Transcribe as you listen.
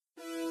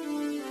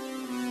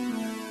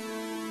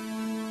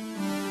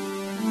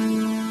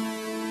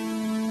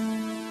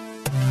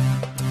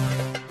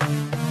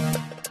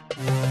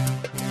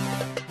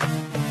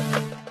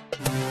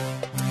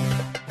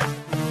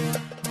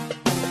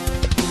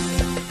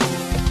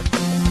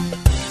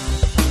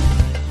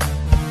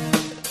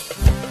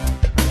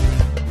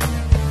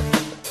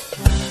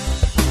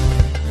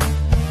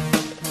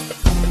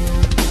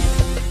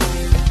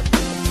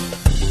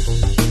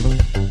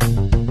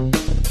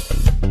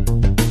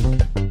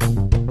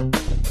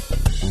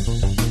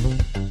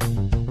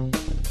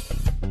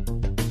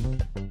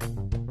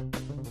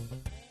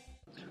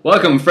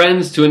Welcome,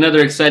 friends, to another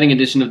exciting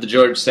edition of The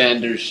George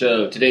Sanders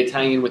Show. Today,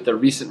 tying in with the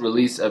recent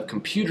release of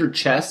Computer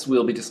Chess,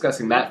 we'll be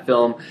discussing that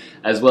film,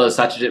 as well as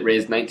Satyajit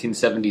Ray's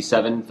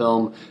 1977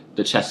 film,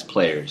 The Chess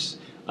Players.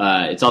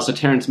 It's also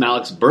Terrence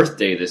Malick's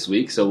birthday this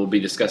week, so we'll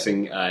be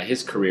discussing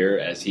his career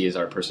as he is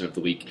our Person of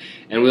the Week.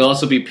 And we'll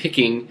also be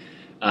picking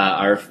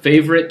our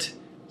favorite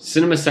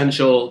Cinema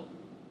Central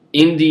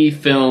indie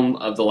film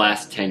of the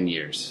last 10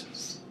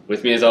 years.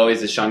 With me, as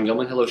always, is Sean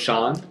Gilman. Hello,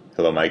 Sean.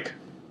 Hello, Mike.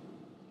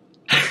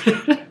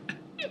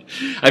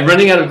 I'm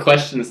running out of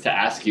questions to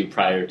ask you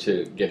prior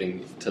to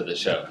getting to the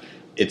show.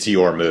 It's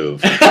your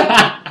move.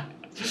 The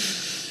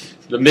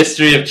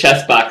mystery of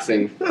chess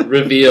boxing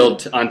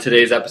revealed on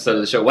today's episode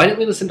of the show. Why didn't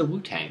we listen to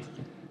Wu-Tang?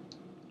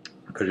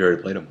 Because you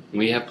already played them.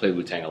 We have played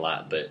Wu-Tang a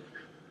lot, but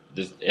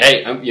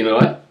hey, you know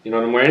what? You know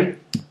what I'm wearing?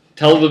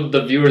 Tell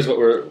the viewers what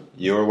we're...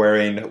 You're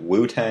wearing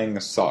Wu-Tang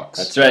socks.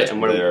 That's right.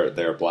 And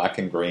they're black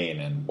and green,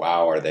 and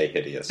wow, are they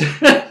hideous.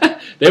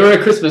 They were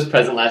a Christmas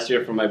present last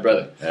year from my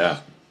brother. Yeah.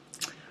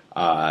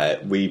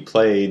 We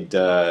played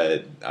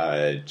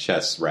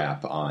chess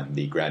rap on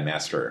the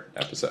Grandmaster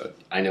episode.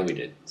 I know we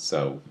did.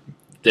 So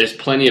there's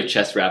plenty of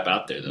chess rap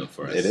out there, though,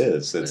 for us. It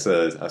is. It's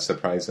a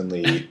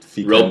surprisingly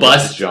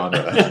robust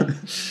genre.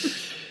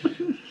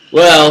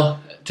 Well,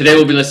 today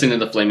we'll be listening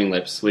to the Flaming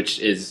Lips, which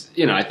is,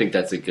 I think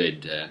that's a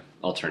good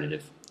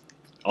alternative.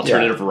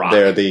 Alternative rock.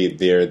 They're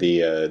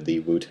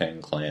the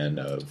Wu-Tang Clan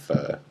of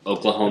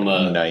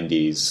Oklahoma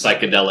 90s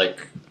psychedelic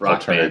rock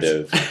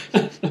alternative.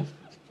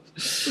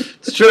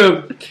 It's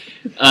true.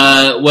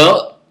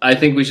 Well, I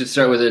think we should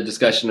start with a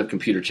discussion of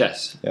computer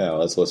chess. Yeah,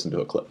 let's listen to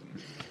a clip.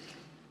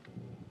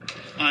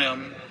 Hi,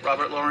 I'm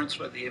Robert Lawrence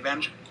with the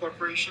Advantage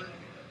Corporation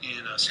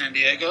in San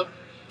Diego,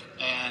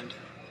 and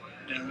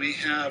then we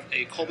have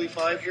a Colby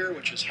 5 here,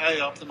 which is highly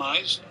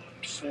optimized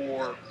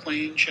for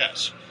playing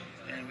chess,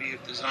 and we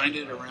have designed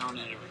it around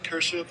a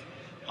recursive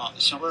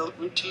assembler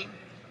routine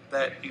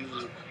that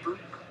uses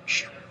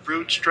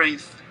brute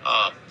strength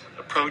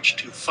approach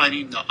to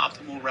finding the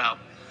optimal route.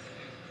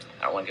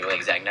 I don't want to give away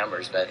exact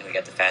numbers, but I think we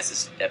got the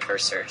fastest at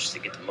first search to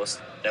get the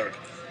most number.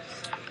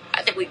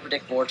 I think we can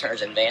predict more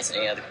turns in advance than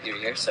any other computer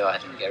here, so I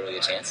think we got a really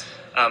good chance.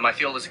 My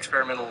field is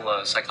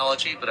experimental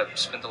psychology, but I've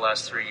spent the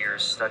last 3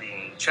 years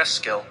studying chess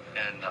skill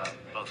in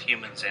both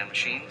humans and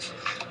machines.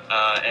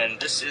 And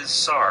this is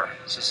SAR.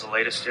 This is the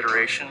latest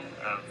iteration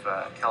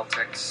of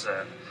Caltech's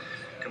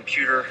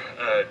computer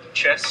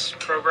chess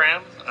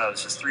program.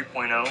 This is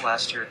 3.0.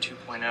 Last year,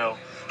 2.0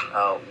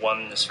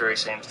 won this very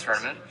same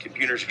tournament.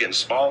 Computers are getting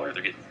smaller,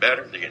 they're getting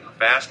better, they're getting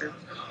faster.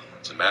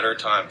 It's a matter of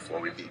time before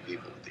we beat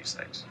people with these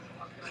things.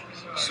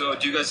 So,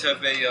 do you guys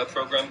have a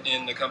program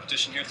in the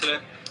competition here today?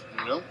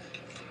 Nope.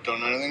 Don't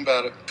know anything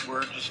about it.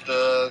 We're just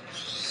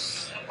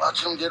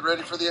watching them get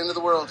ready for the end of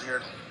the world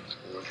here.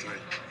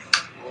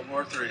 World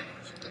War III.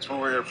 That's what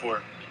we're here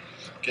for.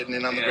 Getting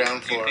in on the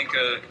ground floor. Do you think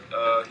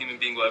a human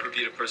being will ever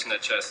beat a person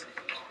at chess?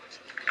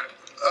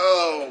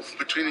 Oh,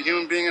 between a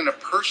human being and a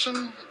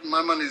person,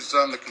 my money's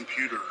on the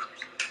computer.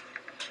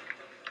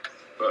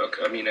 Well,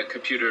 I mean, a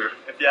computer.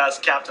 If you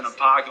ask Captain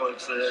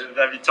Apocalypse,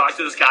 have you talked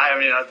to this guy? I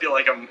mean, I feel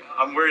like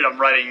I'm worried I'm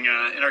writing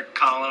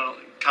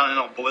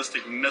intercontinental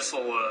ballistic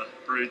missile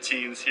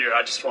routines here.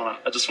 I just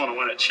want to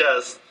win at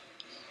chess.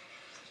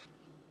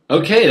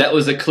 Okay, that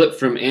was a clip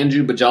from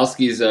Andrew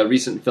Bujalski's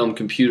recent film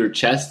Computer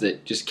Chess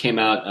that just came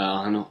out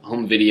on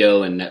home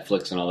video and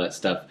Netflix and all that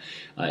stuff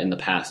in the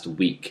past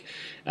week.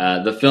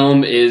 The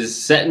film is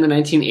set in the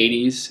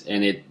 1980s,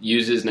 and it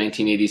uses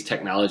 1980s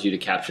technology to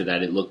capture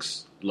that. It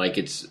looks like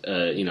it's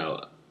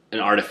an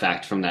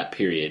artifact from that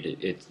period.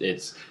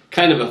 It's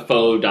kind of a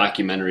faux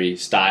documentary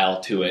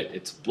style to it.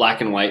 It's black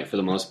and white for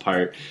the most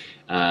part,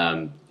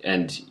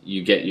 and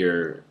you get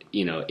your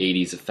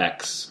 80s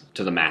effects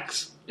to the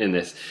max in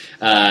this.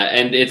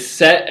 And it's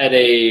set at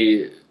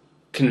a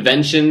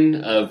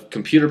convention of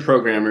computer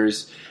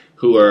programmers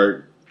who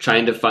are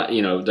trying to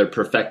find, they're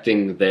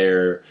perfecting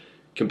their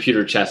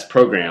computer chess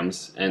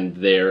programs, and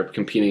they're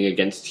competing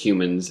against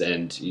humans,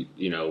 and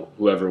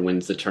whoever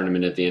wins the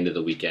tournament at the end of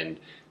the weekend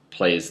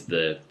plays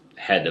the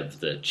head of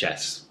the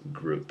chess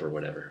group or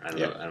whatever. I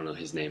don't know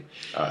his name.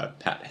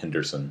 Pat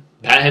Henderson.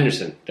 Pat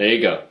Henderson. There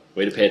you go.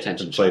 Way to pay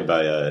attention. Played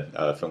by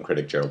film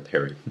critic Gerald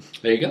Perry.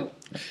 There you go.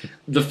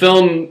 The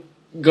film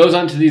goes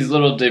on to these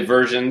little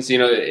diversions.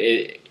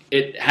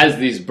 It has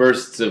these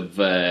bursts of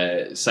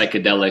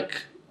psychedelic,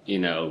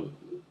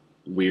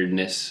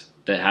 weirdness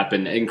that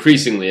happen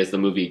increasingly as the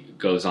movie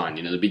goes on.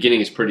 The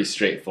beginning is pretty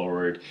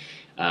straightforward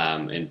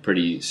and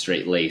pretty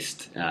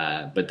straight-laced,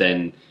 but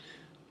then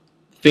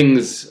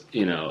things,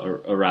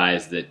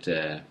 arise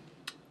that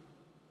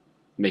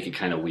make it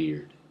kind of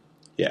weird.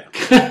 Yeah.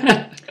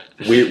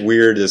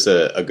 Weird is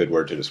a good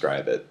word to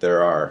describe it.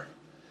 There are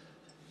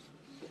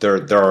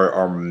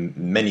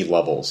many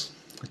levels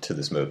to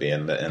this movie,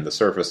 and the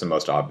surface and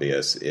most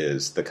obvious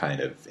is the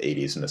kind of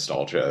 80s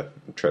nostalgia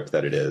trip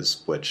that it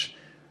is, which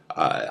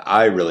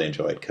I really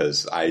enjoyed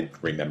because I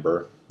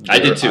remember. I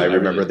did too. I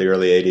remember the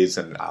early 80s,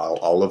 and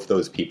all of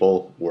those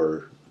people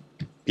were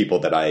people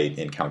that I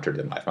encountered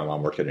in life. My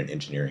mom worked at an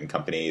engineering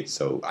company,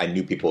 so I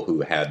knew people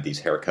who had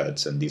these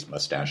haircuts and these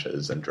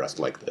mustaches and dressed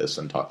like this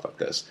and talked like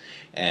this.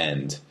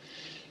 And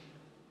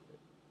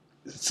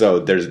so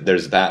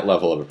there's that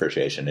level of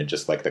appreciation, and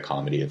just like the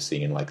comedy of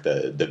seeing like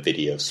the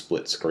video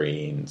split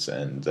screens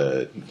and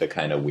the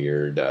kind of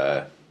weird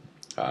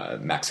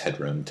Max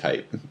Headroom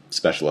type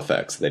special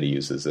effects that he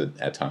uses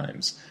at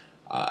times.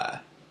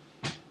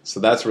 So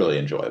that's really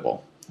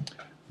enjoyable.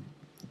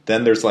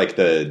 Then there's like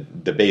the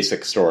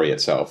basic story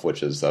itself,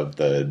 which is of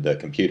the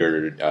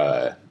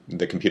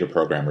computer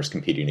programmers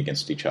competing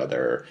against each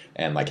other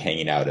and like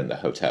hanging out in the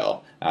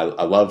hotel. I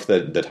love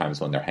the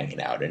times when they're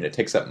hanging out, and it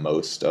takes up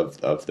most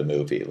of the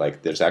movie.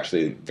 Like there's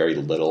actually very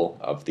little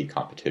of the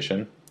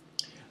competition,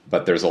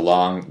 but there's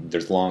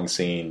long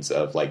scenes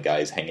of like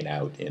guys hanging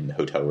out in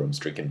hotel rooms,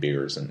 drinking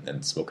beers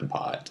and smoking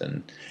pot,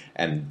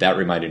 and that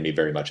reminded me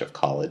very much of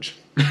college.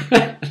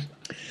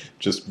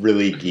 Just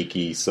really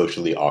geeky,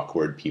 socially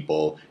awkward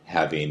people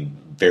having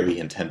very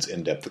intense,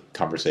 in-depth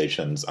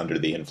conversations under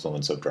the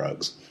influence of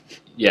drugs.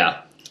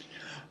 Yeah.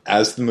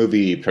 As the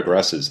movie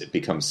progresses, it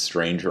becomes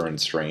stranger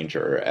and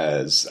stranger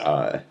as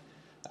a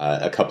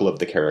couple of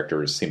the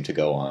characters seem to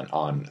go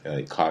on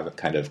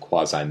kind of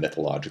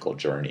quasi-mythological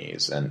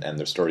journeys, and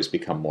their stories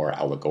become more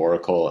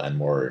allegorical and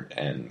more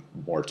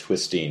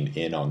twisting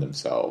in on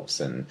themselves.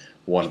 And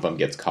one of them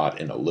gets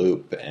caught in a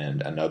loop,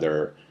 and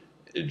another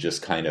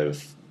just kind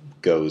of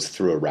goes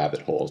through a rabbit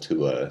hole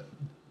to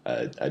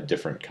a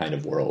different kind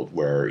of world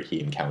where he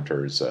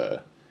encounters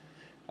a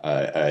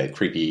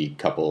creepy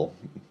couple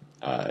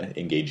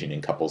engaging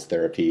in couples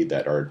therapy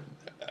that are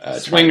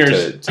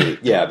swingers.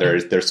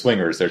 They're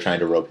swingers. They're trying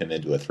to rope him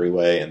into a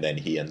three-way, and then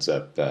he ends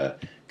up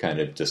kind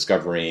of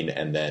discovering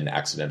and then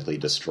accidentally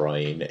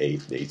destroying a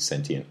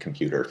sentient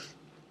computer.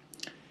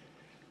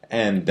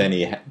 And then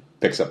he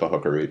picks up a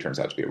hooker who turns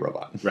out to be a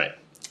robot. Right.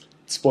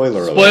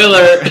 Spoiler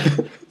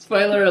alert.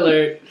 Spoiler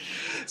alert.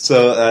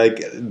 So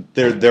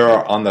there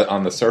are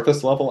on the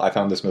surface level, I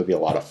found this movie a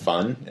lot of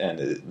fun, and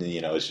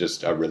it's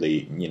just a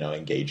really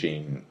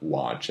engaging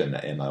watch, and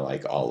I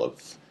like all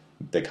of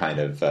the kind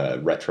of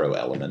retro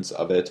elements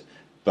of it,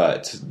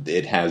 but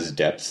it has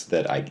depths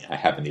that I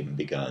haven't even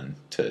begun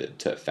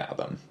to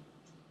fathom.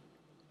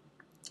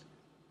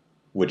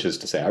 Which is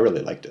to say, I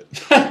really liked it.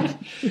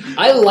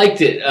 I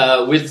liked it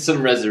with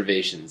some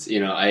reservations.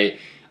 I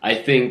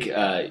think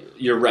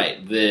you're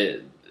right.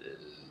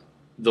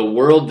 The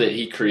world that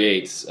he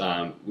creates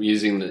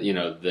using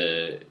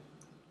the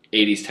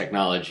 80s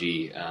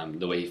technology,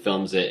 the way he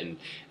films it,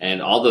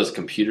 and all those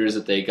computers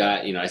that they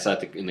got. I saw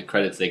in the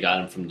credits they got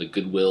them from the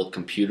Goodwill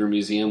Computer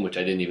Museum, which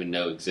I didn't even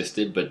know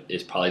existed, but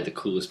is probably the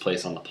coolest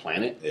place on the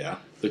planet. Yeah,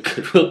 the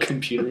Goodwill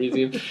Computer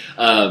Museum.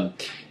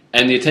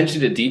 And the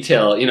attention to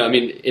detail.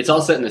 It's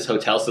all set in this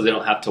hotel, so they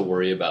don't have to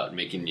worry about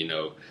making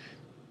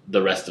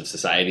the rest of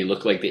society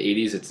look like the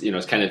 80s.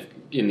 It's kind of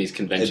in these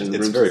convention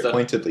rooms. It's very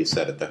pointedly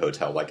set at the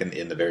hotel. Like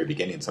in the very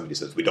beginning, somebody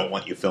says, "We don't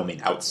want you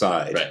filming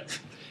outside." Right.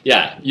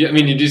 Yeah.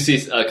 You do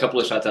see a couple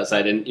of shots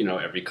outside, and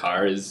every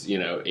car is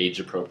age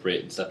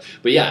appropriate and stuff.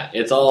 But yeah,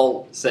 it's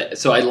all set.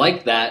 So I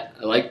like that.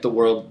 I like the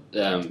world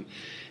that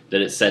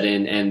it's set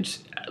in, and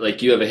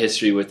like you have a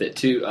history with it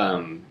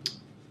too.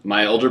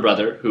 My older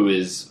brother, who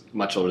is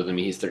much older than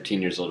me, he's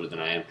 13 years older than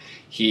I am.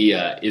 He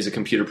is a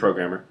computer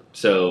programmer.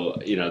 So,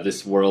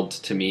 this world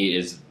to me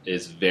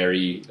is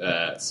very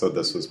so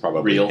this was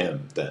probably real.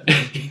 Him then.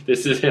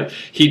 This is him.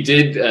 He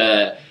did,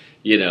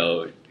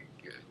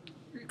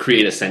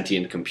 create a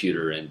sentient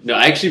computer. And no,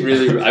 I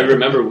actually I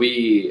remember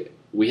we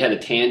had a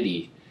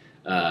Tandy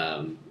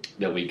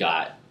that we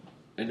got.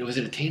 And was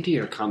it a Tandy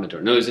or a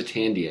Commodore? No, it was a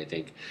Tandy, I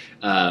think.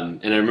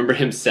 And I remember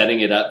him setting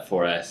it up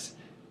for us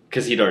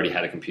because he'd already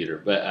had a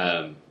computer,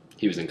 but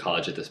he was in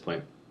college at this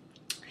point.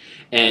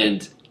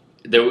 And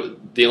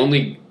the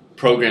only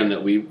program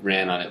that we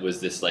ran on it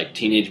was this like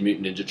Teenage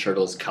Mutant Ninja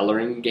Turtles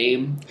coloring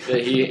game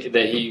that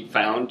he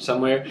found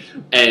somewhere,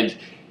 and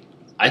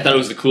I thought it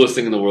was the coolest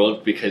thing in the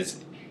world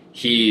because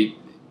he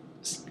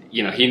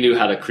knew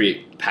how to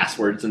create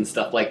passwords and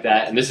stuff like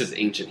that. And this is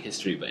ancient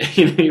history, but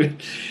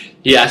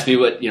he asked me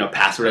what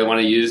password I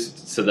want to use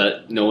so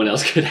that no one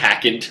else could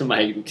hack into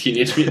my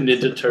Teenage Mutant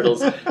Ninja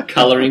Turtles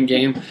coloring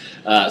game.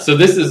 So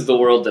this is the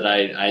world that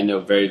I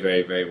know very,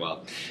 very, very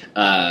well.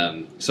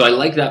 So I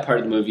like that part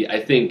of the movie. I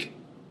think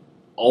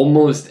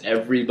almost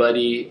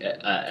everybody,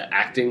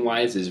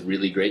 acting-wise, is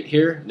really great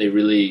here. They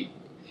really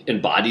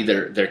embody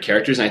their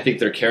characters, and I think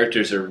their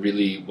characters are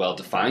really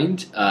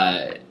well-defined,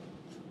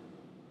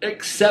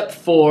 except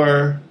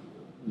for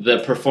the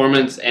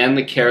performance and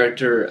the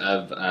character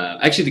of...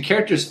 actually, the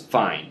character's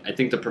fine. I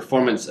think the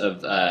performance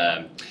of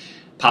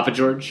Papa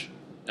George...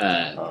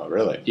 oh,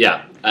 really?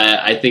 Yeah.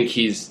 I think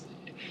he's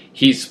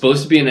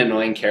supposed to be an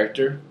annoying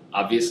character,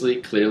 obviously,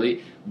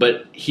 clearly,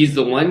 but he's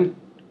the one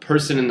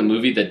person in the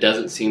movie that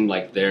doesn't seem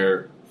like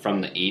they're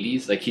from the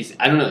 80s. Like,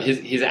 I don't know,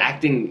 his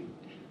acting...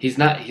 He's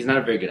not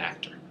a very good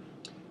actor.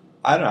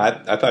 I don't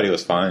know. I thought he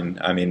was fine.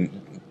 I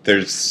mean,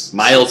 there's...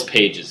 Miles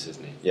Page is his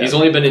name. Yeah. He's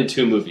only been in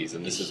 2 movies,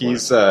 and this is one.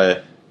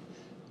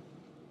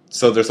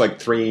 So there's like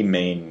 3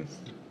 main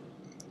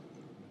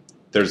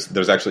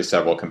there's actually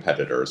several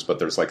competitors, but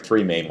there's like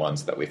 3 main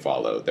ones that we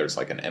follow. There's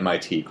like an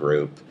MIT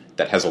group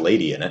that has a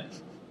lady in it.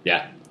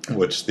 Yeah.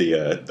 Which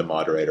the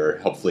moderator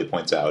helpfully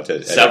points out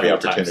at every Several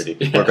opportunity.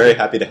 times. We're very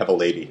happy to have a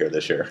lady here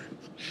this year.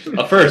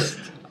 A first.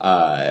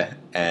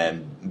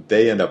 And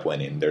they end up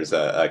winning. There's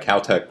a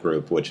Caltech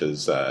group, which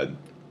is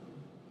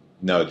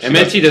no,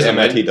 MIT doesn't.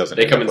 MIT win. doesn't.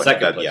 They come in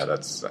second place. Yeah,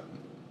 that's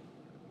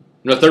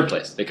no, third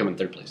place. They come in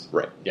third place.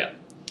 right. Yeah.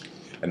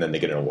 And then they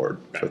get an award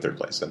for third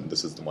place, and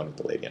this is the one with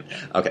the lady in.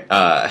 Okay.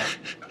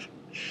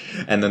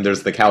 And then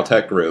there's the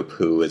Caltech group,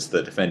 who is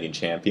the defending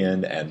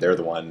champion, and they're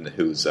the one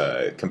whose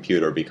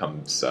computer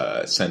becomes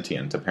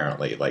sentient,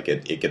 apparently. Like,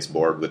 it gets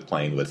bored with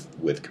playing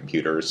with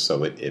computers,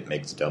 so it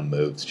makes dumb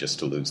moves just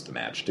to lose the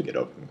match to get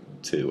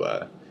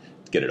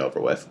it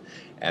over with.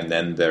 And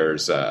then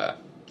there's...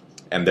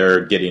 and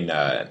they're getting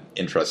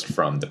interest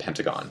from the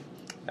Pentagon.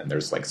 And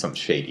there's like some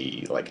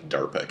shady like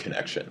DARPA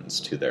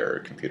connections to their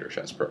computer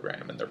chess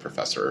program, and their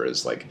professor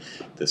is like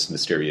this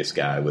mysterious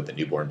guy with a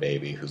newborn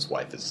baby whose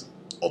wife is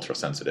ultra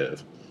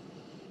sensitive.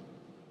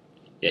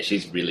 Yeah,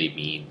 she's really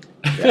mean.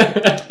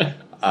 Yeah.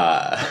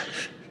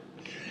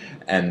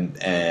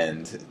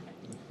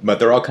 But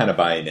they're all kind of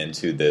buying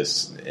into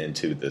this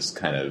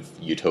kind of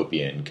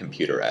utopian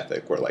computer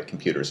ethic, where like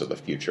computers are the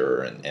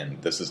future,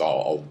 and this is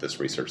all of this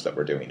research that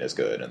we're doing is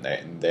good, and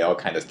they all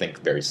kind of think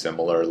very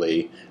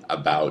similarly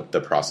about the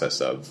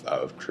process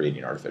of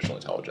creating artificial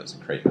intelligence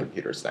and creating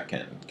computers that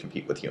can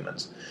compete with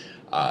humans.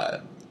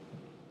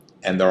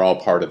 And they're all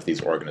part of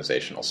these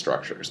organizational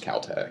structures: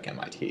 Caltech,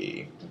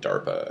 MIT,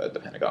 DARPA, the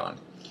Pentagon.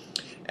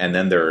 And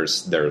then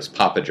there's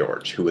Papa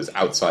George, who is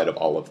outside of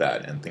all of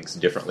that and thinks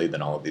differently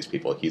than all of these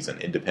people. He's an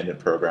independent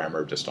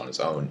programmer just on his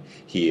own.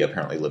 He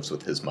apparently lives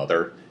with his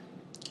mother,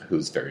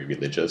 who's very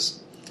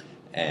religious,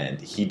 and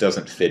he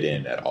doesn't fit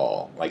in at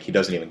all. Like, he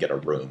doesn't even get a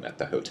room at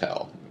the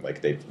hotel.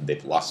 Like,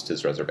 they've lost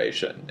his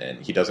reservation, and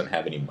he doesn't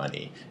have any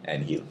money,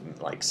 and he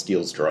like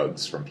steals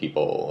drugs from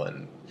people,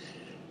 and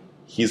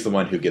he's the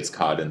one who gets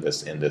caught in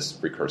this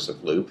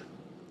recursive loop.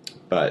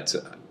 But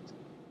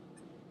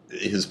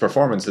his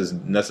performance is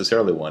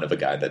necessarily one of a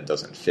guy that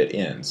doesn't fit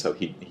in. So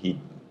he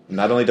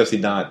not only does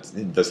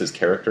his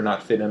character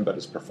not fit in, but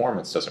his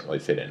performance doesn't really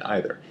fit in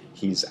either.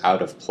 He's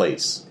out of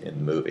place in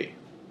the movie.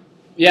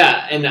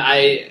 Yeah, and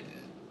I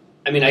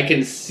mean, I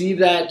can see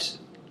that,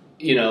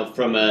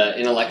 from an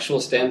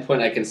intellectual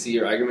standpoint, I can see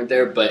your argument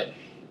there, but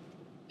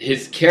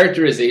his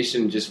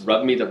characterization just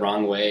rubbed me the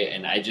wrong way,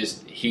 and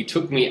he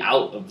took me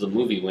out of the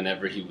movie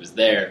whenever he was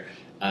there,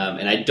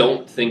 and I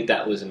don't think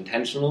that was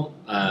intentional.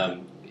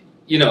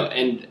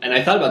 And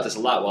I thought about this a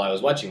lot while I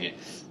was watching it.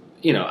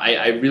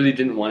 I really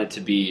didn't want it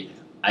to be,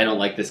 I don't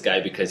like this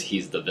guy because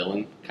he's the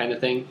villain kind of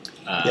thing.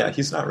 Yeah,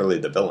 he's not really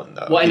the villain,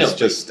 though. Well, I know, he's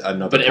just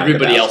another but kind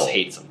everybody of else asshole.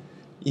 hates him.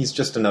 He's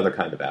just another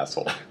kind of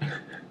asshole.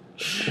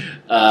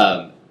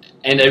 And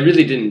I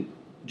really didn't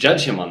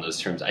judge him on those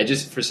terms.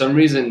 For some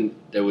reason,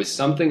 there was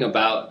something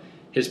about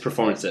his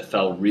performance that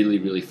fell really,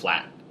 really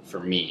flat for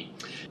me.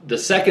 The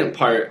second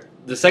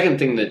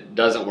thing that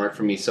doesn't work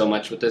for me so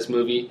much with this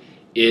movie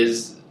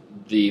is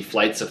the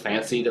flights of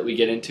fancy that we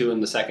get into in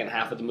the second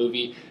half of the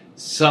movie.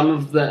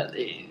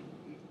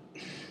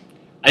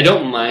 I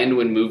don't mind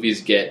when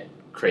movies get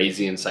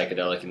crazy and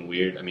psychedelic and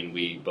weird. I mean,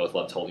 we both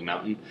loved Holy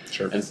Mountain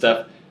and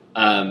stuff.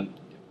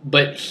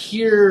 But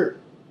here,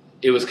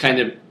 it was kind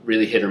of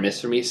really hit or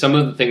miss for me. Some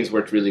of the things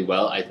worked really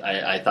well.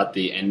 I thought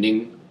the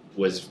ending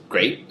was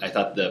great. I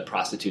thought the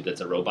prostitute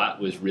that's a robot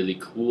was really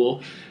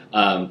cool.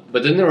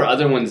 But then there were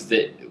other ones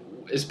that,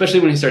 especially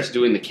when he starts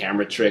doing the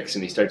camera tricks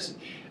and he starts...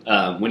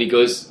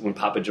 when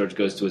Papa George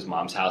goes to his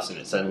mom's house and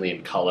it's suddenly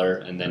in color,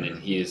 and then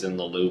he is in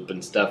the loop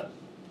and stuff,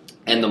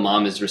 and the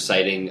mom is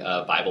reciting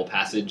a Bible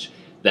passage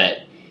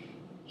that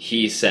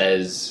he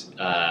says,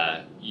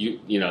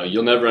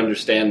 you'll never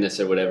understand this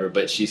or whatever,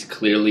 but she's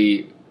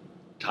clearly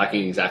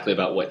talking exactly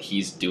about what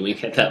he's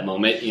doing at that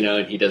moment,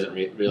 and he doesn't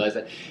realize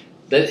that.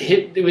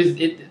 It was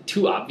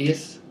too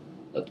obvious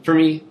for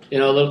me, a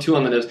little too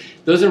on the nose.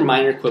 Those are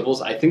minor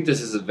quibbles. I think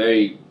this is a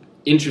very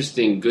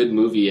interesting, good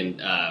movie,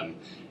 and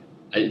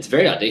it's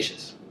very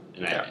audacious,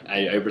 and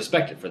I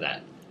respect it for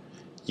that.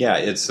 Yeah,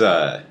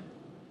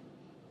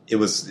 it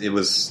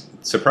was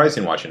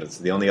surprising watching. It's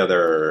the only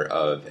other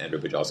of Andrew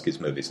Bujalski's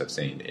movies I've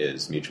seen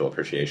is Mutual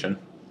Appreciation,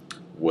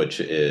 which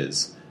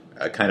is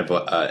a kind of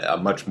a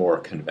much more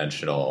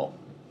conventional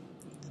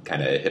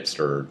kind of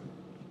hipster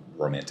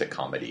romantic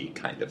comedy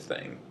kind of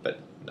thing, but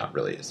not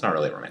really. It's not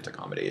really a romantic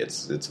comedy.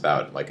 It's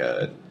about like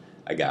a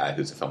guy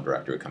who's a film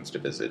director who comes to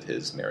visit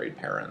his married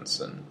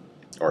parents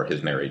or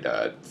his married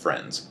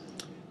friends.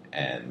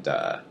 And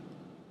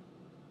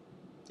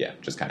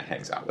just kind of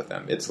hangs out with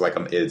them. It's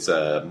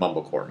a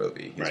mumblecore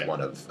movie. He's one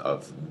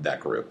of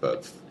that group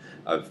of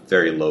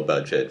very low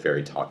budget,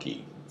 very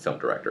talky film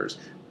directors,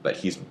 but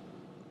he's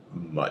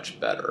much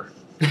better.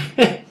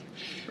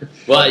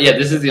 Well, yeah,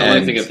 this is the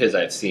only thing of his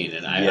I've seen,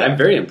 and I'm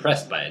very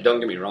impressed by it. Don't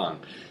get me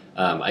wrong.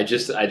 I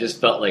just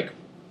felt like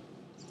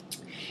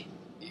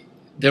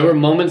there were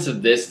moments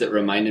of this that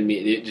reminded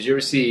me. Did you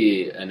ever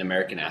see An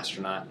American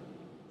Astronaut?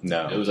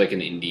 No. It was like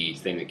an indie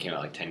thing that came out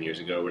like 10 years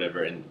ago or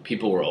whatever, and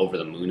people were over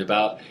the moon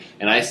about.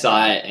 And I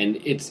saw it, and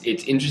it's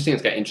interesting.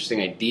 It's got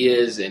interesting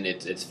ideas, and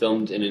it's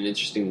filmed in an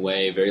interesting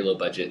way, very low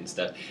budget and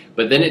stuff.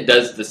 But then it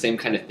does the same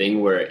kind of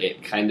thing where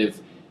it kind of,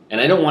 and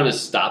I don't want to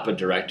stop a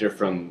director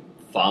from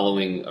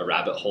following a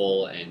rabbit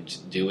hole and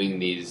doing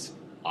these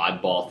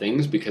oddball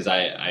things, because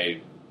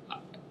I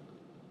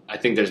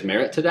think there's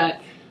merit to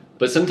that.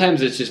 But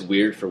sometimes it's just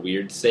weird for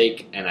weird's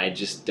sake, and I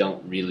just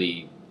don't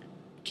really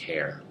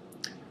care.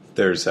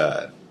 There's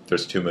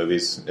two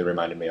movies it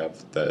reminded me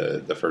of.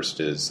 The first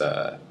is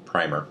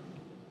Primer,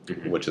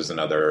 which is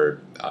another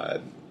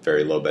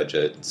very low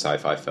budget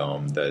sci-fi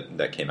film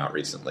that came out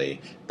recently.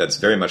 That's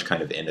very much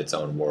kind of in its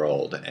own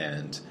world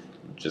and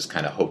just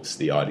kind of hopes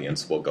the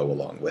audience will go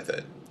along with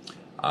it.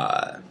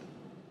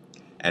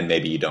 And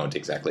maybe you don't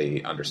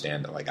exactly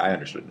understand it. Like, I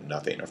understood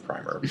nothing of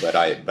Primer, but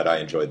I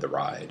enjoyed the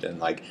ride, and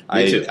like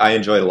I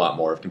enjoyed a lot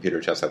more of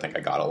Computer Chess. I think I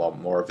got a lot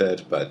more of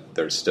it, but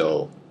there's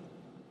still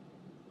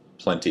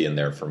plenty in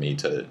there for me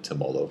to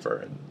mull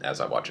over as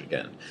I watch it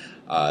again.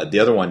 The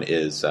other one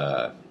is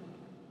not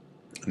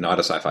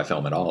a sci-fi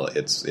film at all.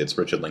 It's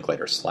Richard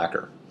Linklater's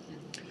Slacker,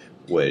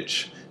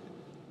 which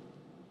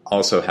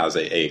also has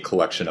a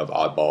collection of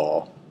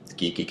oddball,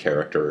 geeky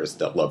characters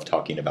that love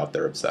talking about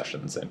their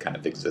obsessions and kind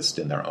of exist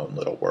in their own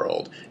little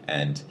world.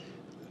 And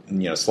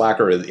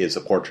Slacker is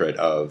a portrait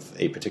of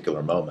a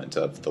particular moment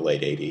of the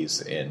late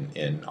 80s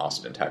in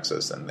Austin,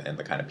 Texas, and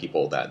the kind of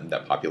people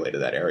that populated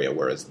that area,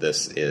 whereas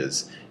this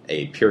is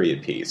a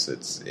period piece.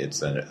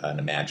 It's an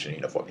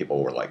imagining of what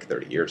people were like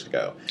 30 years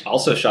ago.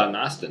 Also shot in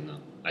Austin, though,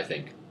 I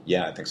think.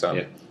 Yeah, I think so.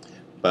 Yeah.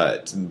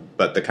 But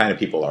the kind of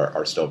people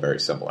are still very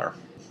similar.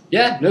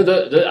 Yeah, no,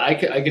 I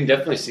can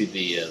definitely see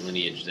the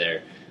lineage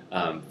there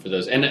for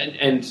those. And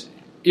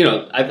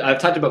I've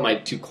talked about my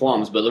two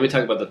qualms, but let me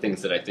talk about the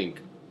things that I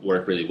think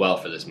work really well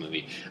for this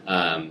movie.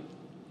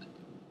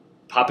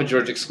 Papa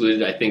George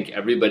excluded, I think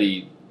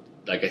everybody,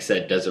 like I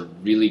said, does a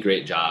really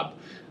great job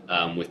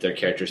with their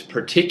characters,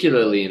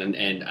 particularly,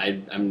 and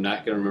I'm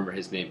not going to remember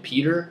his name.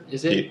 Peter,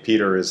 is it?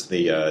 Peter is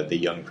the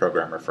young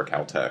programmer for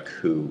Caltech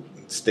who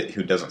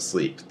doesn't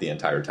sleep the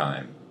entire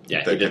time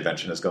the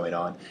convention is going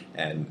on,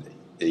 and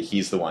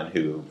he's the one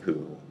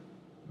who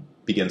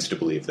begins to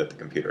believe that the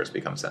computer has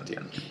become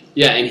sentient.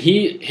 Yeah, and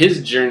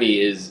his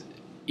journey is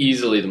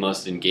easily the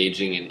most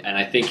engaging, and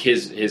I think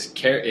his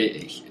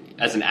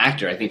as an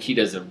actor, I think he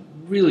does a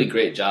really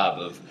great job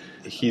of.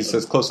 He's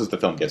as close as the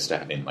film gets to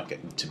having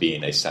to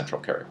being a central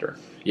character.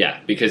 Yeah,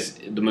 because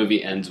the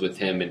movie ends with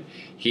him, and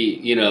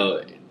he,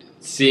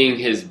 seeing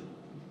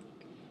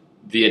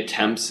the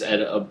attempts at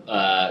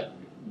a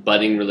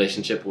budding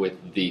relationship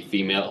with the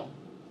female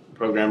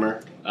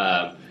programmer.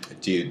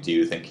 Do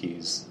you think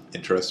he's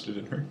interested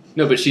in her?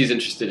 No, but she's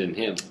interested in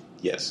him.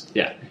 Yes.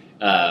 Yeah,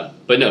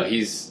 but no,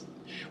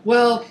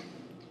 well.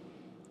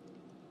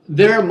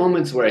 There are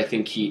moments where I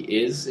think he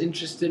is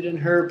interested in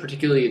her,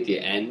 particularly at the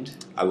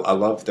end. I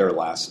love their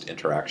last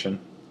interaction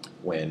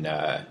when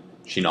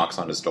she knocks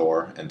on his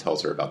door and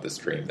tells her about this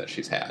dream that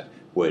she's had,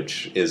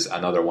 which is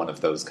another one of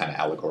those kind of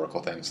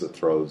allegorical things that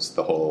throws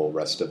the whole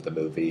rest of the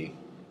movie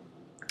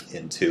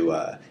into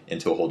a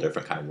whole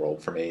different kind of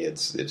world for me.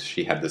 It's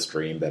she had this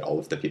dream that all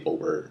of the people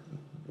were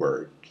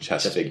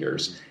chess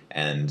figures,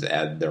 and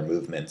their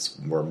movements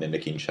were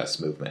mimicking chess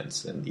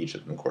movements, and each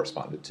of them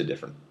corresponded to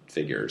different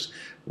figures,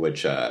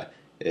 which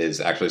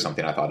is actually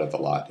something I thought of a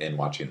lot in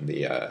watching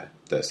the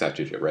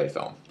Satyajit Ray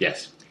film.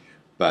 Yes.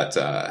 But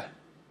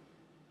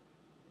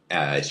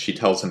she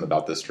tells him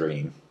about this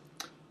dream,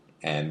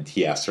 and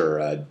he asks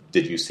her,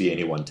 did you see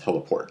anyone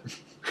teleport?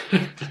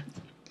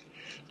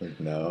 Like,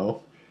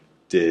 no.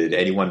 Did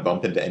anyone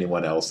bump into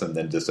anyone else and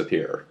then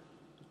disappear?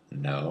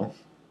 No.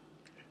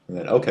 And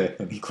then, okay,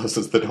 and he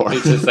closes the door. He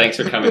says, thanks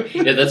for coming.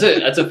 Yeah,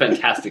 that's a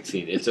fantastic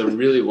scene. It's a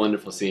really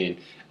wonderful scene.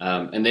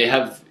 And they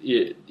have,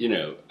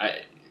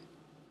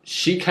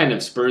 she kind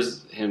of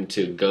spurs him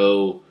to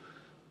go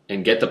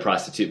and get the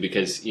prostitute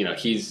because,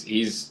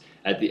 he's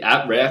right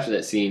after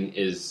that scene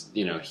is,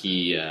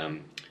 he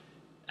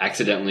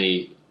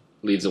accidentally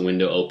leaves a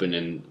window open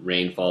and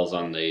rain falls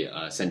on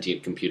the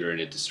sentient computer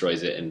and it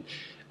destroys it. And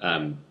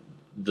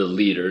the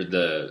leader,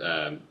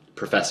 the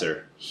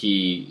professor,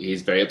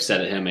 he's very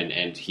upset at him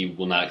and he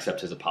will not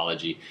accept his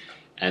apology,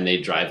 and they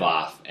drive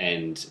off,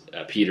 and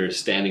Peter is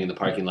standing in the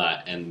parking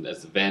lot, and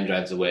as the van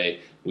drives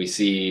away we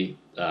see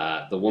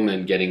the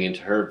woman getting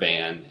into her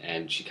van,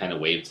 and she kind of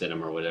waves at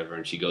him or whatever,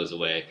 and she goes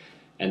away,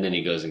 and then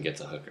he goes and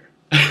gets a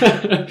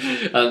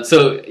hooker.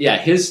 So yeah,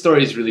 his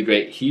story is really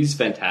great. He's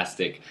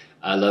fantastic.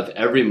 I love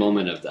every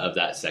moment of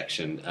that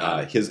section.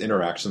 His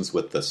interactions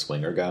with the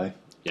swinger guy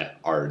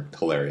are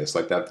hilarious.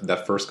 Like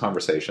that first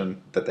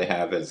conversation that they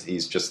have is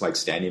he's just like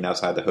standing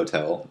outside the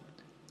hotel,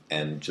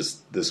 and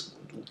just this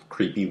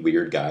creepy,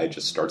 weird guy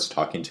just starts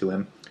talking to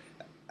him.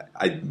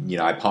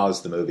 I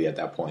paused the movie at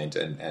that point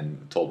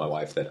and told my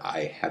wife that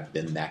I have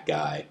been that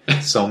guy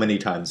so many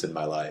times in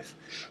my life,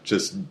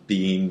 just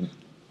being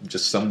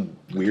just some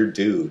weird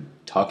dude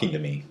talking to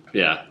me.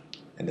 Yeah.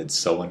 and it's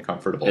so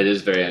uncomfortable. It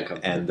is very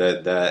uncomfortable. And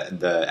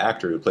the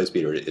actor who plays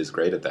Peter is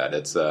great at that.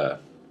 It's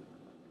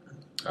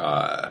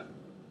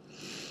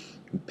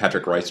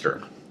Patrick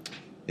Reister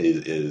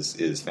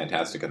is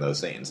fantastic in those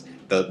scenes.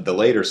 The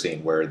later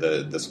scene where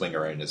the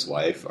swinger and his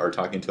wife are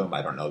talking to him,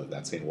 I don't know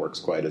that scene works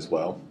quite as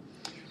well.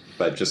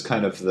 But just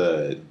kind of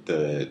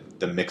the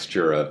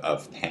mixture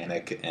of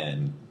panic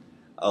and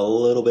a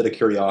little bit of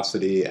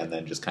curiosity, and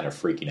then just kind of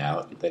freaking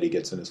out that he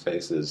gets in his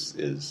face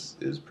is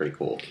pretty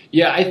cool.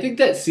 Yeah, I think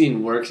that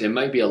scene works. It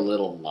might be a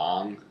little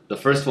long. The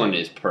first one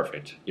is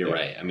perfect. You're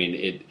right. I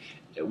mean,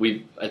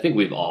 I think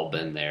we've all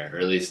been there, or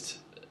at least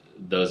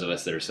those of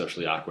us that are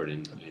socially awkward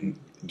and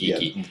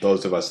geeky. Yeah,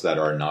 those of us that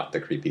are not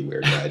the creepy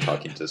weird guy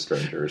talking to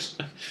strangers.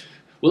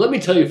 Well, let me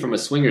tell you from a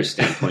swinger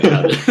standpoint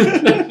how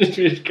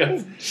this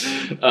goes.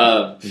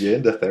 You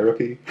into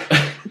therapy?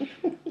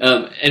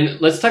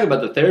 And let's talk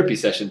about the therapy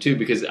session, too,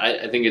 because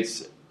I think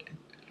it's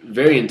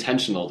very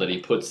intentional that he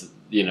puts,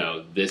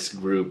 this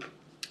group...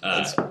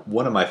 It's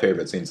one of my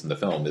favorite scenes in the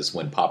film is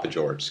when Papa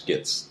George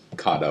gets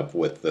caught up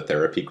with the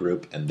therapy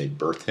group and they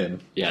birth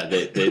him. Yeah,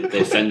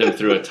 they send him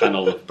through a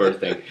tunnel of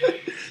birthing.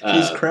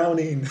 He's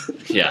crowning.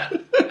 Yeah.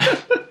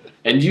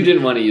 And you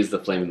didn't want to use the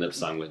Flaming Lips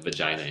song with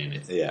vagina in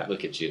it. Yeah.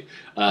 Look at you.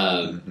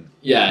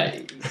 Yeah.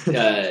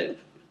 And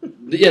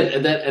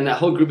that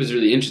whole group is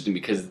really interesting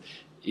because,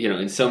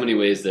 in so many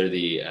ways they're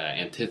the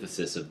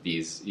antithesis of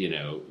these,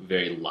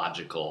 very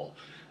logical,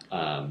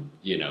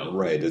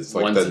 Right, it's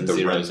like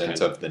the remnant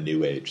of the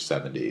New Age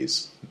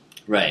 70s.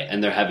 Right,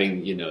 and they're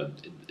having,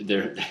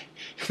 they're...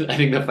 I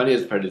think the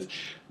funniest part is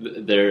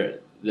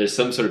there's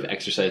some sort of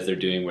exercise they're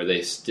doing where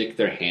they stick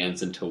their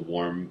hands into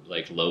warm,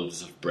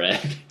 loaves of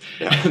bread.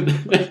 Yeah.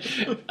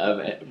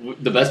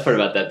 The best part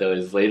about that, though,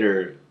 is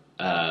later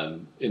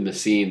in the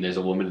scene, there's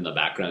a woman in the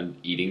background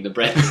eating the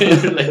bread.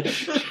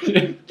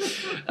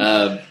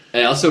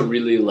 I also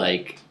really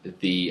like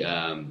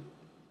the...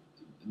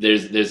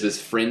 There's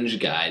this fringe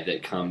guy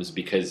that comes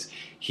because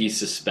he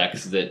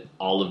suspects that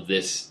all of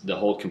this, the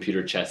whole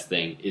computer chess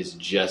thing, is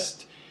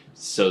just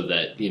so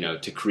that,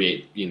 to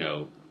create,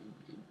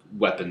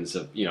 weapons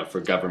of,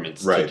 for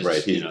governments. Right, to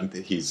right.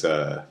 He's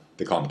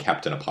they call him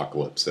Captain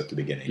Apocalypse at the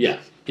beginning. Yeah,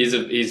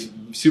 he's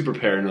super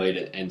paranoid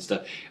and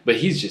stuff, but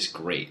he's just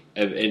great,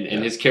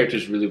 and his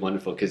character's really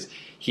wonderful because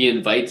he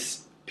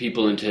invites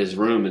people into his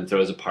room and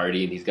throws a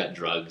party, and he's got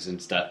drugs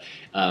and stuff.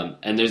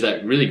 And there's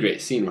that really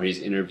great scene where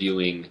he's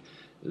interviewing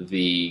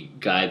the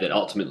guy that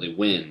ultimately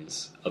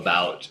wins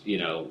about,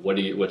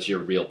 what's your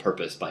real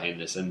purpose behind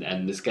this?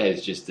 And this guy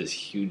is just this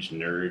huge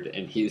nerd,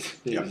 and he's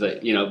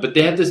like, but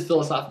they have this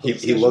philosophical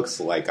He looks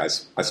like, I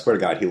swear to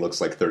God, he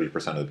looks like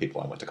 30% of the people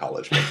I went to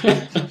college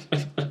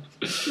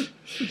with.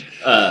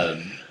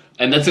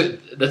 And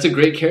that's a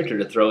great character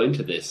to throw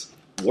into this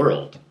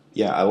world.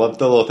 Yeah, I love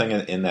the little thing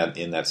in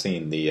that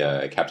scene.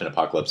 The Captain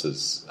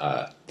Apocalypse's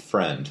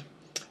friend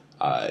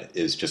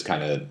is just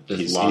kind of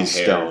he's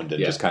stoned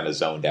and just kind of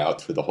zoned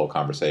out through the whole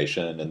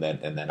conversation, and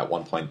then at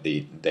one point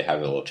they have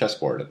a little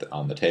chessboard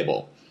on the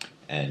table,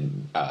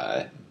 and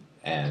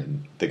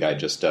the guy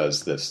just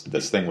does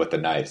this thing with the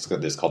knight.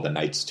 It's called the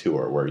Knight's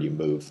Tour, where you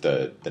move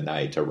the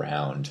knight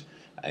around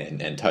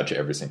and touch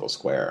every single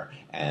square,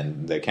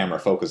 and the camera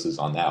focuses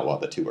on that while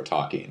the two are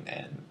talking,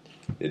 and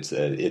it's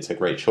a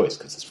great choice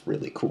because it's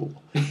really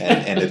cool,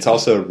 and it's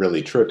also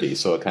really trippy,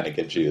 so it kind of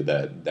gives you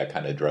that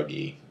kind of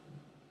druggy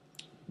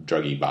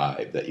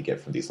vibe that you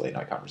get from these late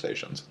night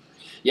conversations.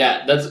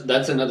 Yeah,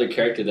 that's another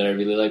character that I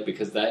really like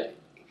because that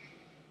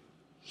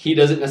he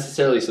doesn't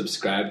necessarily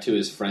subscribe to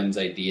his friend's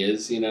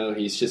ideas.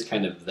 He's just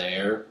kind of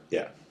there.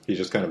 Yeah, he's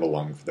just kind of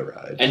along for the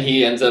ride. And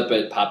he ends up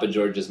at Papa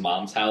George's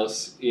mom's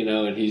house,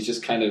 and he's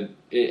just kind of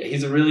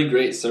he's a really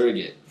great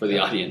surrogate for the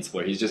audience,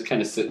 where he's just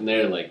kind of sitting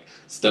there like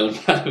stoned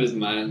out of his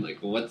mind, like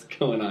what's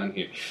going on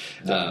here.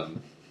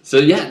 So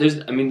yeah, there's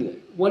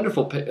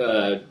wonderful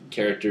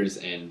characters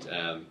and.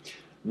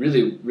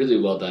 Really,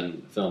 really well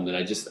done film that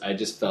I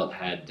just felt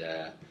had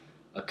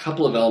a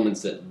couple of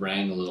elements that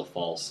rang a little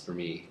false for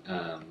me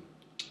to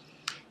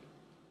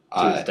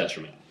his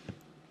detriment.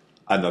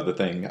 Another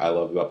thing I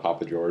love about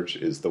Papa George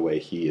is the way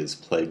he is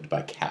plagued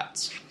by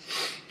cats.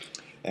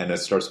 And it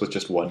starts with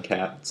just one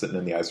cat sitting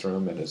in the ice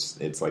room, and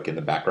it's like in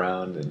the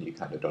background, and you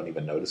kind of don't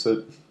even notice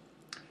it.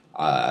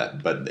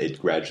 But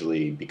it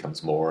gradually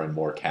becomes more and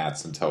more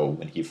cats until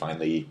when he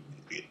finally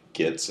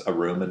gets a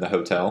room in the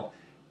hotel,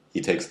 he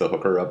takes the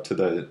hooker up to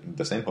the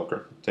same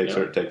hooker, takes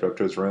her up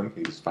to his room.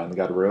 He's finally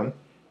got a room,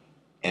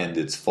 and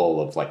it's full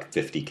of like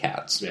 50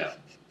 cats. Yeah.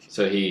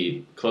 So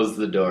he closes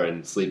the door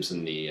and sleeps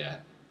in the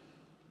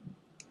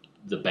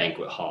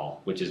banquet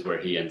hall, which is where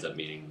he ends up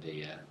meeting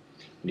the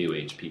New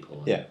Age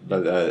people. Yeah,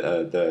 but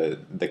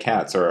the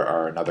cats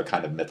are another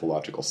kind of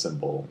mythological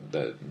symbol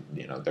that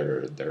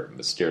they're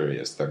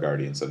mysterious. They're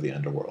guardians of the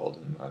underworld,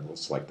 and I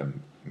just like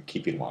them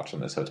keeping watch on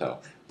this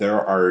hotel.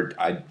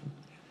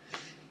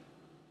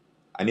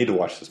 I need to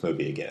watch this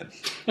movie again.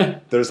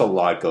 There's a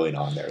lot going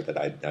on there that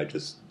I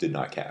just did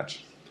not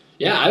catch.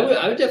 Yeah,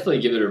 I would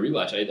definitely give it a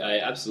rewatch. I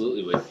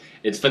absolutely would.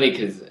 It's funny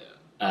because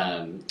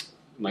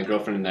my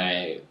girlfriend and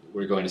I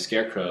we're going to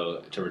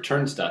Scarecrow to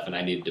return stuff, and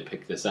I needed to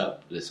pick this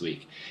up this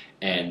week.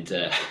 And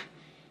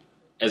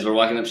as we're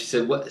walking up, she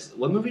said, "What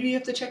movie do you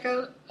have to check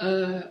out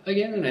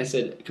again?" And I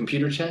said,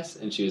 "Computer Chess."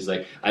 And she was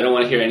like, "I don't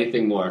want to hear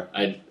anything more.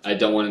 I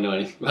don't want to know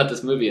anything about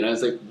this movie." And I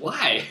was like,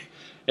 "Why?"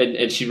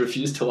 And she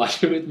refused to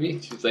watch it with me.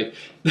 She was like,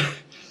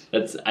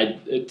 it's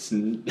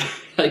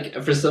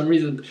like, for some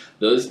reason,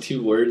 those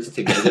two words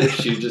together,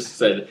 she just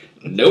said,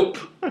 "Nope,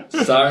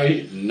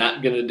 sorry,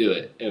 not gonna do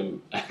it."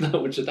 And I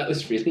thought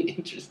was really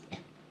interesting.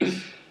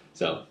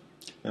 So,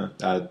 yeah,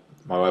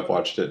 my wife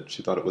watched it.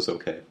 She thought it was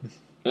okay.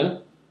 huh?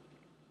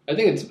 I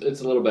think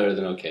it's a little better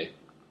than okay,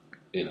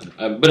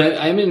 But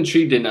I'm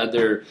intrigued in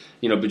other.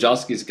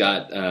 Bujalski's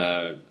got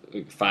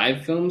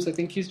 5 films. I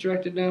think he's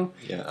directed now.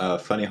 Yeah,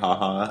 Funny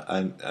Haha.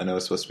 I know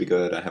it's supposed to be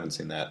good. I haven't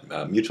seen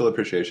that. Mutual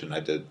Appreciation. I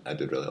did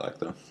really like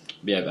though.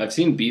 Yeah, I've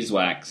seen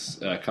Beeswax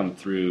come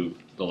through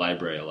the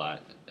library a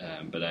lot,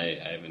 but I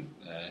haven't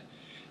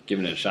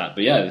given it a shot.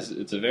 But yeah,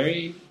 it's a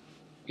very,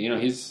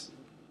 he's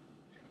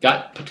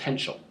got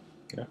potential.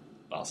 Yeah,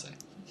 I'll say.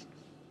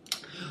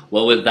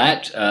 Well, with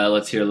that,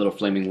 let's hear a little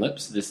Flaming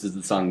Lips. This is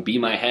the song "Be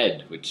My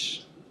Head,"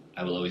 which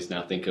I will always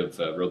now think of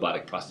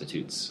robotic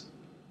prostitutes,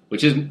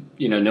 which is,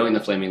 knowing the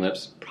Flaming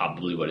Lips,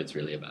 probably what it's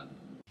really about.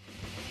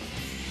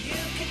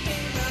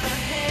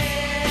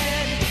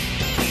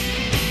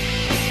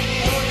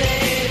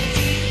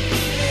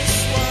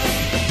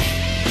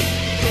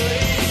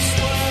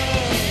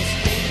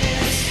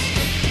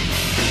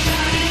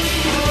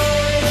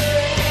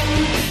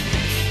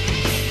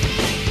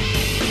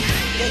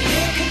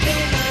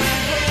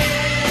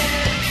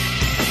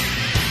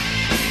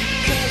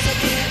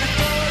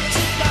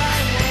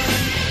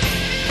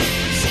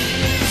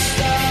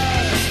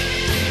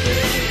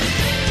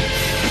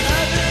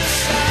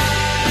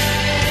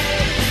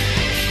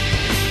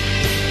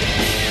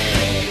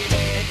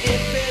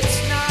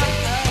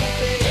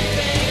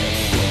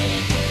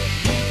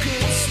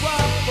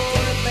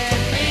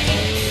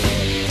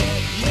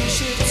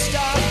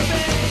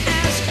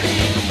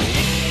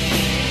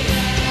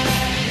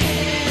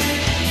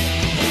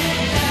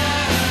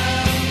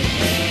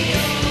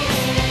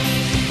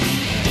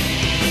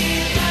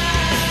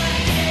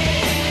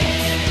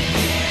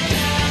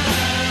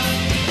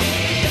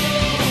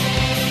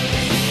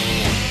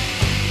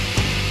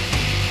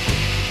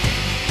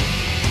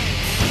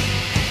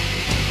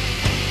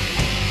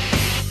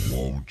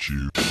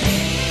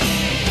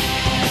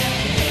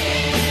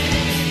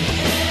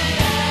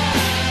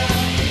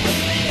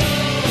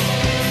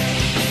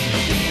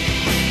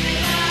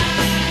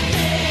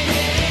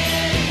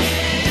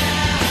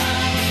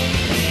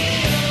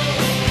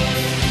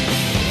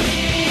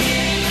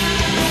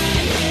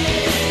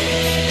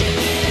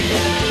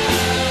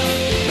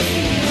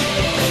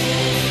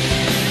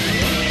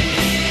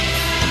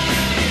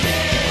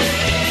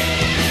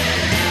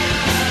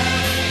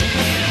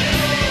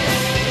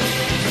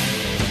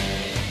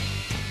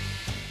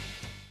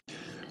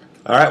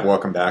 All right,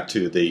 welcome back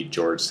to the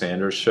George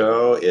Sanders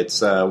Show.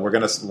 It's we're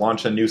going to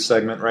launch a new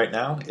segment right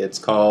now. It's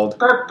called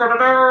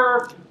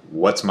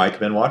 "What's Mike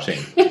Been Watching?"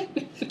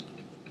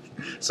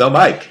 So,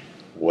 Mike,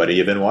 what have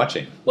you been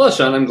watching? Well,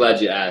 Sean, I'm glad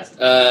you asked.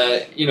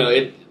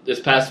 This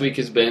past week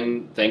has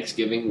been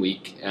Thanksgiving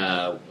week,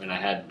 and I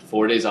had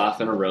 4 days off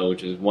in a row,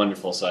 which was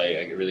wonderful. So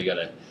I really got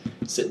to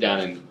sit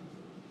down and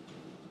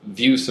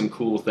view some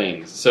cool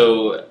things.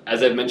 So,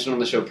 as I've mentioned on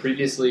the show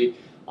previously,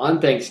 on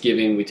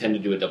Thanksgiving, we tend to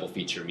do a double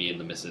feature, me and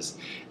the missus,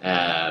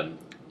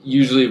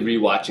 usually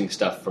rewatching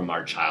stuff from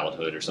our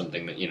childhood or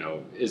something that,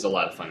 is a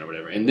lot of fun or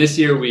whatever. And this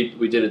year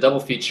we did a double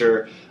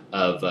feature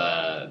of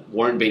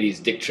Warren Beatty's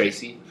Dick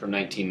Tracy from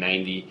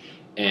 1990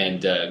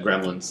 and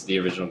Gremlins, the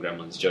original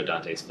Gremlins, Joe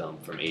Dante's film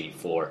from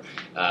 84,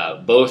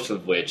 both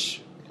of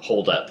which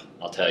hold up,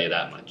 I'll tell you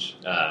that much.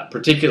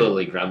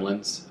 Particularly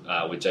Gremlins,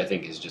 which I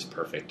think is just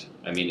perfect.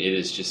 I mean, it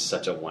is just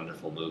such a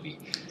wonderful movie.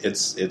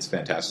 It's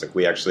fantastic.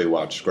 We actually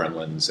watched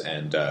Gremlins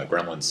and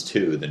Gremlins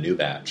 2, the new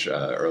batch,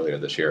 earlier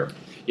this year.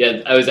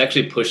 Yeah, I was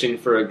actually pushing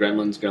for a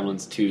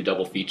Gremlins 2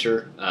 double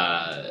feature,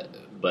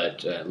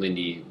 but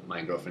Lindy,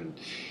 my girlfriend,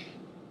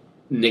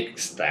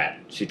 nixed that.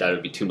 She thought it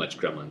would be too much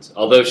Gremlins,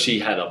 although she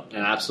had an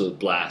absolute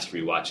blast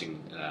rewatching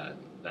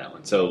that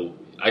one. So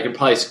I could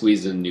probably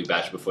squeeze in a new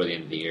batch before the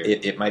end of the year.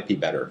 It might be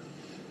better.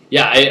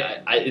 Yeah,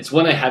 it's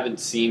one I haven't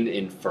seen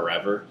in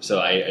forever,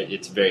 so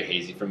it's very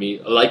hazy for me.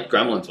 Like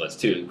Gremlins was,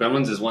 too.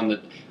 Gremlins is one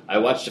that I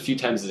watched a few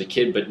times as a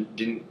kid, but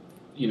didn't,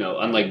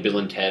 unlike Bill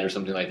and Ted or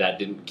something like that,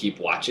 didn't keep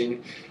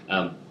watching,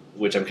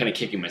 which I'm kind of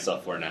kicking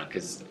myself for now,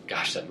 because,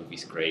 gosh, that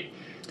movie's great.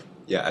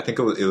 Yeah, I think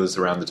it was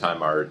around the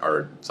time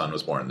our son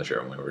was born this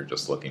year, when we were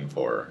just looking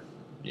for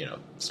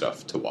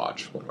stuff to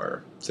watch when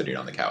we're sitting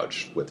on the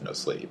couch with no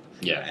sleep.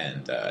 Yeah.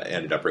 And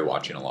ended up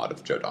rewatching a lot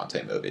of Joe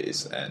Dante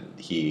movies, and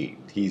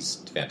he's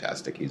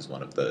fantastic. He's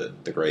one of the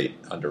great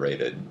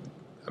underrated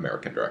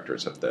American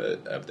directors of the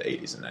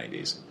 80s and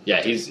 90s.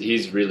 Yeah,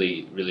 he's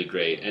really, really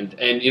great.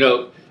 And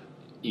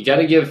you got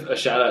to give a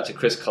shout out to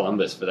Chris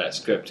Columbus for that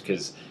script,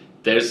 because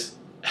there's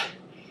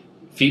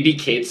Phoebe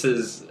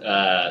Cates'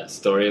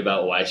 story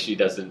about why she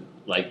doesn't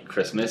Like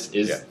Christmas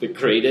is the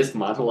greatest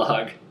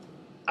monologue,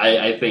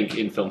 I think,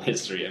 in film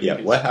history. I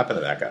mean, what happened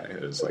to that guy?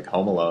 It was like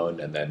Home Alone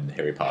and then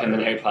Harry Potter.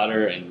 And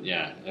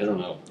I don't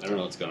know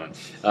what's going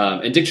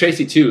on. And Dick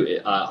Tracy, too,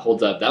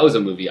 holds up. That was a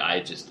movie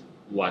I just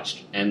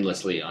watched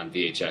endlessly on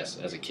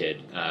VHS as a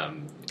kid.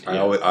 I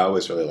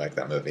always really liked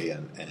that movie,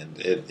 and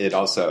it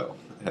also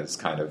has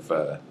kind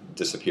of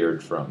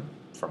disappeared from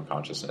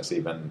consciousness,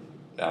 even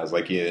as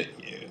like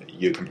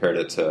you compared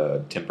it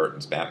to Tim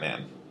Burton's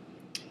Batman.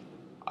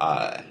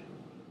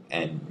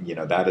 And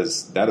that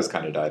is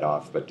kind of died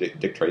off, but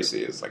Dick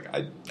Tracy is like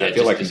I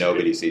feel like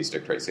nobody sees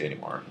Dick Tracy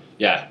anymore.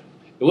 Yeah,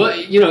 well,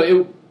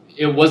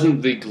 it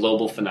wasn't the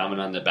global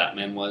phenomenon that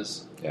Batman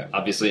was. Yeah,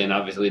 obviously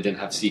it didn't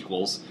have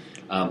sequels.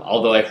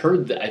 Although I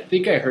heard that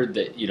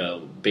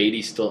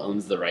Beatty still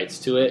owns the rights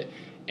to it,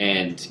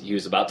 and he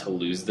was about to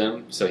lose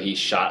them, so he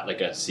shot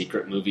like a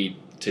secret movie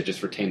to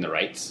just retain the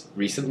rights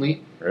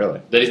recently.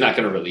 Really? That he's not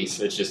going to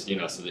release. It's just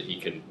so that he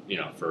can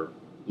for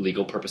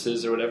legal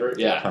purposes or whatever,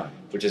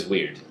 which is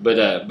weird. But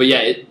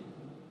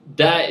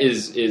that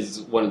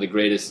is one of the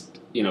greatest.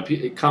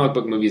 Comic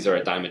book movies are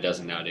a dime a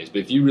dozen nowadays. But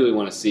if you really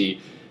want to see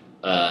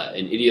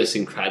an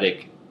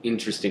idiosyncratic,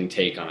 interesting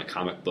take on a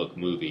comic book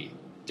movie,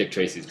 Dick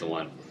Tracy's the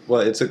one.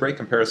 Well, it's a great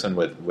comparison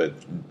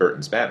with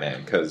Burton's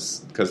Batman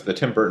because the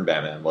Tim Burton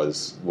Batman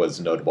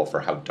was notable for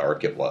how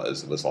dark it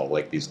was. It was all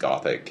like these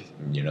gothic,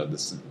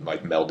 this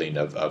like melding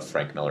of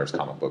Frank Miller's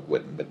comic book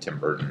with Tim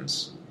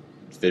Burton's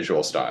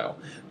visual style,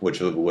 which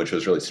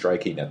was really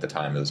striking at the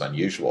time. It was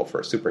unusual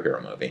for a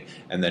superhero movie.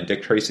 And then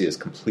Dick Tracy is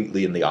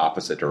completely in the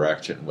opposite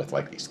direction with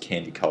like these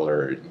candy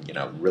colored,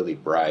 really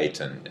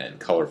bright and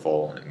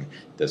colorful, and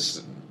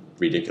this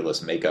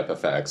ridiculous makeup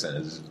effects, and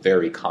is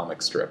very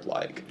comic strip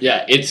like.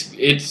 Yeah,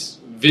 it's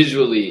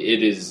visually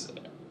it is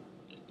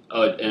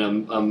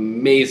an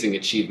amazing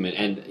achievement,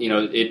 and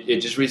it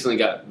just recently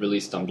got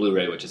released on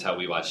Blu-ray, which is how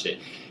we watched it,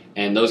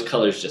 and those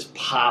colors just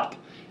pop.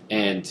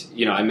 And,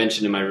 I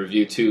mentioned in my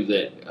review, too,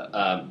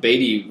 that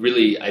Beatty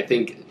really, I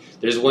think,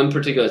 there's one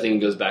particular thing he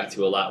goes back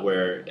to a lot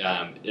where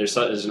there's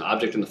an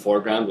object in the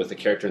foreground with a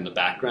character in the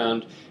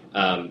background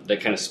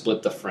that kind of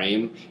split the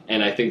frame.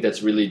 And I think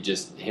that's really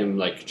just him,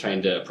 like,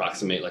 trying to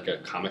approximate, like, a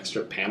comic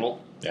strip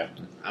panel. Yeah.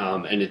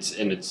 And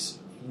it's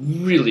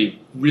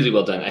really, really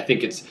well done. I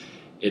think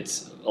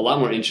it's a lot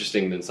more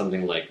interesting than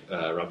something like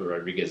Robert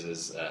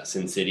Rodriguez's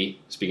Sin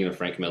City, speaking of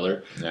Frank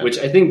Miller, which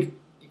I think,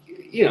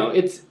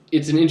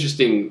 it's an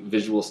interesting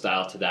visual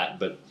style to that,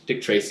 but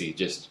Dick Tracy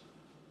just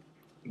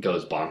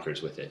goes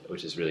bonkers with it,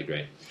 which is really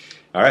great.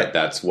 All right,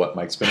 that's what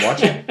Mike's been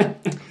watching.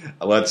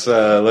 Let's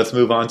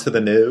move on to the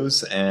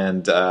news,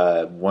 and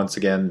once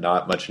again,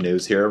 not much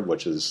news here,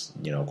 which is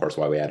of course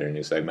why we added a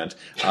new segment.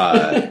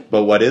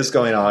 But what is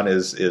going on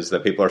is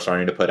that people are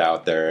starting to put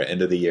out their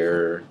end of the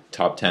year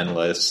top 10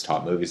 lists,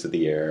 top movies of the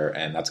year,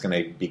 and that's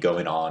going to be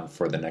going on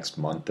for the next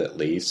month at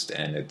least,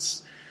 and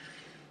it's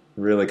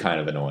really kind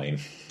of annoying.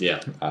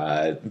 Yeah.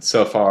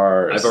 So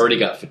far, I've already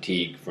got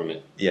fatigue from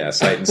it. Yeah,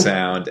 Sight and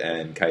Sound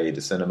and Cahiers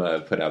de Cinema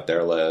have put out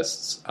their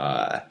lists.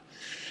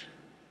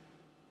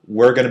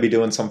 We're going to be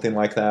doing something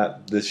like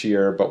that this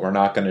year, but we're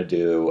not going to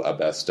do a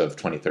best of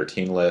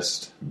 2013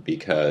 list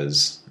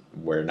because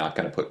we're not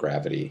going to put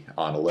Gravity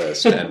on a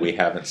list, and we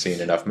haven't seen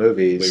enough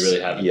movies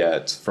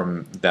yet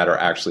that are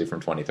actually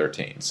from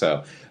 2013.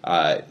 So,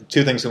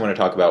 two things we want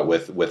to talk about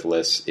with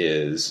lists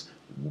is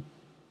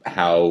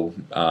how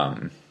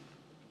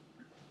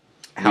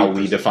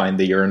we define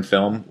the year in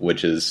film,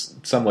 which is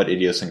somewhat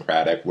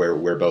idiosyncratic, where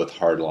we're both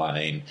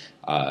hardline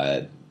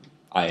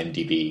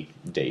IMDb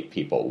date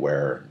people,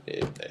 where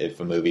if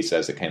a movie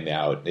says it came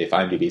out, if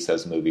IMDb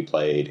says a movie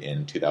played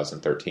in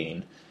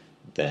 2013,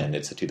 then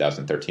it's a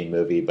 2013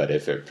 movie, but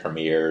if it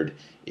premiered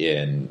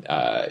in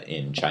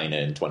China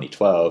in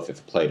 2012, if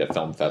it played at a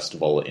film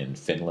festival in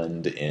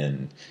Finland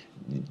in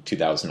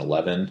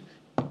 2011,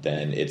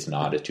 then it's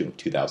not a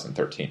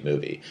 2013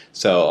 movie.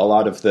 So a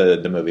lot of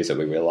the movies that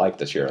we really like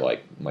this year,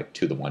 like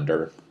To the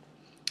Wonder,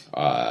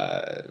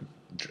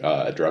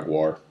 Drug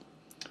War,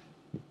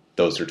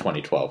 those are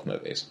 2012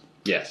 movies.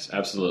 Yes,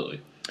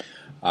 absolutely.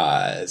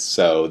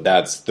 So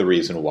that's the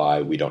reason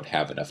why we don't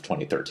have enough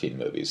 2013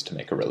 movies to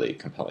make a really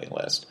compelling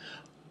list.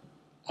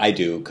 I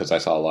do, because I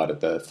saw a lot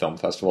at the film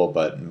festival,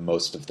 but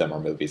most of them are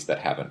movies that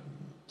haven't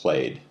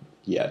played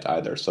yet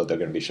either, so they're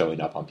going to be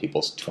showing up on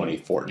people's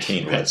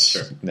 2014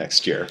 lists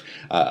next year.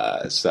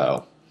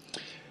 So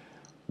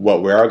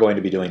what we are going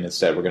to be doing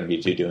instead, we're going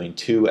to be doing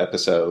 2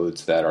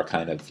 episodes that are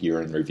kind of year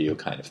in review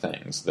kind of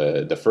things.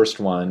 The first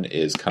one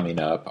is coming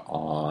up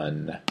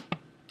on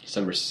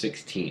December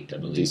 16th, I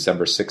believe.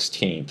 December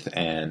 16th,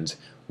 and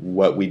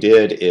what we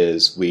did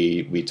is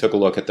we took a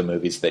look at the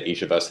movies that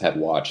each of us had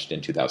watched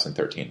in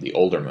 2013, the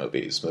older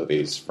movies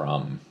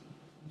from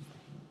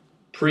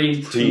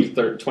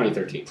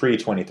Pre-2013.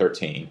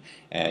 Pre-2013.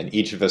 And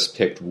each of us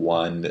picked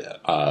one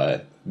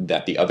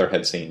that the other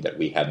had seen that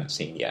we hadn't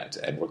seen yet,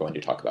 and we're going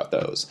to talk about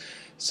those.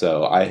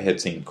 So I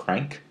had seen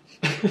Crank,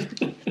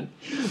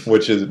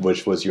 which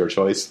was your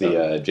choice,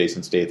 the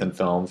Jason Statham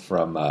film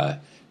from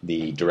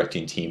the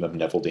directing team of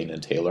Neville Dean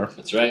and Taylor.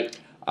 That's right.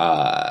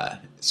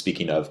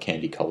 Speaking of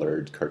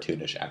candy-colored,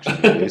 cartoonish action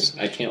movies.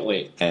 I can't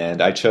wait.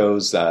 And I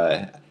chose...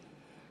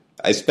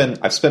 I've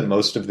spent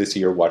most of this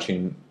year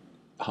watching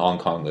Hong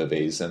Kong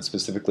movies, and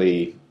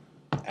specifically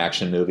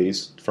action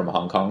movies from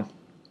Hong Kong.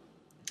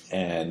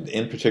 And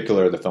in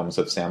particular, the films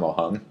of Sammo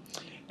Hung.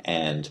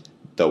 And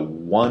the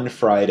one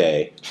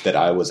Friday that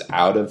I was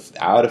out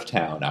of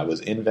town, I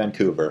was in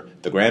Vancouver,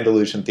 the Grand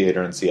Illusion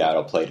Theater in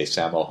Seattle played a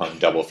Sammo Hung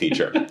double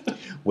feature,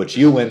 which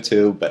you went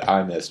to, but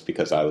I missed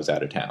because I was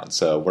out of town.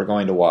 So we're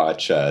going to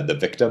watch The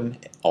Victim,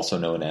 also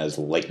known as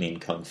Lightning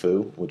Kung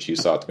Fu, which you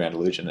saw at the Grand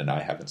Illusion and I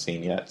haven't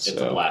seen yet. So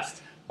it's a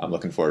blast. I'm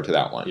looking forward to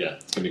that one. Yeah,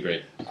 it's going to be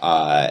great.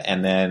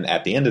 And then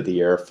at the end of the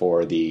year,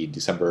 for the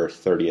December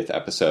 30th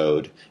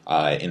episode,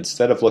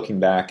 instead of looking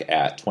back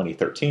at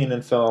 2013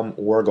 in film,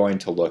 we're going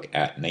to look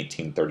at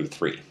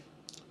 1933,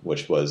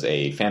 which was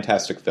a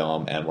fantastic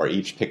film, and we're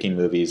each picking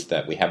movies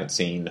that we haven't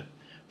seen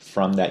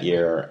from that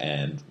year,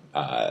 and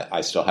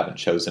I still haven't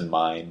chosen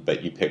mine,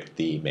 but you picked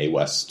the Mae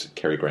West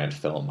Cary Grant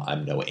film,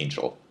 I'm No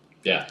Angel.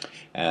 Yeah.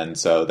 And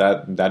so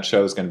that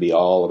show is going to be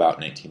all about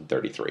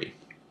 1933.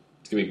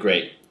 It's going to be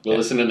great. We'll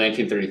listen to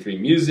 1933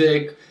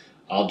 music.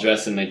 I'll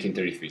dress in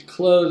 1933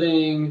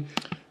 clothing.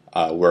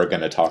 We're going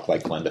to talk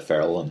like Glenda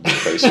Farrell and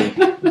Tracy.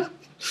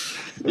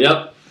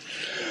 Yep.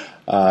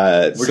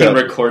 We're going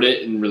to record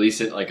it and release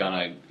it like on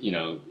a,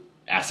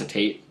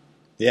 acetate.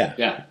 Yeah.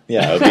 Yeah.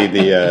 Yeah, it'll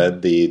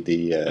be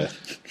the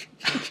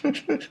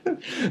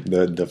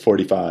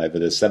 45 or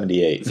the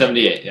 78.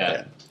 78,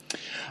 yeah.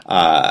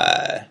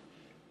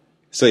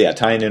 So yeah,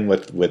 tying in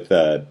with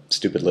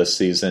Stupid List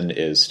season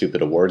is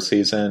Stupid Award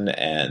season,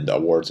 and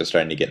awards are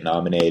starting to get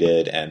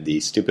nominated, and the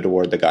Stupid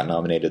Award that got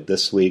nominated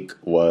this week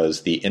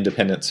was the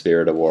Independent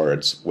Spirit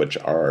Awards, which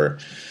are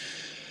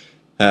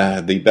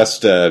the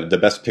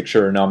best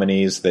picture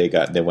nominees. They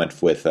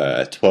went with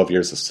 12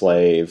 Years a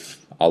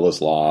Slave, All Is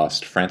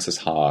Lost, Frances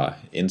Ha,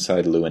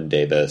 Inside Llewyn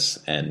Davis,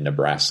 and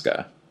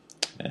Nebraska.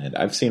 And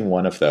I've seen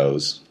one of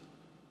those.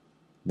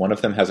 One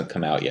of them hasn't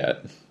come out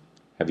yet.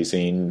 Have you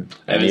seen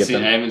any of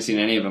them? I haven't seen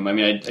any of them. I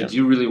mean, I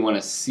do really want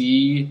to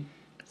see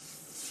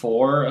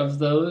 4 of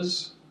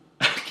those.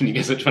 Can you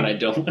guess which one I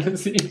don't want to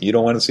see? You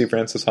don't want to see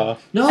Frances Ha?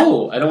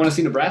 No, I don't want to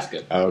see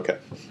Nebraska. Oh, okay.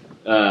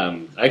 I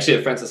actually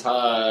have Frances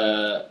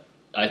Ha,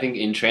 I think,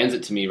 in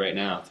transit to me right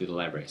now through the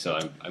library, so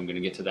I'm going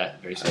to get to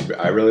that very soon.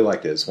 I really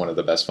liked it. It's one of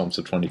the best films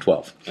of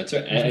 2012. That's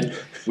right. And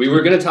we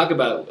were going to talk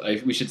about,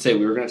 we should say,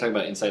 we were going to talk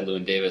about Inside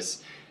Llewyn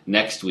Davis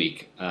next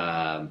week,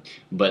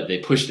 but they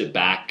pushed it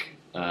back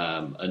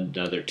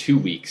another 2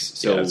 weeks.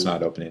 So yeah, it's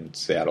not opening in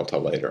Seattle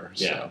till later.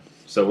 Yeah.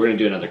 So we're going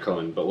to do another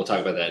Cohen, but we'll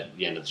talk about that at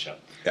the end of the show.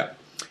 Yeah.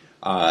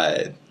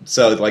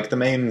 So like the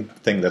main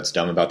thing that's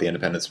dumb about the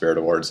Independent Spirit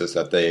Awards is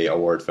that they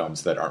award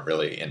films that aren't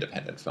really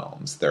independent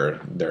films. They're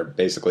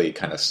basically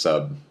kind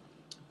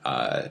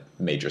of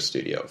major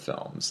studio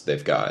films.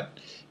 They've got,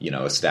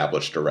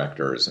 established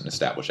directors and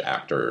established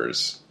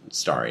actors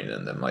starring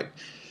in them. Like,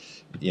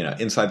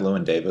 Inside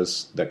Llewyn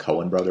Davis, the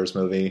Coen Brothers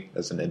movie,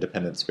 as an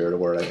Independent Spirit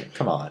Award. I mean,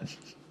 come on.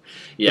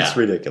 Yeah. It's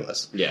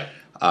ridiculous. Yeah.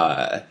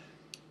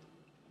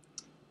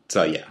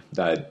 So, yeah,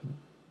 that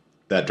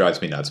drives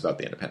me nuts about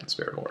the Independent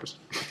Spirit Awards.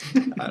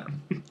 I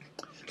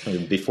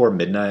mean, Before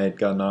Midnight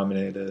got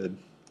nominated.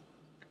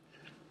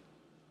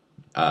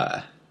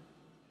 You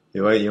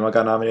know what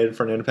got nominated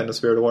for an Independent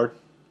Spirit Award?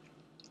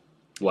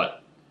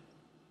 What?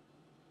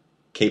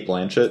 Kate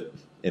Blanchett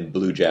in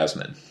Blue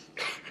Jasmine.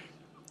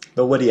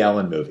 The Woody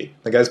Allen movie.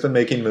 The guy's been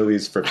making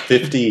movies for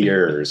 50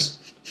 years.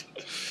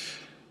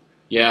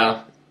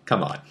 Yeah.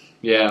 Come on.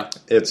 Yeah.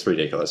 It's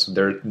ridiculous.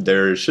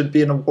 There should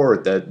be an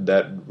award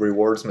that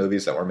rewards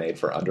movies that were made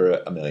for under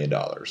 $1 million.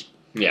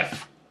 Yeah.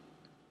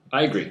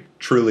 I agree.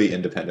 Truly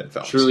independent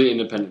films. Truly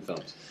independent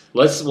films.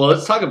 Let's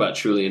talk about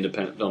truly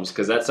independent films,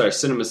 because that's our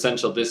Cinema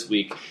Essential this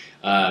week.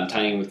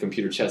 Tying in with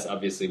Computer Chess,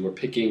 obviously, we're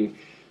picking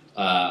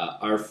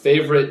our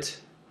favorite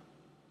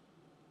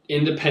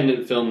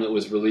independent film that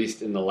was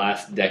released in the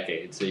last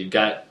decade. So you've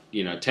got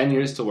 10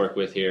 years to work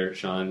with here,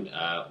 Sean.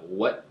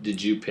 What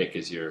did you pick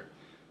as your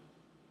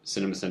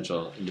Cinema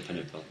Essential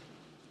independent film?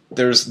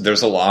 There's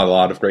a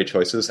lot of great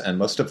choices, and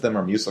most of them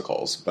are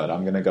musicals. But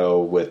I'm going to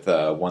go with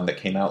one that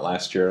came out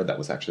last year. That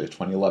was actually a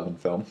 2011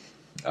 film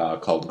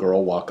called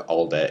Girl Walk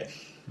All Day,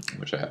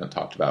 which I haven't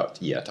talked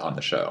about yet on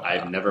the show.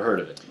 I've never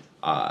heard of it.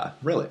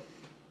 Really?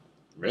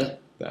 Really?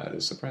 That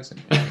is surprising.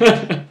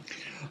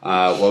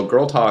 Well,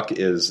 Girl Talk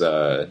is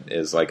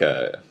like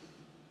I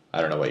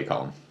don't know what you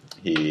call him.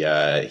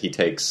 He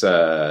takes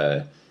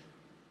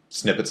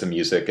snippets of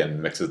music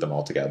and mixes them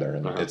all together,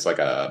 and it's like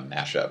a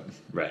mashup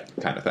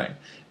kind of thing.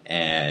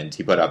 And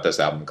he put out this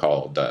album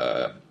called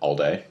All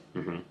Day.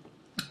 Mm-hmm.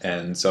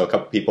 And so a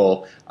couple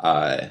people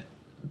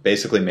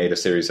basically made a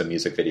series of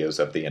music videos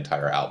of the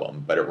entire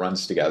album, but it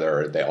runs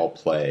together. They all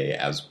play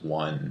as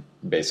one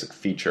basic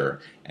feature,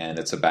 and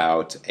it's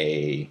about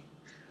a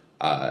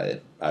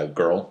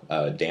girl,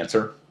 a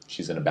dancer.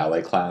 She's in a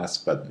ballet class,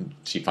 but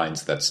she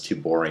finds that's too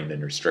boring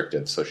and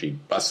restrictive, so she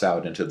busts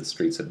out into the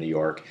streets of New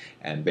York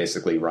and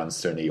basically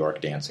runs through New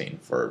York dancing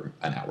for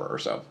an hour or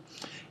so.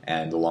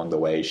 and along the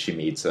way she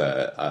meets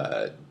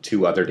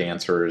two other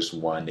dancers.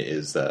 One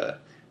is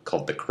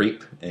called the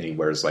Creep, and he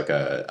wears like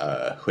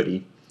a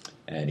hoodie,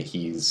 and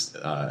he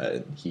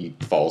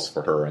falls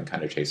for her and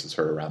kind of chases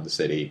her around the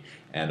city,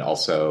 and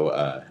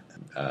also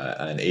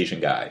an Asian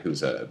guy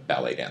who's a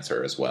ballet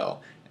dancer as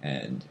well,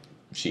 and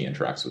she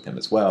interacts with him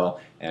as well,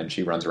 and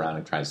she runs around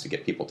and tries to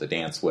get people to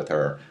dance with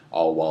her,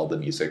 all while the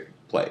music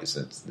plays.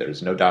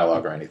 There's no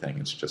dialogue or anything.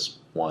 It's just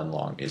one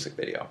long music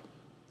video,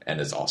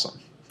 and it's awesome.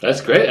 That's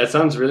great. That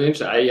sounds really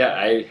interesting.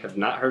 I have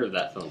not heard of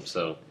that film.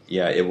 So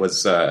yeah, it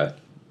was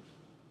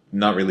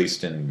not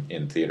released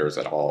in theaters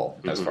at all,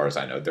 as far as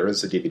I know. There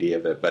is a DVD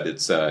of it, but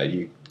it's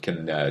you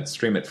can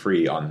stream it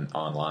free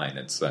online.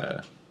 It's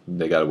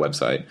they got a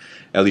website.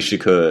 At least you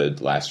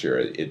could last year.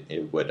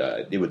 It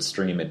would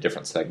stream in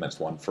different segments,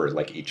 one for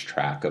like each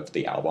track of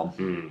the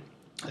album.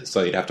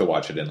 So you'd have to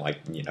watch it in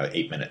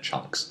 8-minute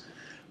chunks.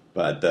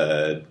 But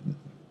the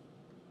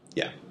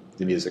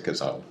music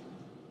is all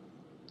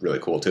really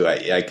cool too.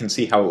 I can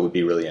see how it would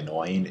be really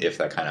annoying if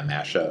that kind of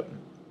mashup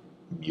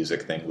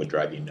music thing would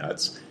drive you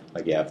nuts.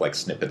 Like you have like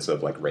snippets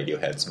of like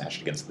Radiohead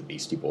smashed against the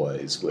Beastie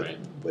Boys with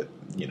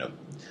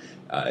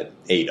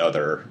 8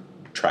 other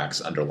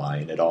tracks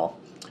underlying it all.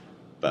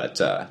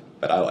 But I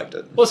liked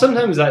it. Well,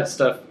 sometimes that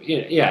stuff,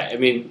 I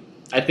mean,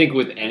 I think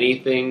with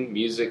anything,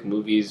 music,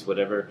 movies,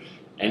 whatever,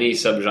 any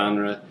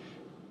subgenre,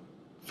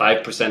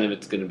 5% of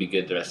it's going to be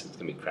good, the rest of it's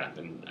going to be crap.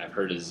 And I've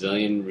heard a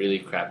zillion really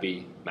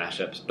crappy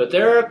mashups, but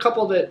there are a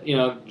couple that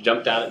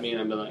jumped out at me,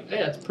 and I've been like, hey,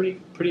 that's pretty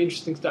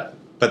interesting stuff.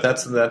 But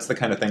that's the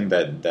kind of thing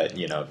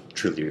that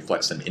truly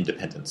reflects an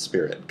independent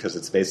spirit, because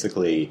it's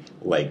basically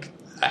like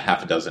a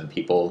half a dozen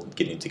people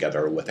getting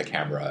together with a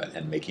camera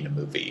and making a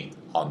movie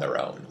on their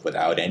own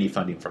without any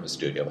funding from a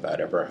studio,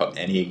 without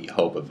any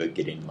hope of it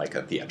getting like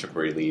a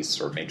theatrical release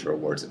or major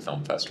awards at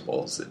film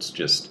festivals. It's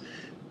just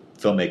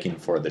filmmaking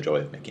for the joy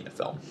of making a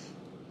film.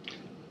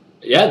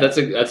 Yeah, that's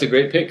a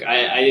great pick.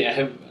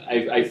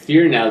 I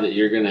fear now that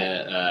you're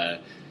gonna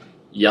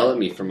yell at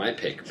me for my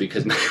pick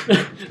because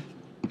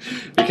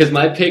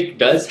my pick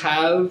does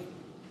have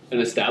an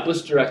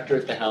established director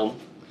at the helm.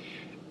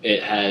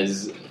 It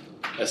has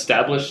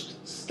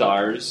established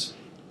stars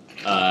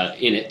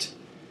in it,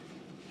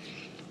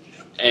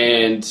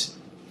 and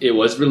it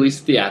was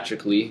released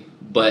theatrically,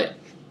 but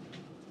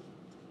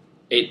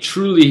it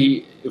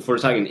truly, if we're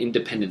talking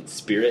independent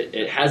spirit,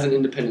 it has an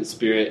independent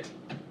spirit,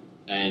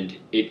 and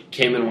it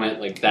came and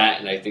went like that,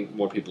 and I think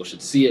more people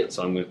should see it,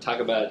 so I'm going to talk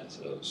about it.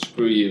 So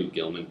screw you,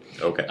 Gilman.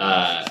 Okay.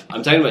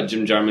 I'm talking about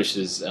Jim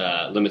Jarmusch's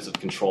Limits of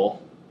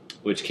Control,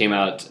 which came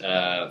out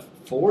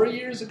 4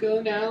 years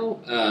ago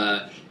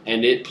now,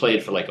 and it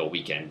played for like a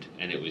weekend,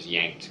 and it was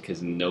yanked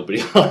because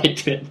nobody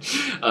liked it.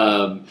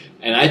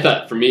 And I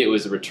thought, for me, it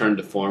was a return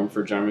to form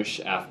for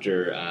Jarmusch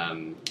after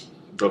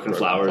Broken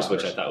Flowers,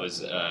 which I thought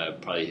was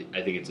probably,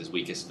 I think it's his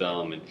weakest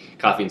film, and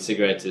Coffee and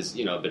Cigarettes is,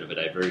 a bit of a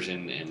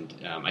diversion, and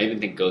I even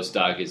think Ghost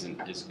Dog isn't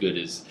as good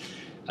as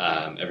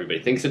everybody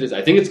thinks it is.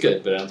 I think it's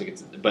good, but I don't think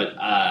it's. But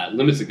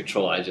Limits of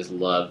Control, I just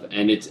love,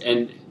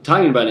 and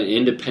talking about an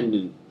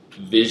independent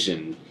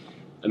vision.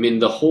 I mean,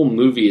 the whole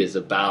movie is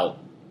about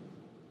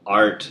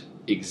art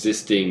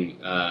existing,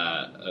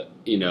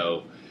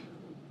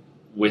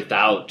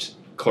 without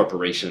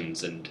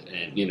corporations, and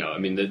I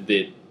mean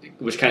the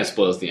which kind of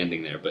spoils the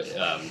ending there, but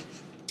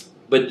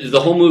the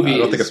whole movie. I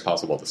don't think it's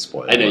possible to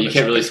spoil. I know you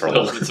can't really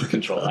spoil Limits of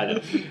Control. I know,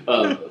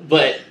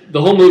 but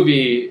the whole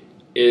movie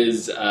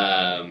is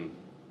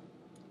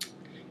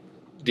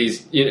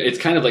these. It's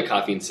kind of like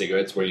Coffee and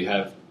Cigarettes, where you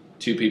have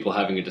two people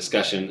having a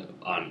discussion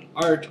on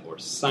art or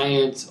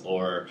science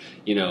or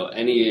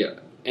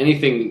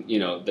anything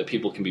that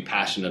people can be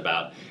passionate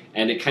about,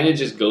 and it kind of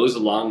just goes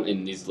along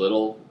in these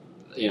little.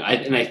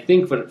 I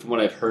think from what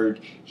I've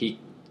heard, he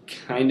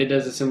kind of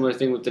does a similar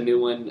thing with the new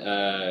one,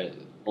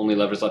 Only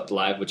Lovers Left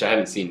Alive, which I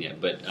haven't seen yet,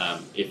 but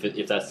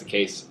if that's the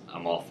case,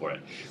 I'm all for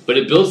it. But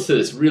it builds to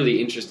this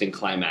really interesting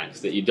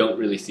climax that you don't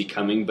really see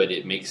coming, but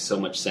it makes so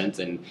much sense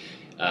and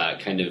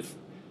kind of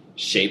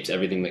shapes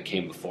everything that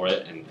came before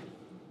it, and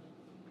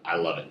I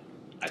love it.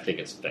 I think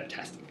it's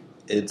fantastic.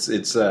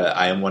 It's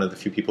I am one of the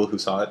few people who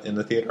saw it in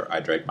the theater. I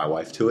dragged my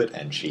wife to it,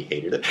 and she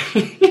hated it.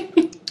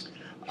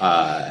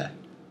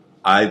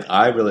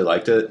 I really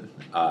liked it.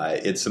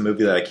 It's a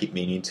movie that I keep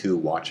meaning to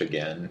watch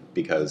again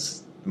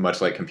because,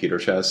 much like Computer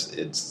Chess,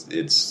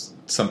 it's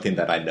something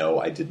that I know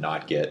I did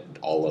not get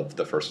all of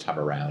the first time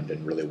around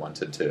and really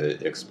wanted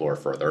to explore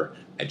further.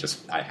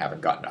 I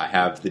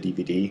have the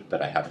DVD,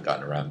 but I haven't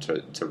gotten around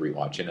to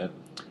rewatching it.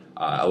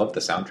 I love the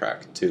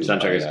soundtrack too. The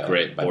soundtrack is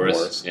great.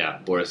 Boris. Yeah,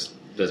 Boris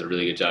does a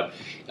really good job.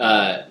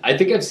 I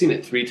think I've seen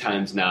it 3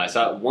 times now. I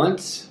saw it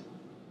once.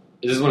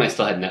 This is when I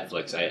still had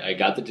Netflix. I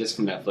got the disc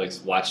from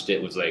Netflix, watched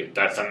it, was like,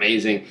 that's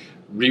amazing.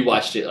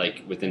 Rewatched it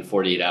like within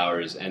 48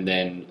 hours, and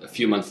then a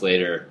few months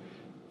later,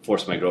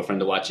 forced my girlfriend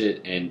to watch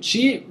it, and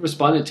she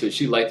responded to it.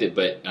 She liked it,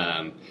 but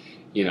I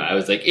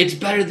was like, it's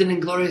better than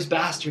Inglourious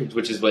Bastards,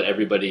 which is what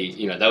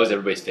everybody, that was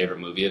everybody's favorite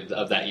movie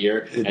of that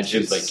year, and she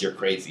was like, you're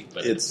crazy.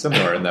 But it's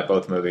similar in that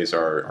both movies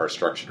are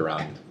structured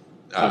around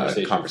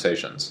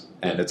conversations.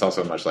 And it's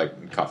also much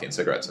like coffee and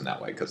cigarettes in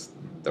that way, because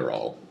they're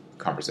all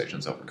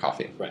conversations over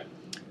coffee. Right.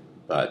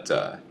 But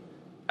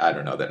I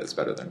don't know that it's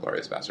better than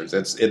Glorious Bastards.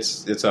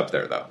 It's up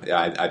there though.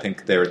 Yeah, I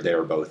think they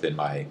were both in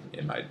my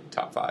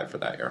top 5 for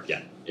that year.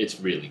 Yeah, it's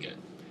really good.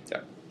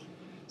 Yeah.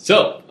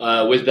 So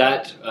with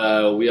that,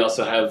 we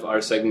also have our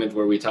segment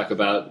where we talk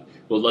about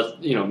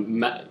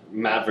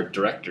Maverick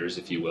directors,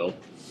 if you will.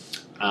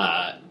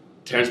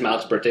 Terrence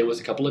Malick's birthday was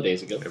a couple of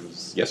days ago. It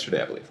was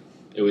yesterday, I believe.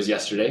 It was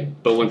yesterday,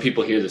 but when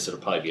people hear this,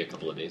 it'll probably be a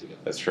couple of days ago.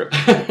 That's true.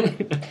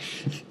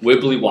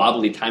 Wibbly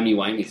wobbly, timey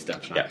wimey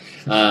stuff. Sean.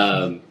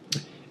 Yeah.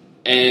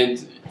 And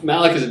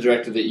Malick is a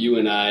director that you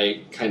and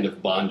I kind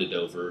of bonded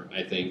over,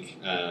 I think.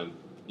 And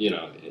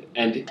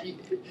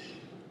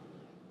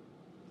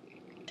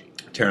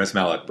Terrence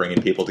Malick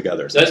bringing people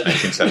together since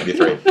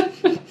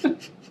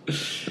 1973.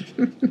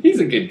 He's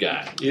a good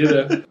guy.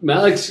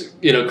 Malick's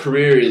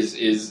career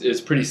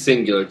is pretty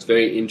singular. It's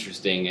very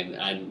interesting,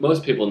 and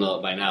most people know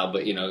it by now.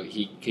 But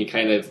he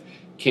kind of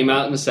came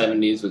out in the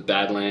 70s with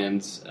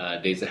Badlands,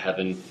 Days of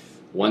Heaven,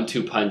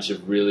 1-2 punch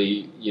of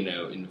really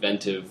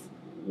inventive,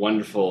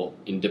 wonderful,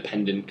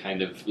 independent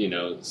kind of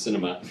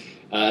cinema,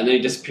 and then he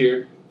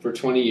disappeared for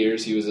 20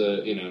 years. He was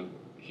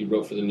he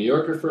wrote for the New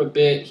Yorker for a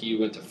bit. He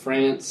went to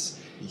France.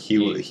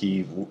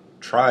 He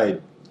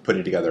tried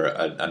putting together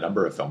a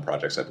number of film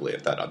projects, I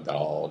believe, that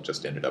all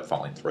just ended up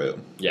falling through.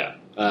 Yeah,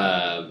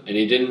 and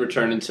he didn't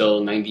return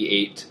until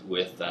 98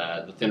 with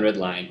The Thin Red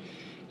Line,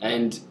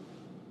 and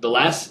the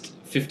last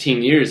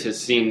 15 years has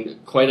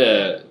seen quite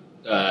a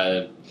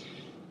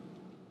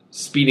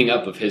speeding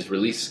up of his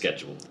release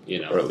schedule.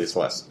 Or at least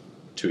the last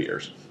 2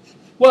 years.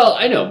 Well,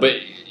 I know,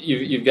 but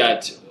you've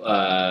got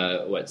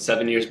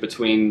 7 years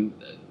between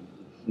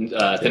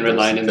Thin Red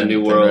Line and The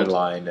New World. Thin Red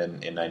Line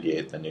in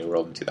 98, The New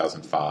World in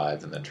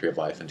 2005, and then Tree of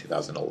Life in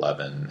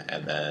 2011,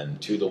 and then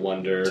To the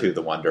Wonder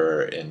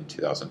in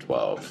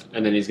 2012.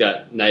 And then he's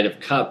got Night of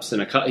Cups,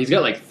 and he's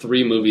got like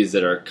 3 movies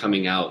that are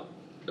coming out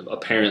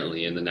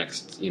apparently in the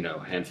next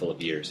handful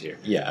of years here.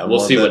 Yeah, we'll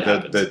see what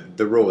happens.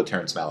 The rule with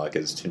Terrence Malick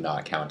is to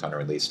not count on a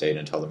release date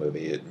until the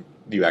movie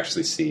you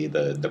actually see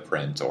the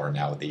print or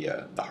now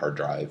the hard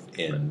drive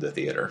in the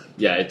theater.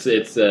 Yeah, it's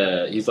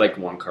he's like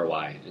Wong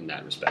Kar-wai in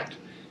that respect.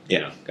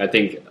 I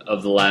think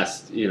of the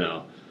last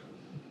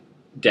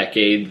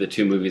decade, the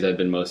 2 movies I've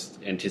been most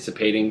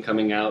anticipating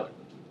coming out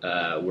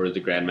were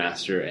The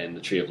Grandmaster and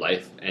The Tree of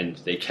Life, and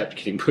they kept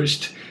getting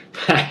pushed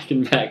back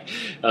and back.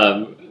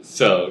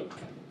 So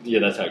yeah,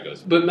 that's how it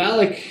goes. But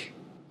Malick,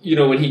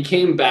 when he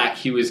came back,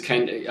 he was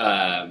kind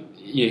of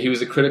he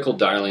was a critical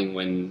darling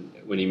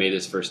when he made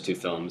his first 2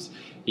 films.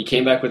 He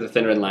came back with The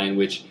Thin Red Line,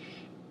 which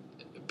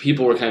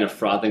people were kind of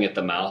frothing at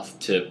the mouth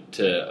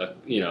to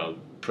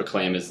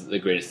proclaim as the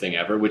greatest thing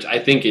ever, which I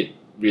think it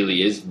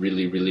really is,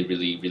 really, really,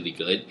 really, really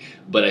good.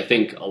 But I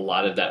think a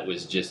lot of that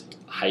was just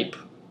hype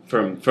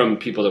from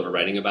people that were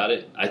writing about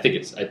it. I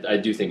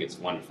do think it's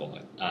wonderful.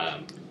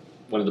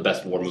 One of the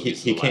best war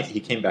movies. He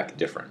came back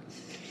different.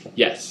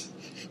 Yes,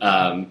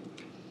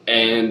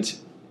 and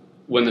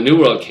when The New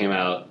World came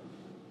out,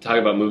 talk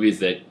about movies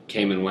that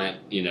came and went,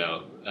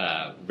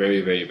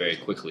 very, very, very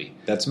quickly.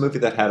 That's a movie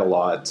that had a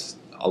lot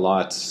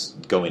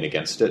going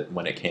against it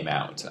when it came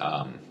out.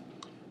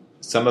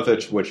 Some of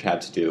it which had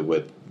to do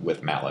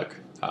with Malick,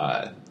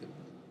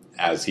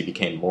 as he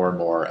became more and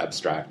more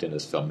abstract in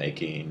his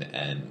filmmaking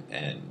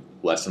and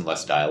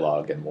less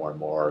dialogue and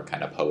more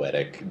kind of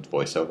poetic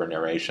voiceover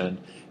narration,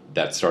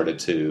 that started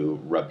to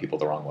rub people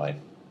the wrong way.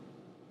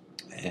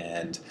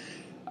 And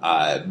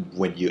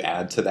when you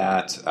add to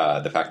that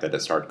the fact that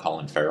it starred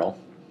Colin Farrell,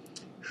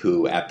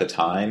 who at the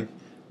time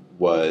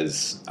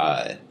was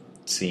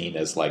seen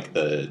as like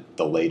the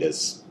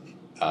latest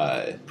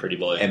pretty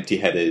boy,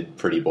 empty-headed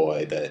pretty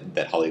boy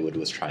that Hollywood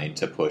was trying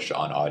to push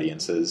on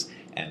audiences,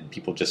 and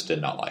people just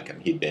did not like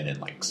him. He'd been in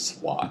like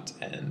SWAT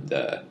and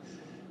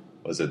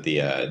was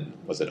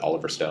it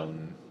Oliver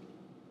Stone,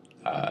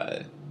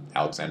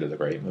 Alexander the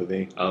Great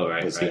movie? Oh,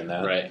 right. Was he in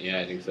that? Right, yeah,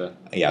 I think so.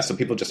 Yeah, so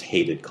people just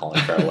hated Colin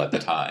Farrell at the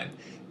time.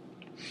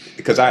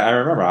 Because I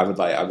remember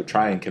I would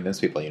try and convince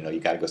people, you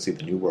got to go see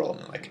The New World,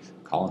 and like,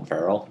 Colin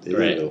Farrell? Ew.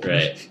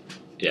 Right,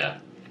 yeah.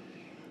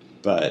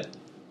 But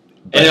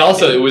and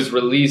also, it was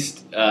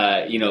released,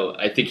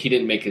 I think he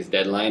didn't make his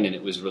deadline, and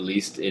it was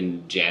released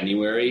in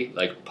January,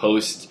 like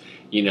post,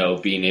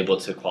 being able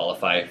to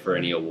qualify for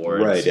any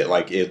awards. Right,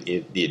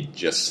 it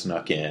just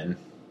snuck in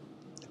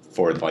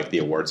for like the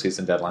award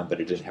season deadline,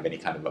 but it didn't have any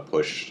kind of a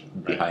push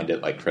behind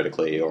it, like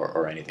critically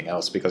or anything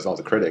else, because all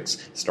the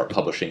critics start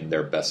publishing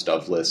their best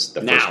of list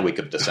the first week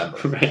of December.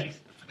 Right.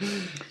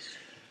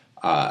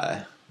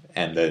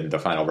 And then the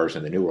final version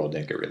of The New World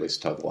didn't get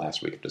released until the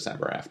last week of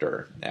December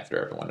after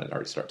everyone had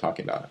already started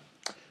talking about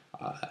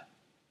it,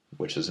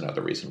 which is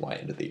another reason why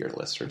end of the year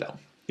lists are dumb.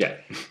 Yeah.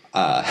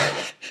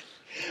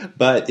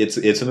 But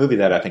it's a movie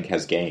that I think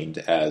has gained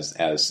as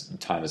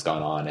time has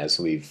gone on, as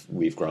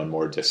we've grown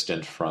more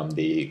distant from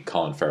the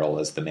Colin Farrell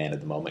as the man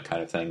of the moment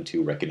kind of thing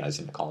to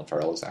recognizing that Colin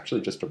Farrell is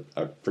actually just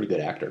a pretty good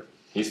actor.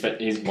 He's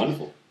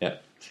wonderful. Yeah.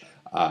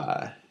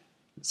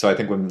 So I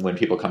think when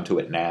people come to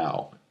it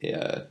now,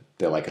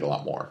 they like it a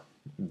lot more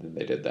than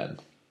they did then.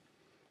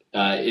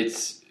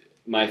 It's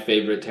my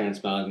favorite Terrence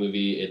Malick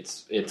movie.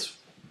 It's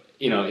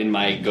in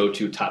my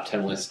go-to top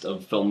 10 list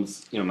of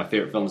films, my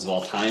favorite films of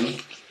all time,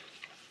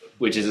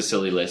 which is a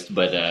silly list,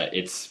 but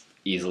it's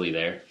easily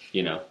there,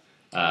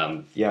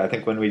 I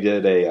think when we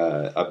did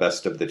a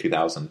best of the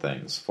 2000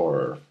 things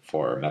for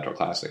Metro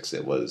Classics,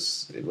 it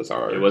was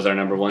our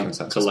number one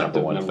consensus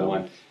collective number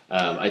one.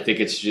 I think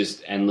it's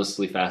just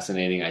endlessly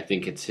fascinating. I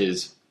think it's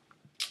his,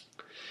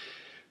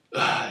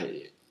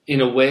 in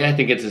a way, I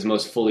think it's his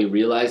most fully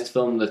realized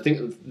film. The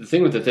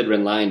thing with The Thin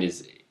Red Line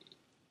is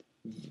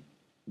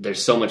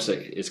there's so much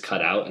that is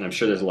cut out, and I'm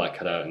sure there's a lot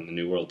cut out in The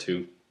New World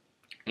too,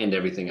 and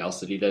everything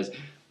else that he does.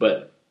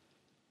 But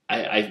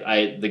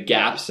the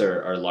gaps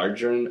are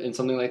larger in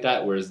something like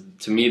that. Whereas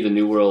to me, The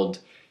New World,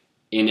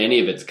 in any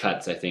of its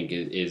cuts, I think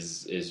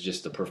is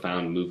just a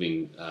profound,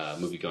 moving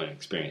movie-going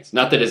experience.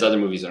 Not that his other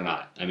movies are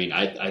not. I mean,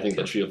 I think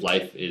The Tree of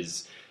Life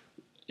is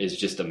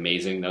just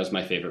amazing. That was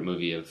my favorite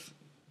movie of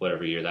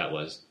whatever year that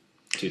was,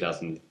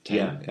 2010.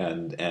 Yeah,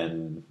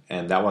 and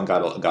that one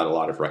got a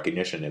lot of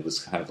recognition. It was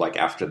kind of like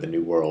after The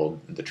New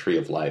World, The Tree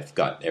of Life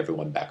got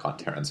everyone back on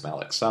Terrence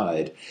Malick's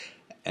side.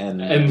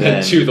 And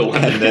then To the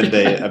Wonder. And then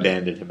they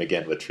abandoned him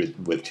again with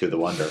To the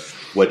Wonder,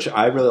 which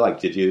I really liked.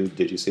 Did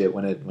you see it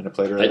when it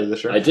played earlier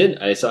this year? I did.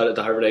 I saw it at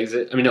the Harvard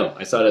Exit. I mean, no,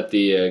 I saw it at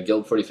the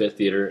Guild 45th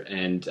Theater,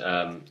 and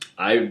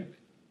I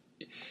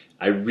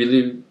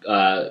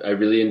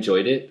really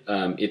enjoyed it.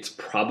 It's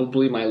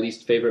probably my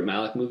least favorite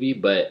Malick movie,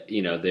 but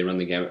they run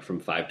the gamut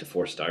from 5 to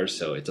 4 stars,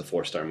 so it's a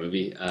 4-star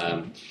movie.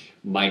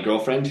 My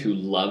girlfriend, who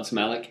loves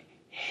Malick,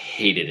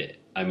 hated it.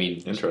 I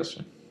mean,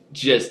 interesting.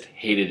 Just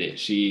hated it.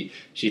 She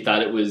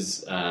thought it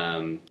was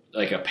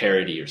like a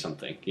parody or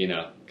something,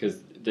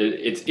 because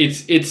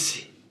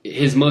it's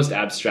his most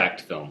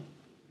abstract film.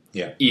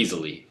 Yeah,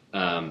 easily.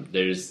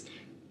 There's,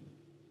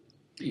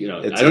 I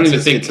don't even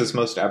think it's his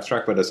most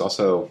abstract, but it's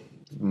also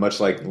much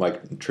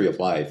like Tree of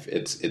Life.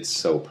 It's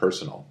so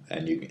personal,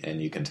 and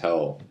you can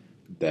tell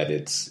that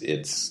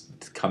it's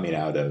coming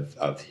out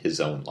of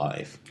his own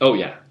life. Oh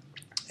yeah,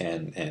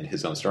 and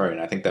his own story, and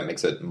I think that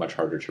makes it much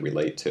harder to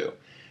relate to.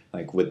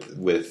 Like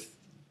with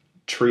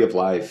Tree of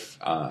Life,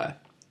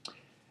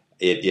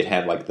 it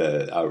had like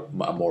a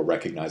more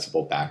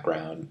recognizable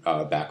backbone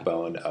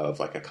of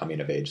like a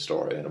coming of age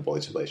story and a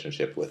boy's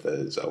relationship with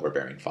his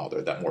overbearing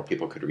father that more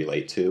people could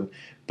relate to,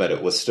 but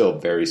it was still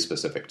very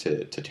specific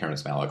to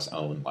Terrence Malick's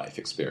own life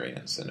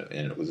experience, and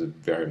it was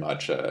very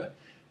much a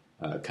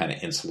kind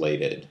of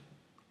insulated,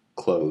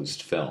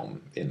 closed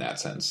film in that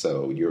sense.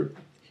 So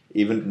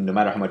even no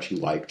matter how much you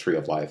like Tree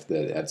of Life,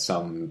 that at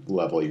some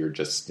level you're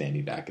just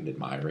standing back and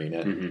admiring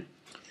it,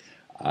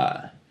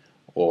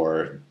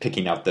 or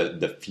picking out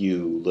the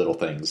few little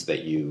things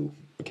that you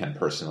can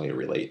personally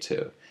relate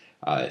to.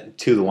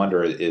 To the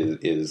Wonder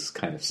is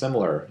kind of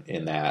similar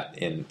in that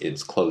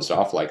it's closed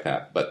off like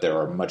that, but there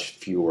are much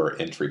fewer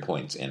entry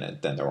points in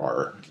it than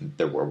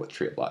there were with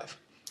Tree of Life.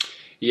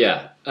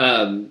 Yeah,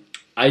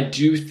 I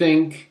do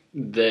think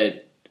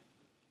that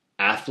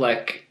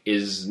Affleck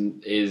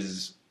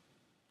is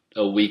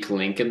a weak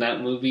link in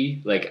that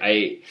movie.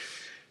 I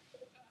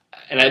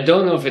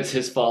don't know if it's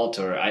his fault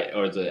or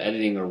the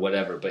editing or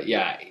whatever, but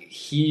yeah,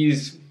 he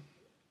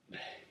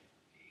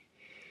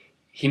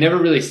never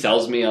really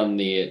sells me on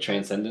the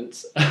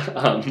transcendence.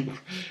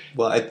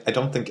 Well, I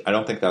don't think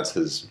that's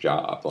his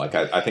job.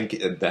 I think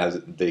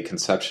the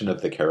conception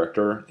of the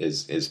character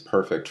is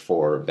perfect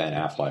for Ben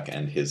Affleck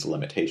and his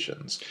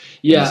limitations.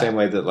 Yeah. In the same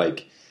way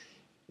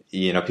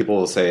that people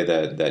will say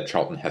that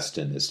Charlton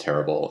Heston is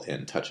terrible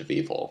in Touch of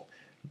Evil.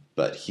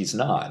 But he's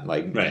not.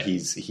 Right.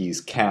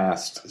 He's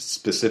cast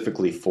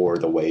specifically for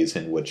the ways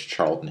in which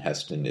Charlton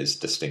Heston is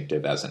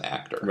distinctive as an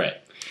actor.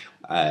 Right.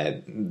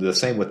 The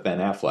same with Ben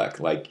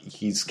Affleck.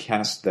 He's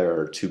cast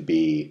there to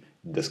be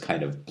this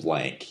kind of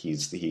blank.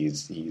 He's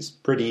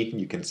pretty.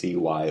 You can see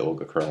why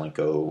Olga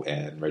Kurylenko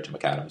and Rachel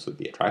McAdams would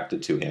be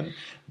attracted to him.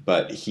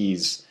 But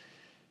he's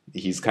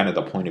kind of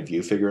the point of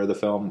view figure of the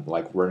film.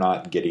 We're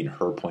not getting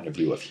her point of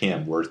view of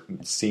him. We're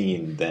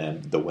seeing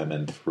the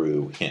women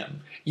through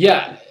him.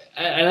 Yeah.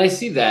 And I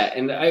see that,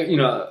 and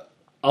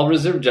I'll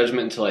reserve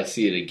judgment until I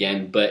see it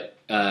again. But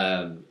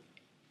there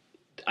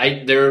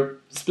are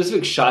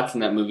specific shots in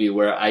that movie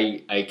where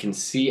I can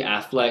see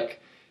Affleck,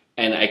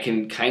 and I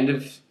can kind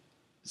of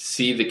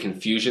see the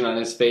confusion on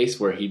his face,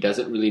 where he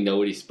doesn't really know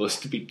what he's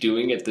supposed to be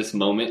doing at this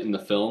moment in the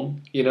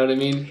film. You know what I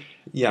mean?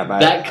 Yeah, but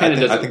that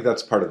I think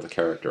that's part of the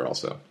character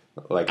also.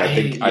 I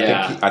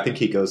think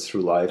he goes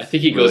through life. I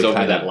think he goes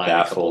over that line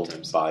baffled a couple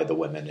times by the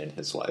women in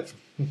his life.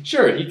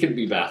 Sure, he could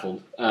be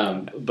baffled,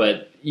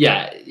 but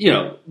yeah,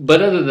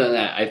 But other than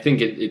that, I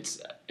think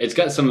it's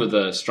got some of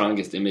the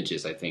strongest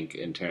images I think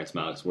in Terrence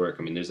Malick's work.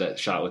 I mean, there's that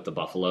shot with the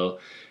buffalo,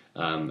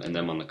 and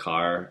them on the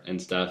car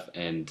and stuff,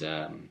 and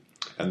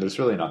there's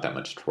really not that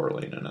much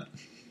twirling in it.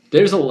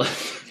 There is a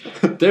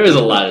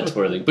lot of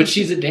twirling, but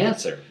she's a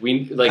dancer.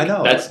 I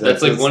know that's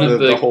like one of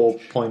the whole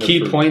point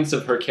key points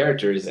of her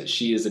character is that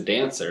she is a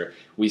dancer.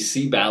 We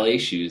see ballet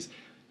shoes.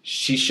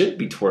 she should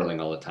be twirling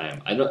all the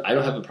time. I don't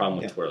have a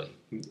problem with twirling.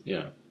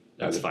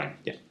 That's fine.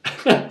 Yeah,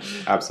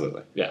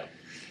 absolutely. Yeah.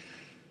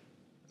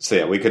 So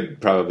yeah, we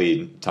could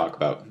probably talk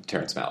about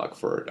Terrence Malick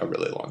for a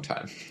really long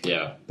time.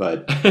 Yeah.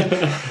 But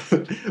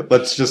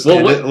let's just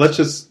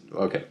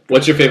okay.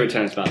 What's your favorite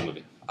Terrence Malick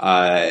movie?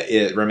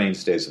 It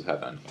remains Days of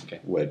Heaven,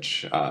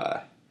 which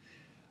I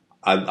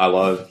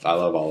love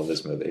all of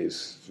his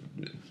movies.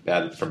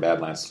 From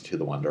Badlands to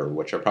The Wonder,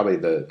 which are probably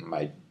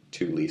my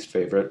two least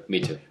favorite.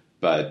 Me too.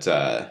 But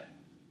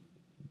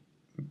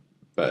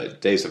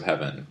Days of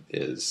Heaven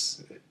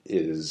is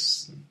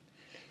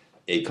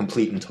a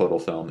complete and total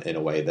film in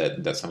a way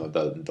that some of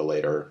the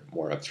later,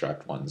 more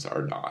abstract ones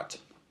are not.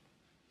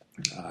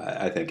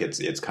 I think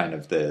it's kind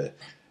of the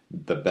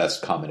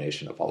best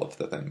combination of all of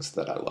the things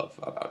that I love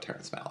about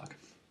Terrence Malick.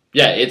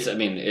 Yeah,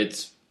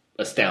 it's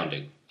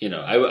astounding.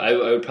 I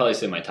would probably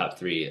say my top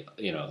three.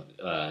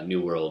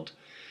 New World,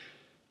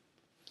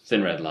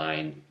 Thin Red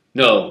Line.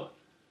 No,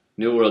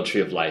 New World,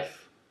 Tree of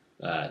Life,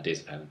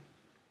 Days of Heaven.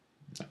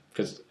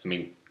 Because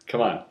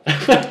come on.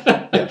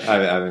 Yeah,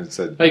 I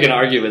said. I can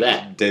argue with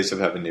that. Days of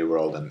Heaven, New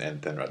World,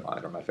 and Thin Red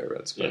Line are my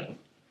favorites.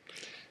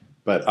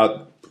 But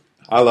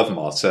I love them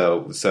all.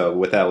 So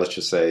with that, let's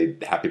just say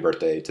happy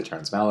birthday to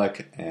Terrence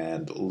Malick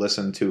and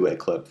listen to a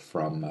clip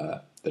from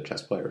the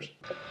Chess Players.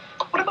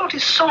 What about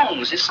his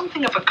songs? He's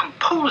something of a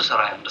composer,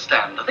 I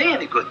understand. Are they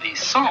any good,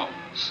 these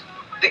songs?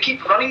 They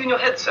keep running in your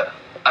head, sir.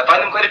 I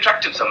find them quite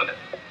attractive, some of them.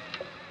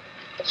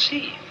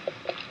 See.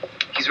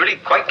 He's really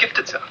quite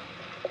gifted, sir.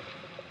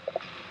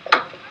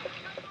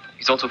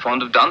 He's also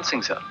fond of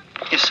dancing, sir.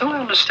 Yes, so I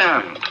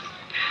understand.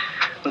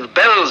 With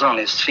bells on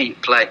his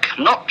feet, like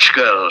Notch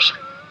girls.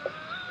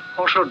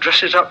 Also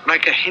dresses up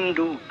like a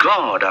Hindu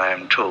god, I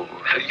am told.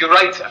 You're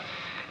right, sir.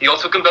 He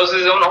also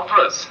composes his own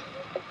operas.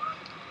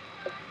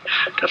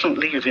 Doesn't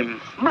leave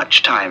him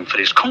much time for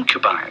his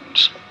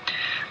concubines.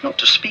 Not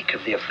to speak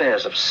of the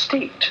affairs of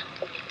state.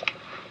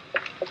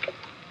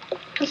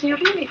 Does he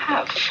really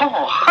have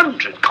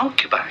 400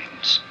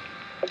 concubines?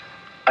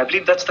 I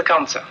believe that's the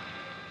count, sir.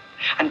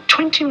 And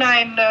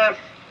 29,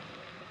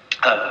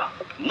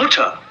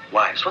 mutter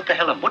wives. What the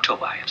hell are mutter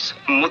wives?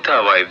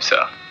 Mutta wives,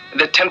 sir.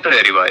 They're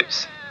temporary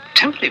wives.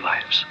 Temporary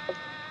wives?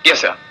 Yes,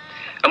 sir.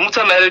 A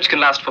mutta marriage can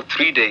last for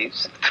 3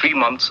 days, 3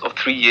 months, or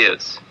 3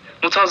 years.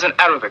 Mutta is an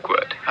Arabic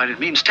word. And it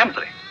means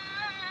temporary?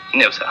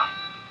 No, sir.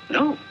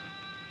 No.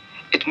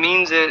 It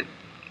means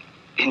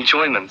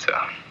enjoyment, sir.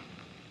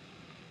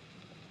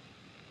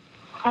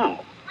 Oh.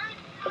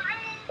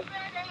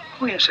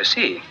 Oh, yes, I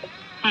see.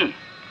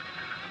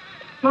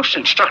 Most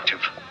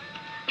instructive.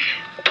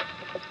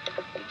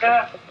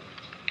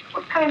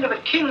 What kind of a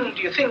king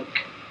do you think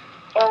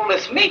all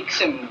this makes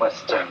him,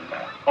 Western?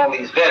 All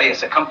these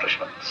various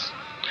accomplishments?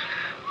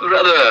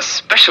 Rather a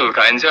special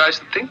kind, sir, I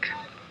should think.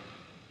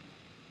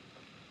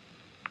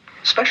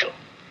 Special?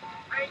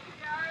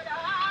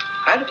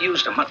 I'd have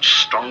used a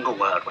much stronger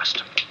word,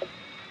 Weston.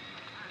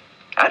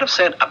 I'd have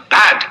said a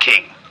bad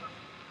king.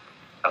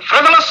 A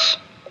frivolous,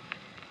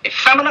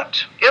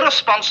 effeminate,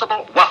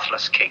 irresponsible,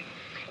 worthless king.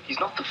 He's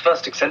not the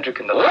first eccentric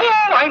in the land.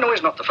 Oh, I know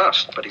he's not the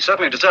first, but he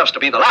certainly deserves to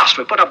be the last.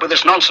 We've put up with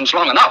this nonsense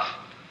long enough.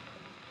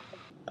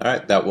 All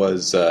right, that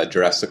was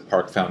Jurassic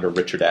Park founder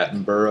Richard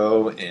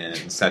Attenborough in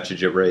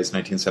Satyajit Ray's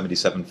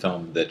 1977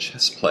 film The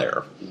Chess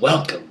Player.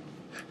 Welcome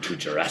to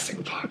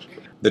Jurassic Park.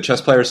 The Chess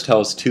Players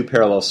tells two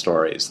parallel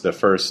stories. The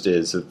first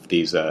is of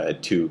these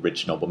two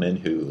rich noblemen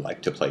who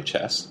like to play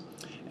chess.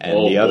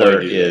 And the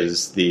other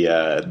is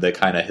the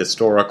kind of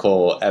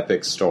historical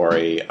epic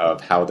story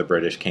of how the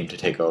British came to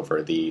take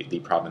over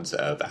the province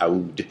of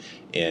Oudh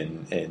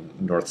in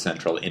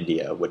north-central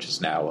India, which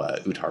is now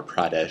Uttar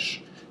Pradesh.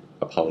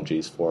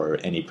 Apologies for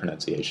any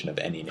pronunciation of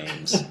any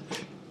names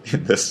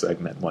in this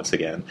segment once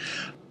again.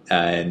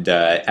 And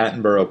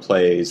Attenborough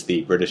plays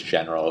the British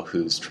general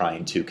who's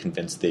trying to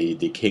convince the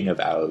king of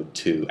Oudh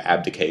to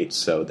abdicate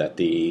so that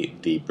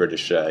the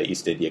British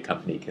East India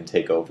Company can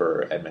take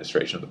over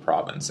administration of the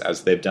province,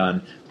 as they've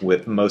done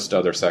with most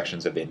other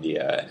sections of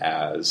India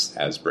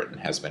as Britain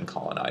has been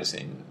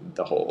colonizing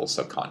the whole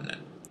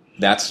subcontinent.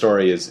 That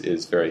story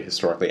is very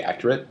historically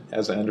accurate,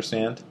 as I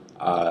understand.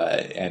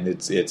 And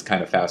it's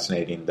kind of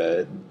fascinating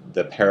the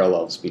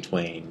parallels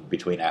between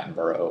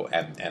Attenborough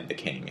and the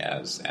king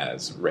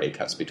as Ray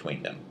cuts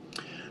between them.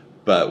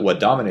 But what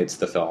dominates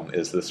the film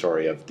is the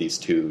story of these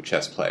two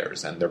chess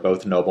players, and they're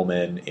both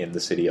noblemen in the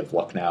city of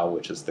Lucknow,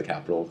 which is the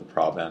capital of the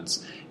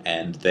province,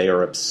 and they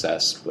are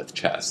obsessed with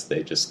chess.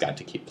 They just got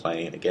to keep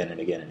playing again and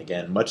again and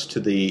again, much to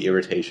the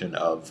irritation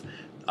of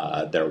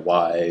their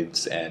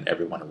wives and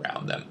everyone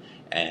around them.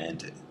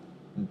 And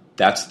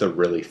that's the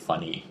really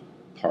funny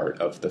part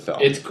of the film.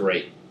 It's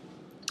great.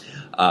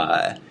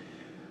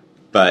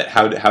 But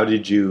how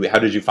did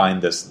you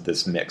find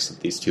this mix of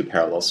these two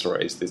parallel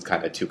stories, these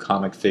kind of two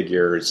comic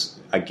figures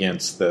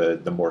against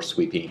the more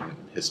sweeping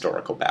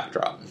historical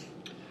backdrop?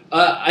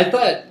 I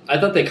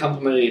thought they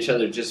complemented each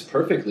other just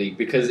perfectly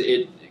because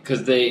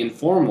they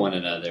inform one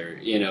another.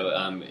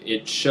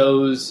 It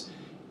shows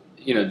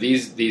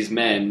these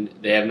men,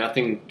 they have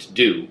nothing to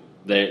do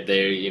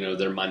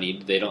they're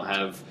moneyed. They don't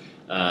have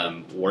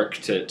work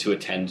to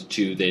attend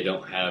to. They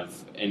don't have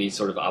any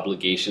sort of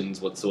obligations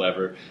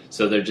whatsoever.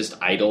 So they're just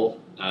idle,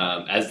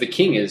 as the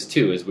king is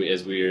too. As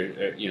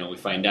we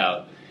find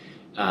out,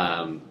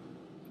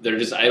 they're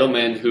just idle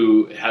men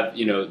who have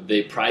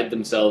they pride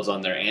themselves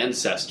on their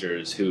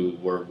ancestors who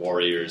were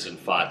warriors and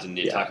fought, and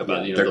they talk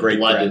about their the great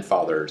blood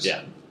grandfathers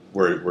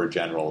were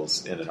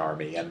generals in an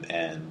army,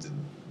 and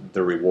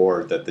the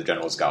reward that the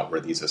generals got were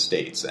these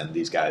estates, and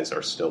these guys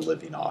are still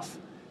living off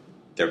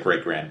their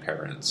great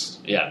grandparents.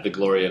 Yeah, the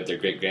glory of their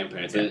great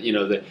grandparents. And,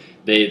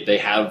 they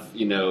have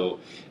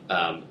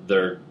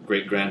their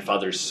great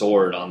grandfather's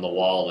sword on the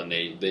wall, and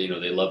they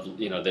love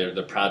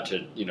they're proud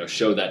to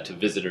show that to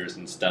visitors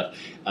and stuff.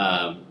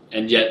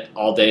 And yet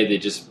all day they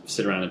just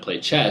sit around and play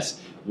chess,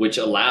 which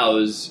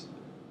allows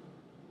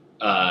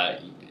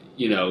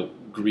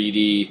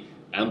greedy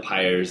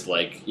empires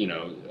like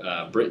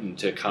Britain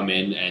to come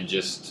in and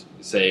just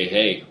say,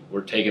 hey,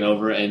 we're taking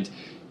over, and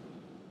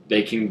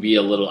they can be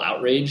a little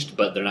outraged,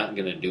 but they're not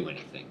going to do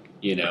anything,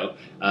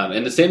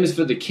 and the same is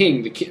for the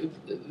king.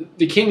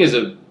 The king is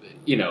a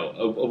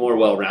more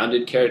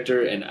well-rounded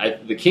character, and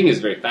the king is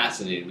very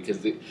fascinating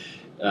because to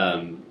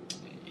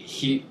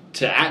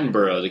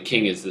Attenborough, the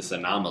king is this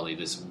anomaly,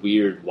 this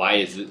weird.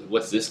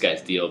 What's this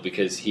guy's deal?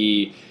 Because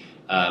he's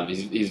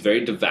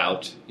very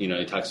devout. He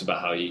talks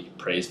about how he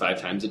prays 5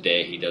 times a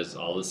day. He does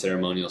all the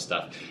ceremonial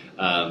stuff,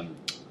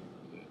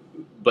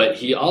 but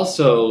he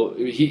also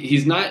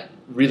he's not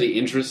really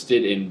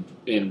interested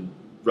in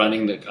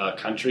running the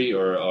country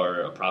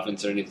or a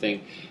province or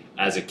anything.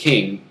 As a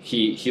king,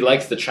 he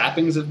likes the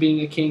trappings of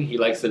being a king. He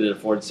likes that it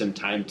affords him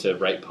time to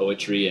write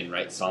poetry and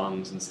write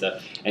songs and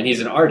stuff. And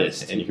he's an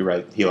artist. And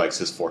he likes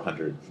his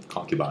 400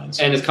 concubines.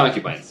 And his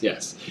concubines,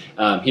 yes.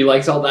 He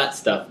likes all that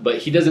stuff, but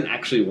he doesn't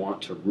actually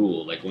want to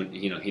rule. Like when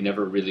he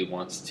never really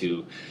wants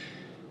to.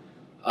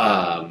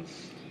 When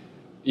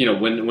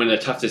a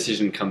tough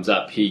decision comes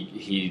up,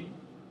 he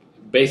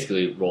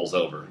basically rolls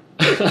over.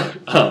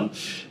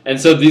 And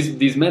so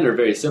these men are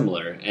very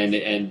similar,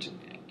 and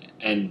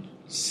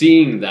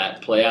seeing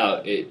that play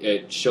out,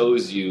 it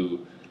shows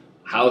you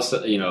how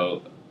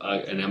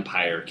an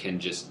empire can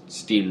just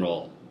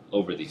steamroll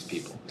over these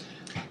people.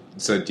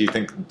 So do you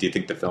think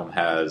the film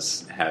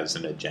has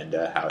an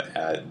agenda? How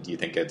do you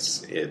think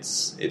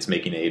it's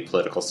making a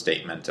political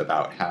statement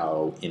about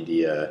how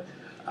India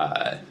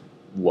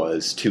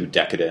was too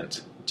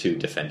decadent to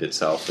defend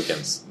itself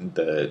against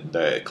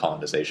the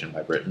colonization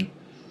by Britain?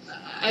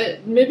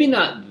 Maybe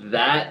not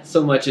that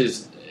so much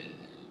as.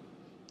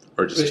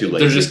 Or just too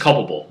lazy. They're just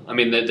culpable. I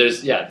mean,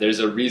 there's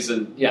a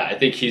reason. Yeah, I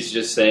think he's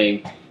just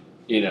saying,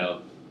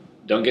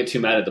 don't get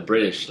too mad at the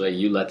British. Like,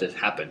 you let this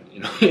happen.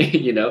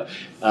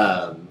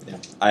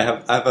 I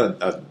have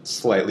a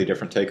slightly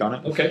different take on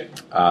it. Okay.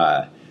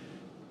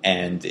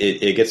 And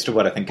it gets to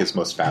what I think is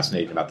most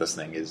fascinating about this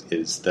thing is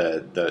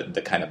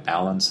the kind of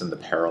balance and the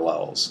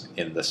parallels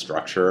in the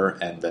structure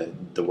and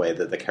the way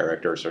that the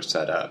characters are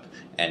set up,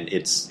 and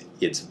it's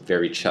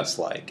very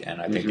chess-like,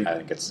 and I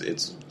think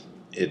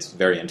it's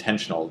very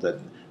intentional. That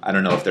I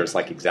don't know if there's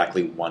like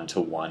exactly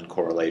 1-to-1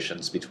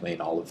 correlations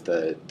between all of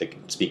the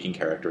speaking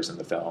characters in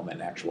the film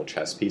and actual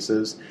chess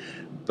pieces,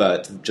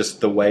 but just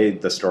the way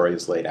the story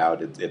is laid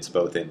out, it's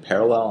both in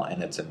parallel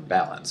and it's in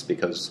balance,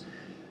 because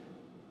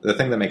the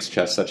thing that makes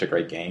chess such a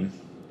great game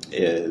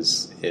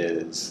is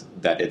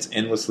that it's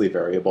endlessly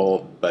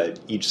variable, but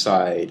each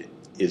side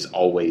is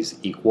always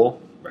equal.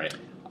 Right.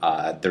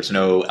 There's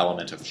no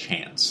element of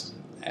chance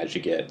as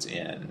you get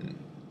in,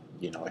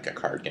 like a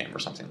card game or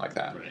something like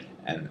that. Right.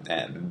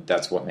 And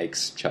that's what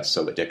makes chess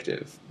so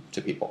addictive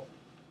to people,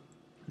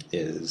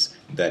 is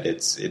that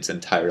it's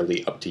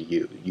entirely up to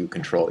you. You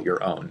control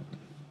your own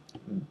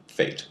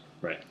fate.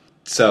 Right.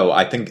 So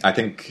I think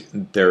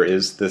there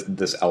is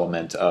this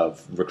element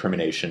of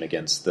recrimination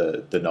against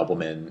the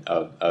noblemen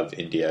of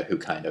India who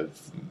kind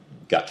of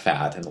got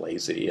fat and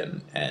lazy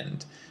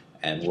and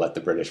let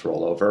the British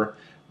roll over.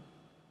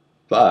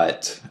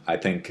 But I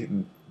think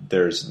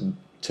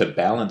to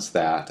balance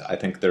that, I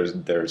think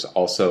there's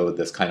also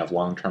this kind of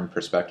long-term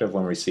perspective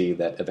when we see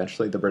that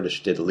eventually the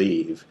British did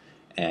leave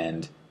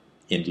and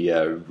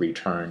India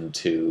returned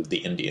to the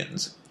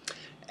Indians.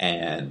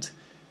 And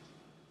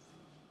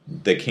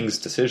the king's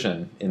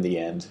decision in the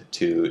end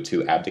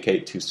to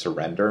abdicate, to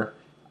surrender,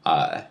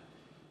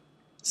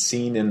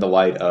 seen in the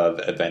light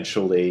of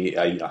eventually,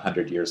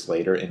 100 years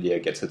later, India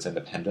gets its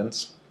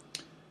independence,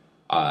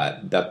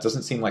 that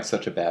doesn't seem like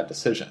such a bad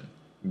decision,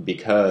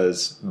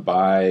 because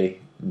by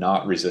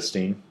not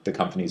resisting the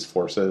company's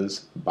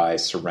forces, by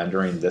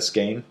surrendering this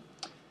game,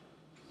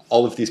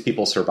 all of these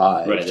people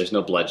survive. Right, there's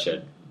no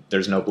bloodshed.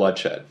 There's no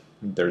bloodshed.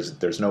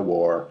 There's no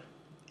war.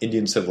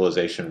 Indian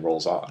civilization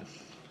rolls on.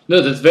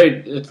 No, that's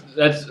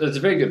a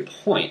very good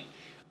point.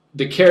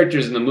 The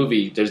characters in the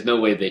movie, there's no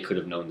way they could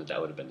have known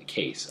that would have been the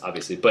case,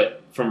 obviously.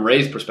 But from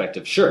Ray's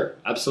perspective, sure,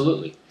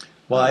 absolutely.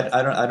 Well,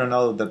 I don't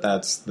know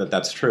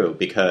that's true,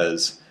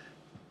 because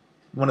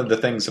one of the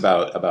things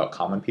about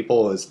common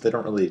people is they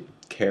don't really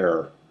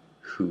care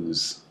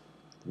who's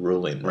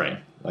ruling them. Right.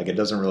 Like, it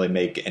doesn't really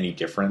make any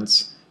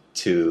difference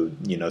to,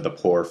 the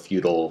poor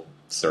feudal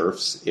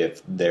serfs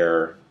if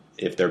they're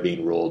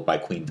being ruled by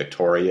Queen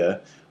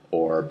Victoria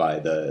or by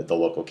the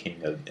local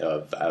king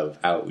of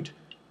Oud.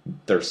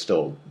 They're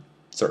still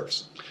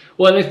serfs.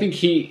 Well, and I think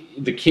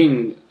the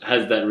king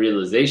has that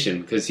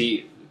realization because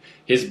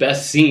his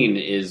best scene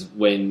is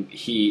when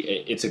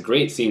it's a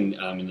great scene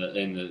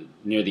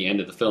near the end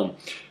of the film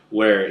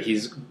where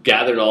he's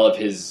gathered all of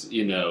his,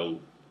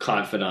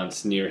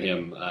 confidants near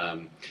him,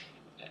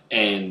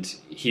 and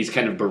he's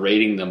kind of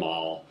berating them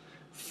all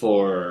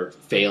for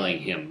failing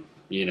him.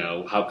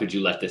 How could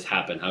you let this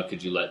happen? How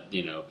could you let,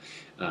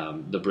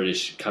 the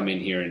British come in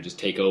here and just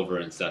take over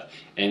and stuff?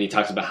 And he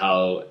talks about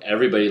how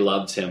everybody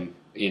loves him,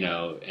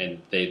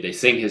 and they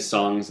sing his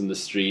songs in the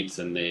streets,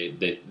 and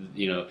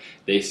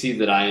they see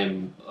that I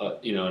am,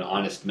 an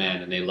honest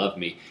man, and they love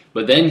me.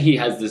 But then he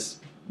has this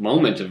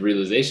moment of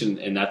realization,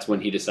 and that's when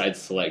he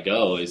decides to let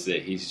go. Is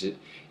that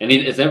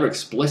it's never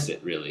explicit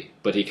really,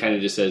 but he kind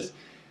of just says.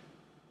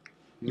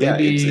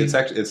 Maybe... Yeah, it's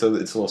actually it's a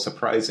little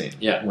surprising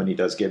when he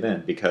does give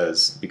in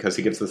because he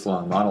gives this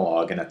long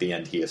monologue, and at the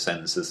end he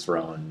ascends his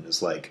throne and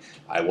is like,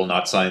 I will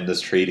not sign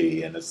this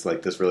treaty, and it's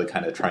like this really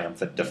kind of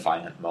triumphant,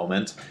 defiant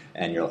moment,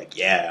 and you're like,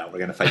 yeah, we're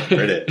gonna fight the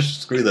British,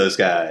 screw those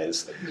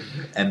guys.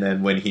 And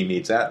then when he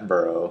meets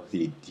Attenborough,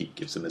 he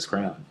gives him his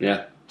crown.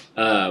 Yeah,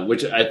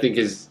 which I think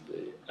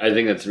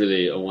that's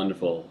really a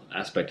wonderful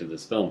aspect of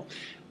this film,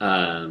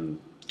 and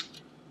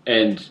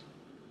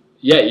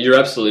yeah, you're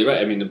absolutely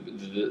right. I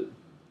mean,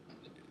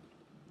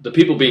 the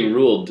people being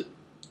ruled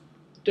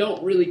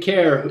don't really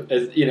care,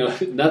 as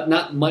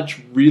not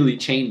much really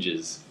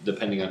changes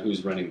depending on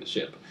who's running the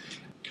ship.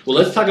 Well,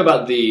 let's talk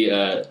about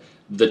the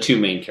two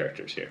main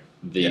characters here,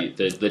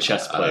 the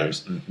chess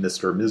players,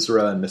 Mr.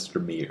 Misra and Mr.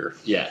 Mir.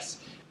 Yes,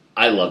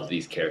 I love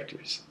these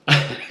characters.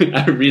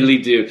 I really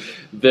do.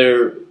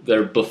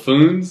 They're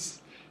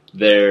buffoons.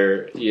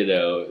 They're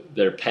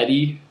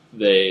petty.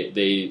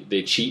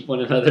 They cheat one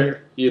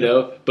another,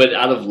 but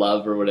out of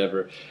love or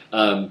whatever.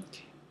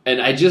 And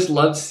I just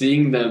love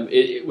seeing them.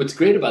 What's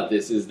great about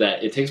this is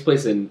that it takes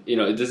place in,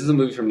 this is a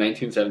movie from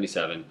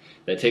 1977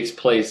 that takes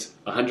place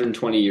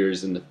 120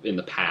 years in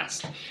the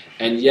past.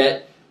 And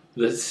yet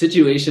the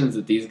situations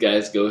that these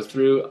guys go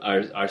through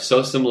are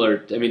so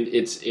similar. I mean,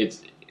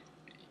 it's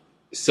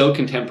so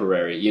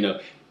contemporary,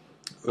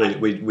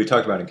 We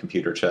talked about in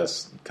computer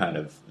chess kind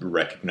of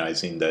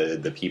recognizing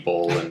the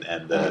people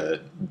and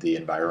the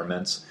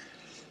environments.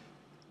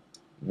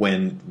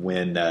 When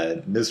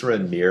Misra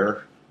and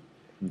Mir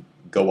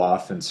go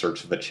off in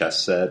search of a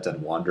chess set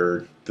and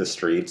wander the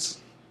streets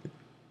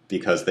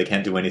because they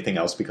can't do anything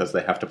else because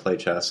they have to play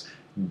chess.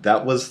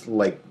 That was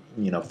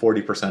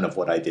 40% of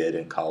what I did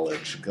in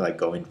college, like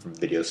going from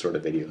video store to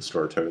video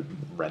store to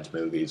rent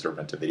movies or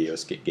rent a video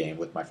game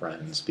with my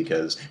friends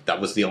because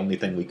that was the only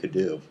thing we could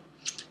do.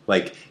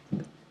 Like,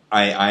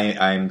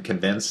 I'm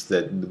convinced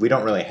that we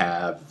don't really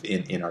have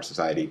in our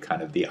society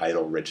kind of the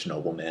idle rich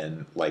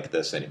noblemen like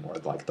this anymore,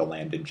 like the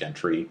landed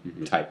gentry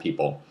type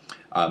people.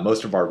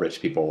 Most of our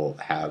rich people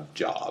have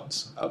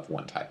jobs of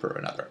one type or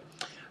another.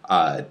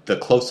 The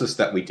closest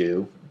that we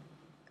do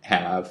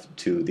have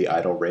to the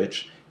idle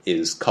rich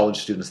is college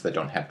students that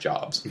don't have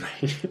jobs.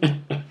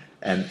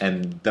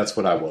 and that's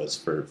what I was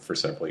for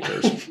several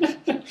years.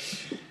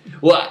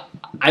 Well,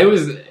 I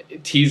was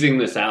teasing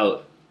this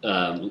out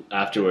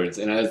afterwards,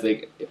 and I was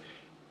like,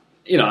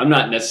 I'm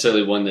not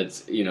necessarily one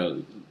that's,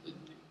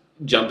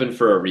 jumping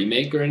for a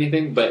remake or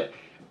anything, but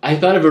I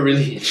thought of a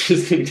really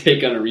interesting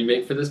take on a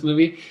remake for this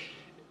movie.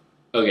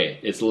 Okay,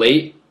 it's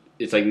late.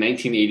 It's like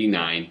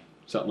 1989,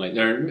 something like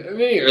that, or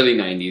maybe early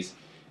 90s.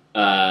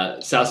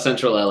 South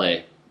Central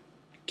LA,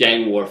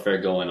 gang warfare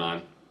going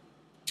on,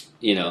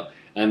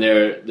 and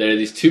there are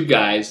these two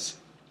guys.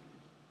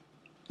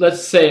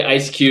 Let's say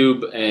Ice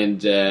Cube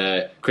and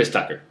Chris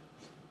Tucker,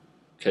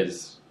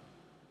 because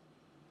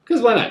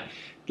why not?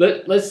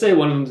 Let's say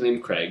one of them's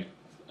named Craig,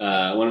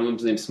 one of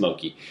them's named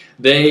Smokey.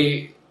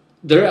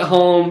 They're at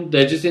home.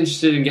 They're just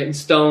interested in getting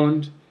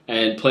stoned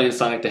and playing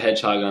Sonic the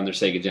Hedgehog on their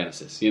Sega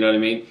Genesis. You know what I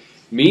mean?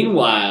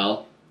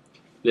 Meanwhile,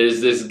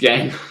 there's this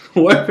gang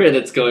warfare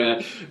that's going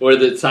on where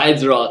the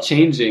sides are all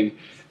changing,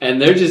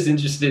 and they're just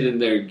interested in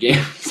their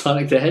game,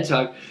 Sonic the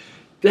Hedgehog.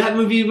 That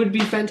movie would be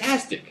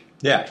fantastic.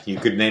 Yeah, you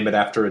could name it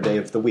after a day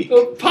of the week.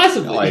 Well,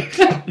 possibly. Like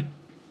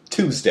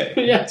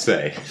Tuesday,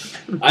 say.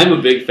 I'm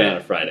a big fan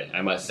of Friday,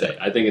 I must say.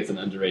 I think it's an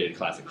underrated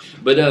classic.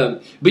 But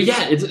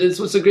yeah, it's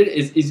what's so great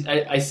is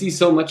I see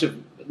so much of,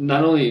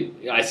 not only,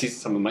 I see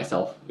some of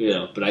myself,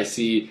 but I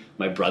see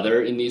my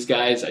brother in these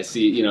guys. I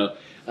see,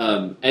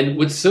 and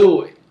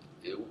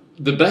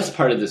the best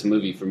part of this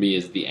movie for me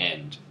is the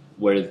end,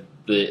 where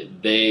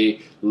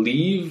they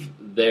leave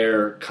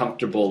their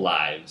comfortable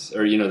lives,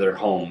 or, their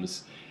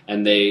homes,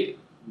 and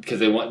because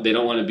they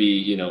don't want to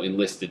be,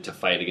 enlisted to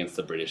fight against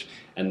the British,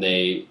 and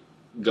they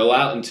go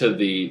out into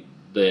the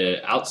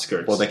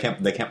outskirts. Well, they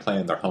can't play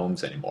in their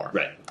homes anymore,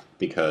 right?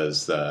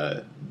 Because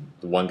the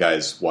one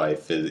guy's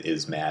wife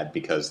is mad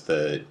because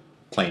the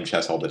playing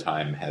chess all the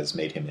time has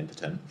made him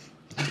impotent,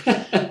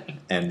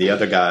 And the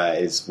other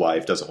guy's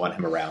wife doesn't want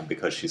him around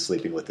because she's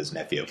sleeping with his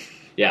nephew.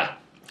 Yeah,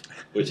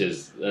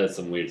 that's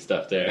some weird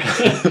stuff there.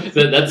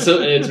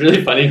 It's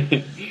really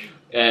funny.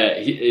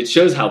 It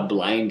shows how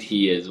blind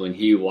he is when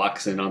he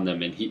walks in on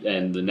them,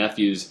 and the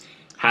nephew's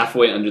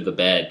halfway under the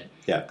bed.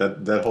 Yeah,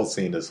 that whole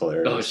scene is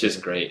hilarious. Oh, it's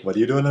just great. What are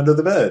you doing under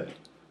the bed?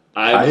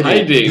 I'm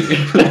hiding.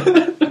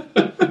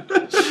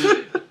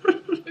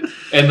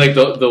 And like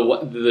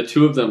the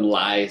two of them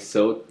lie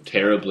so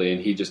terribly, and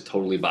he just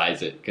totally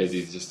buys it because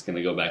he's just going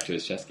to go back to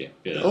his chess game.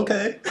 You know?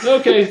 Okay.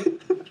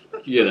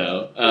 You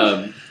know.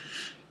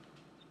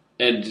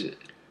 And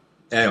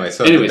anyway,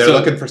 they're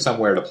looking for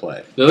somewhere to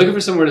play. They're looking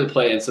for somewhere to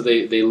play, and so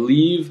they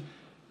leave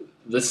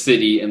the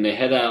city and they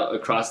head out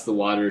across the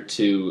water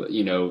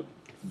to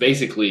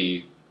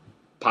basically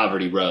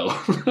Poverty Row.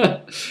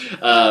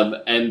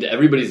 And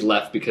everybody's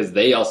left because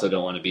they also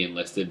don't want to be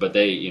enlisted, but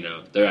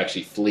they're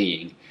actually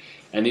fleeing.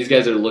 And these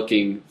guys are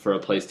looking for a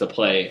place to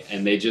play,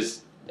 and they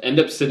just end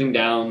up sitting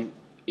down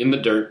in the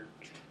dirt,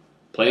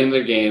 playing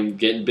their game,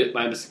 getting bit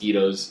by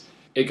mosquitoes.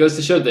 It goes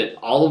to show that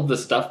all of the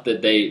stuff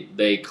that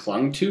they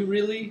clung to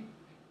really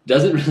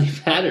doesn't really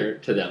matter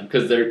to them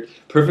because they're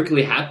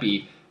perfectly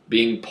happy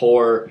being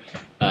poor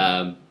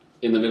in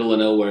the middle of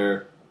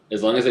nowhere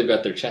as long as they've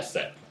got their chess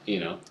set,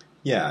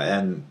 Yeah,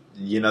 and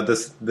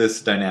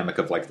this dynamic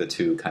of like the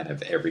two kind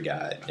of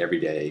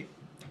everyday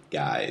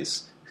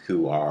guys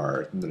who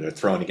are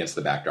thrown against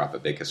the backdrop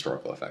of big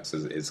historical effects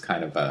is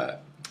kind of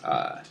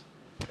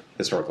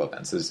historical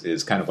events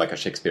is kind of like a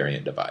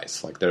Shakespearean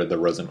device. Like they're the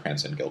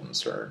Rosencrantz and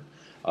Guildenstern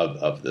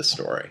of this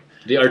story.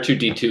 The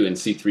R2-D2 and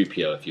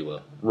C-3PO, if you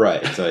will.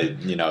 Right. So,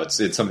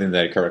 it's something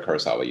that Akira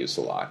Kurosawa used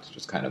a lot.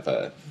 Just kind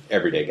of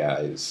everyday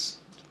guys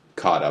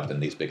caught up in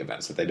these big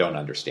events that they don't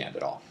understand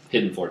at all.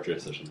 Hidden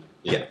Fortress or something.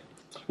 Yeah.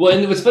 Well,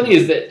 and what's funny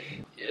is that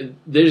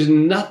there's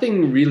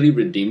nothing really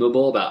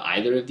redeemable about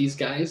either of these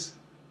guys,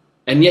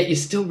 and yet you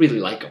still really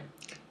like them.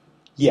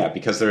 Yeah,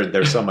 because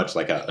they're so much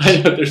like us. I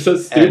know, they're so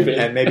stupid.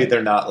 And maybe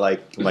they're not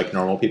like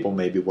normal people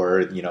maybe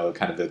were,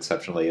 kind of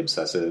exceptionally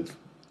obsessive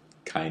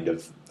kind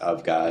of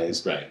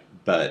guys. Right.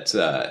 But,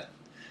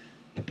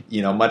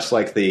 much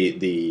like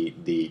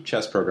the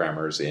chess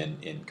programmers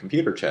in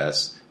computer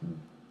chess,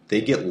 they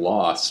get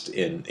lost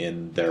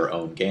in their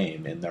own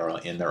game, in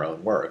their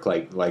own work.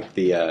 Like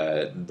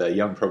the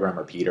young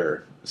programmer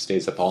Peter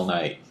stays up all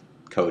night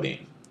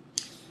coding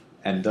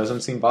and doesn't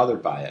seem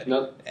bothered by it.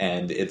 Nope.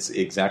 And it's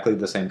exactly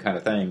the same kind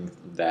of thing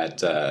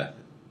that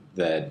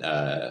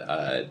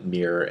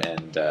Mir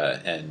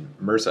and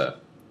Mirza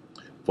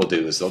will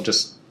do. Is they'll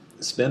just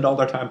spend all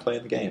their time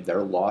playing the game.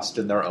 They're lost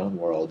in their own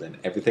world, and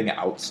everything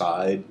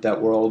outside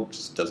that world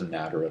just doesn't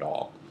matter at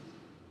all.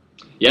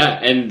 Yeah,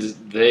 and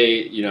they,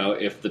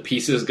 if the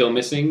pieces go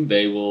missing,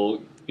 they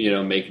will,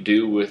 make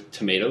do with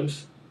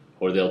tomatoes,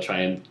 or they'll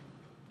try and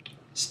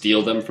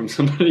steal them from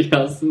somebody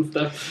else and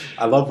stuff.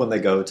 I love when they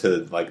go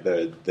to like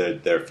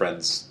their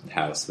friend's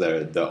house,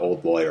 the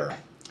old lawyer,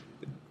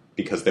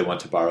 because they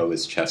want to borrow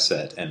his chess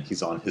set, and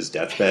he's on his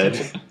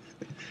deathbed.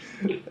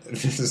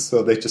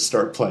 So they just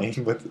start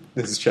playing with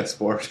his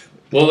chessboard.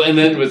 Well, and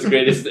then what's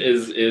great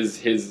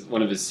is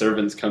one of his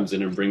servants comes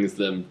in and brings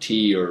them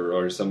tea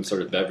or some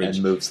sort of beverage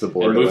and moves the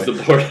board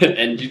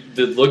and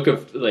the look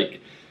of like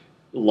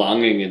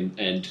longing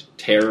and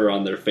terror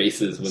on their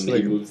faces when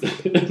he moves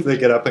it. They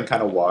get up and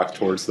kind of walk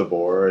towards the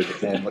board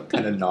and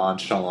kind of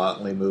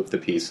nonchalantly move the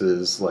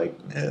pieces like,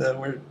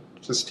 we're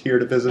just here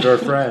to visit our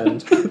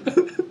friend.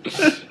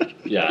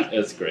 Yeah,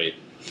 it's great.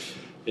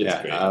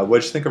 It's great.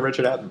 What'd you think of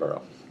Richard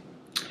Attenborough?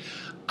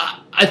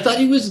 I thought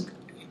he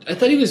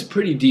was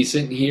pretty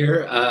decent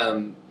here.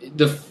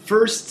 The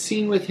first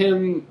scene with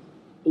him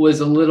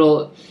was a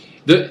little...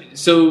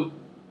 So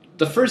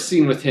the first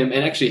scene with him,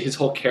 and actually his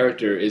whole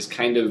character is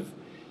kind of...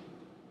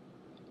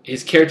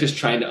 His character's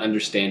trying to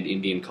understand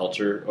Indian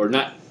culture, or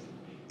not...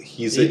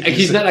 He's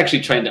not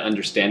actually trying to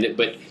understand it,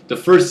 but the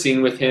first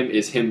scene with him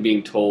is him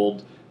being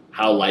told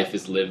how life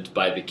is lived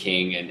by the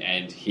king,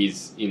 and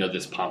he's,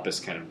 this pompous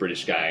kind of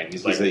British guy, and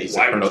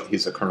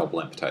he's a Colonel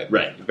Blimp type.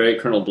 Right, very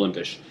Colonel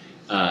Blimpish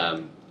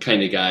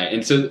kind of guy.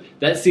 And so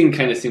that scene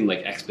kind of seemed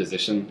like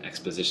exposition,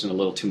 a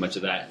little too much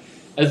of that.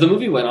 As the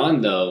movie went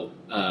on, though,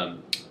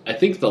 I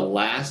think the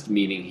last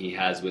meeting he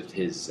has with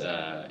his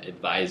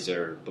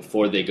advisor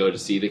before they go to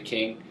see the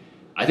king,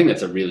 I think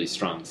that's a really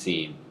strong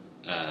scene,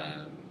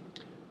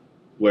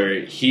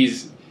 where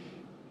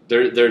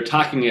they're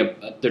talking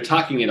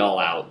it all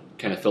out,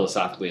 kind of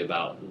philosophically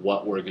about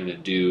what we're going to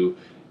do,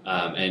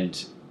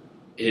 and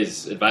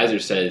his advisor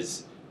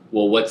says,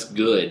 "Well, what's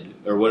good,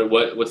 or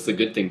what's the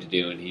good thing to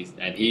do?"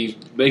 And he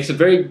makes a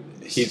very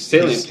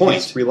salient point.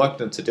 He's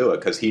reluctant to do it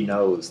because he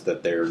knows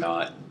that they're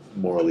not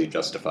morally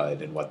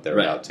justified in what they're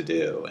about to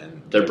do, and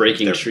they're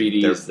breaking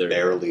treaties. They're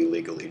barely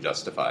legally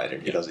justified,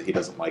 and he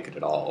doesn't like it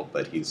at all.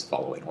 But he's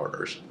following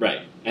orders.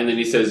 Right, and then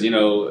he says,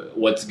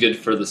 what's good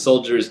for the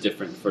soldier is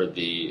different for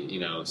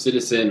the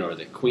citizen or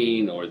the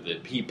queen or the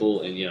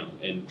people, and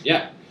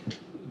yeah.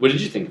 What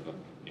did you think of him?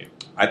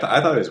 I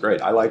thought it was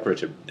great. I like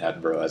Richard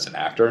Attenborough as an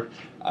actor.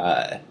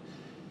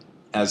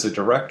 As a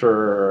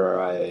director,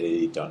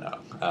 I don't know.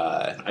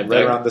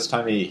 Right around this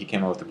time, he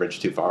came out with The Bridge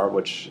Too Far,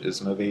 which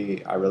is a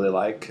movie I really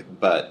like.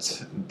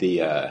 But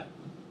the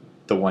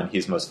one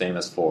he's most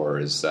famous for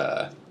is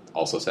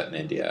also set in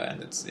India,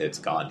 and it's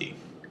Gandhi.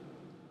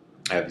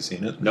 Have you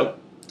seen it? Nope.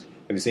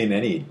 Have you seen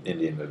any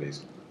Indian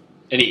movies?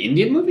 Any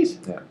Indian movies?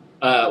 Yeah.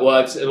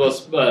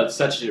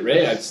 Satyajit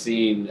Ray, I've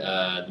seen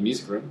The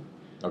Music Room,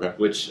 okay,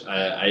 which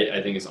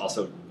I think is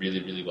also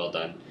really, really well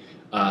done.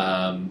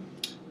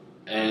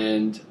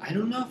 And I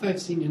don't know if I've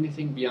seen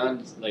anything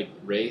beyond like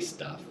Ray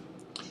stuff.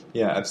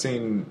 Yeah, I've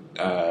seen.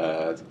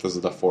 This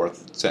is the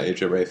fourth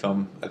Satyajit Ray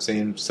film I've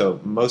seen. So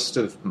most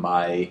of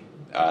my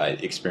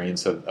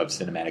experience of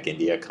cinematic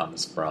India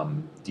comes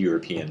from the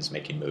Europeans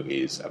making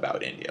movies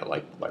about India,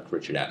 like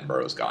Richard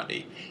Attenborough's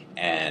Gandhi,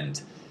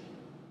 and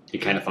he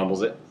kind of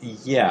fumbles it.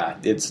 Yeah,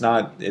 it's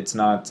not.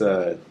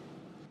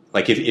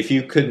 Like if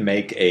you could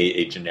make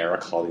a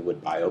generic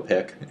Hollywood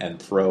biopic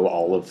and throw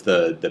all of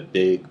the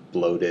big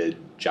bloated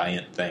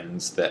giant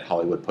things that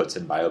Hollywood puts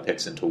in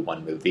biopics into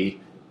one movie,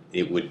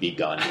 it would be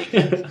Gandhi.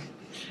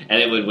 And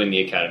it would win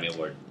the Academy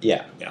Award.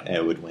 Yeah. And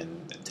it would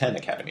win 10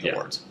 Academy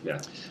Awards. Yeah.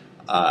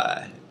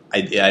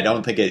 I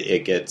don't think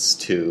it gets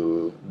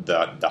to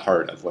the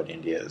heart of what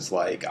India is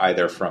like,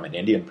 either from an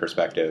Indian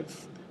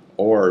perspective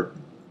or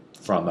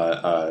from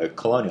a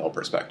colonial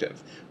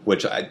perspective,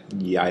 which I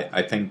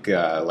think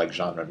like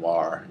Jean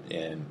Renoir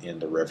in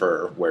The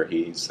River, where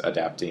he's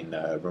adapting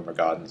Rumer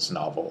Godden's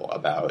novel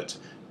about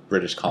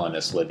British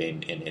colonists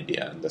living in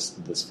India and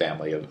this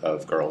family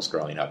of girls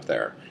growing up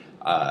there.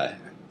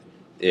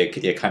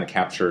 It kind of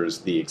captures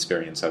the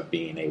experience of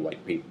being a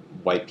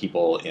white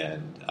people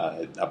in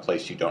a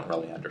place you don't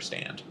really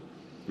understand.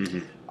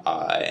 Mm-hmm.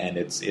 And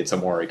it's a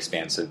more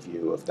expansive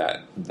view of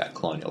that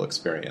colonial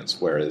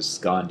experience, whereas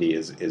Gandhi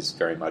is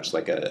very much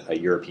like a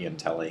European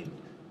telling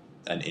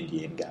an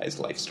Indian guy's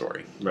life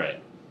story.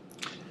 Right.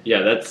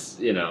 Yeah, that's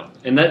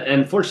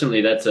and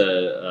fortunately that's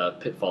a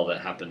pitfall that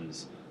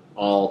happens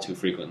all too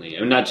frequently.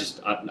 I mean,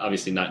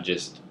 obviously not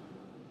just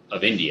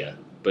of India,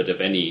 but of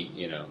any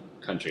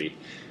country.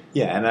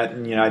 Yeah, and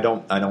I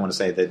don't want to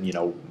say that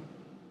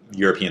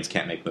Europeans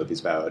can't make movies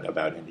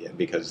about India,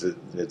 because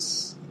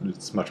it's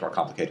much more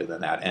complicated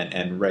than that.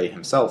 And Ray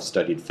himself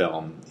studied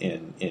film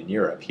in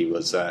Europe. He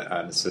was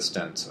an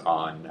assistant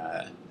on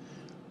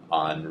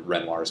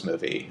Renoir's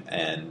movie,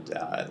 and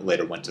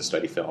later went to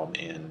study film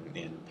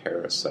in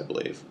Paris, I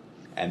believe.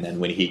 And then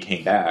when he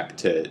came back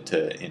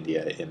to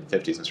India in the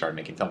 50s and started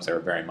making films, they were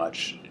very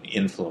much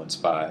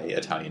influenced by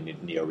Italian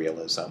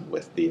neorealism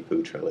with the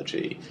Apu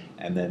trilogy.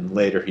 And then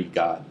later he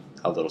got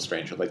a little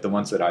stranger. Like the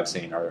ones that I've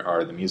seen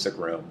are The Music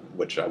Room,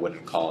 which I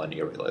wouldn't call a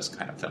neorealist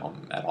kind of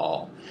film at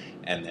all.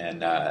 And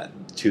then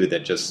two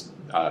that just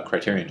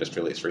Criterion just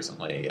released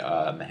recently,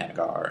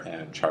 Mahanagar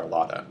and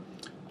Charlotta,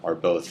 are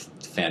both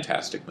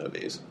fantastic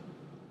movies.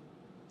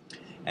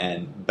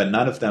 But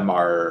none of them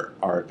are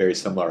very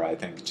similar, I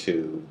think,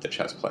 to The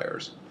Chess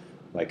Players.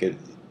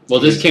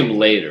 This came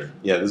later.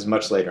 Yeah, this is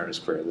much later in his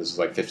career. This is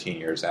like 15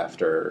 years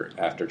after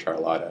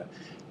Charlotta.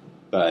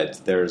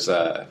 But there's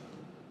a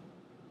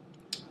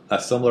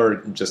similar,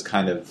 just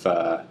kind of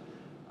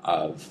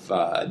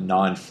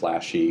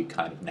non-flashy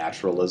kind of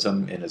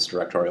naturalism in his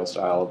directorial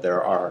style.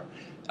 There are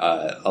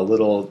a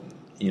little,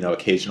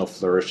 occasional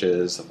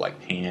flourishes of like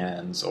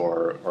pans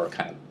or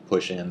kind of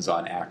push-ins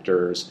on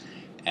actors.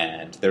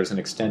 And there's an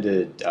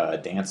extended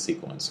dance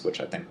sequence,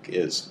 which I think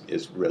is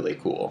really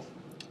cool.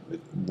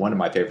 One of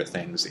my favorite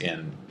things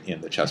in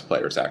The Chess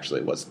Players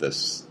actually was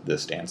this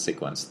dance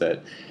sequence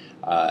that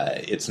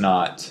it's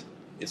not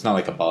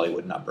like a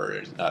Bollywood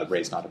number.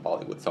 Ray's not a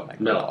Bollywood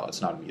filmmaker at all.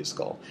 It's not a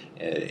musical.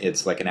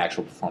 It's like an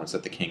actual performance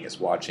that the king is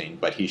watching,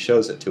 but he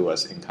shows it to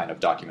us in kind of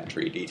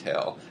documentary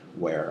detail,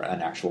 where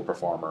an actual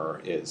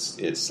performer is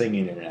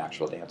singing and an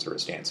actual dancer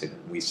is dancing,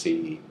 and we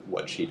see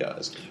what she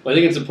does. Well, I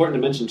think it's important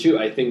to mention, too,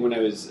 I think when I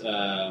was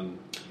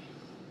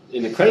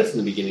in the credits in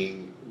the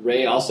beginning,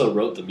 Ray also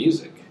wrote the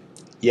music.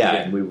 Yeah,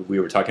 and we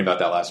were talking about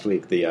that last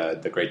week,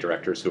 the great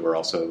directors who were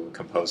also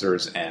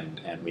composers,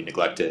 and we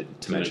neglected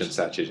to mention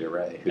Satyajit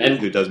Ray,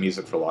 who does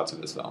music for lots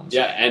of his films.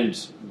 Yeah, and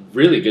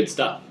really good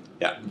stuff.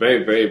 Yeah.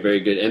 Very, very, very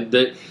good.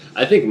 And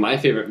I think my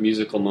favorite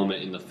musical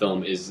moment in the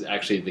film is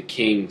actually the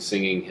king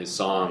singing his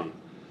song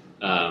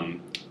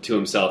to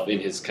himself in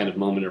his kind of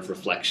moment of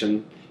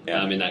reflection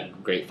in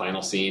that great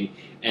final scene.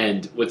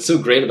 And what's so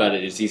great about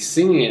it is he's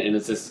singing it, and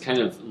it's this kind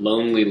of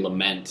lonely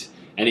lament.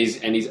 And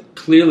he's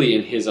clearly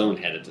in his own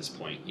head at this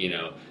point,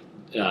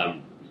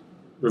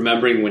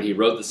 remembering when he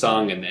wrote the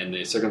song and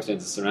the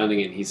circumstances surrounding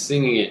it. And he's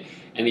singing it,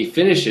 and he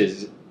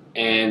finishes,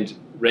 and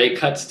Ray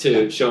cuts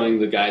to showing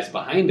the guys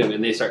behind him,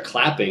 and they start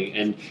clapping.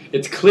 And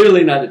it's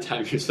clearly not a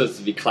time you're supposed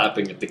to be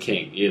clapping at the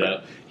king.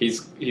 Right.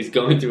 He's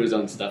going through his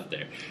own stuff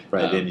there.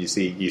 Right, and you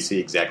see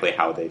exactly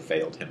how they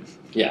failed him.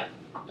 Yeah,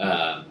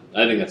 I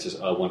think that's just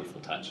a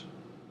wonderful touch,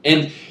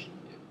 and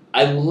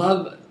I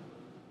love.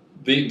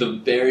 The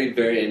very,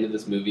 very end of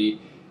this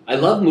movie, I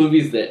love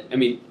movies that,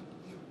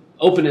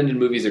 open-ended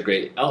movies are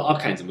great. All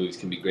kinds of movies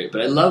can be great,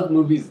 but I love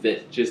movies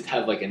that just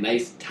have like a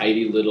nice,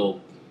 tidy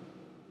little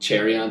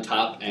cherry on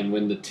top. And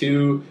when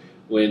Mir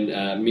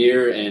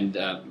and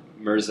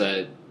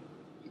Mirza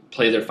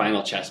play their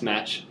final chess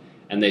match,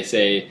 and they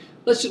say,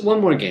 "Let's just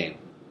one more game.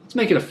 Let's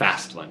make it a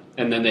fast one."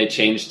 And then they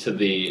change to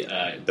the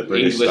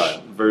British English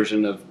style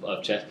version of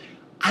chess.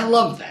 I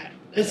love that.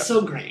 It's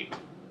so great,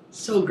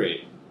 so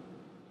great.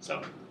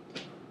 So,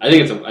 I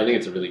think it's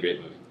a really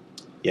great movie.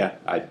 Yeah,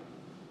 I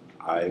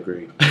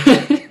agree.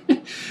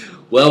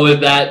 Well,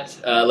 with that,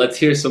 let's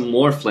hear some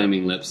more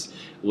Flaming Lips.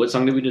 What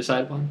song did we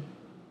decide upon?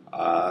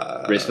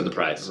 Race for the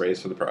Prize.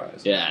 Race for the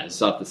Prize. Yeah,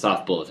 it's off the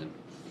Soft Bulletin.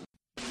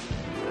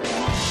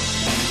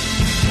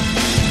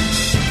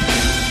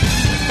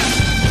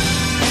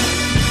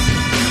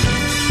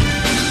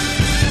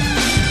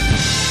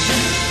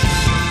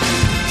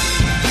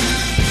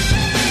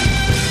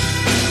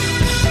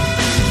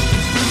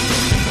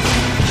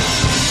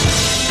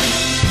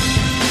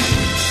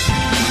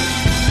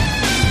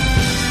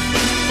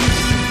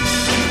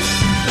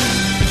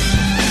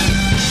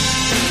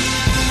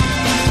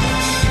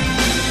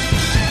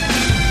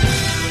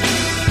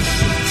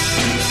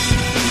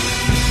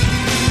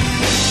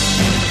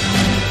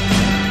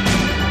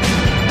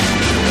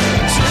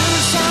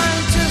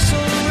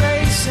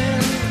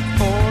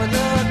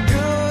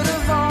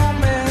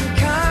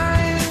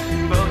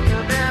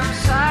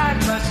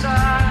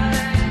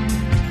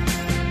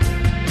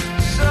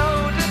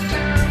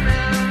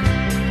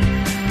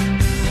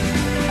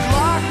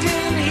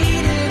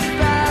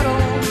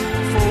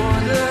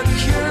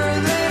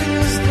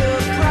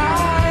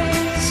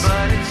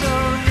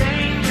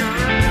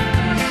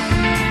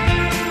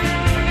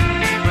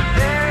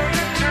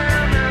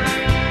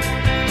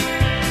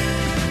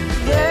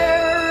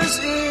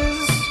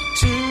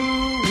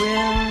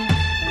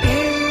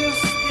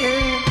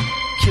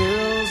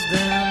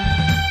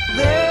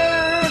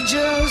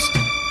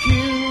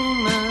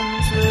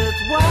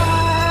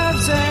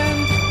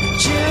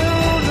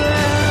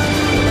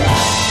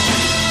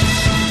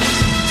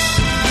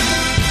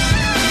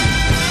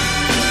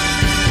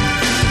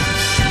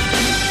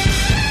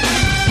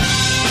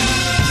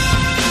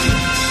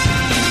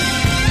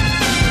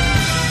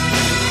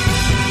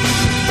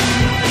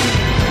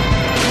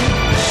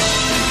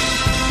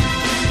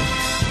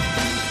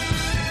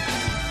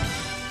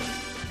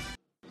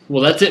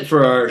 Well, that's it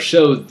for our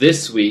show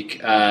this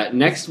week.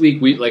 Next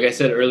week, like I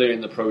said earlier in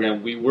the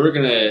program, we were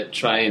going to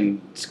try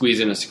and squeeze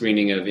in a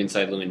screening of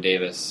Inside Llewyn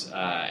Davis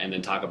and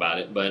then talk about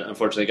it, but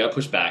unfortunately got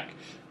pushed back.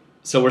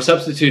 So we're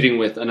substituting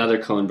with another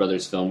Coen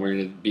Brothers film. We're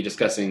going to be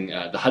discussing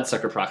The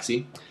Hudsucker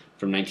Proxy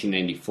from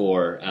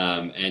 1994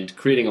 and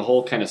creating a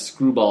whole kind of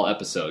screwball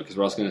episode, because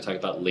we're also going to talk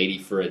about Lady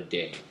for a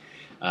Day.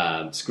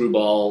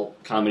 Screwball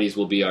comedies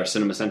will be our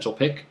Cinema Central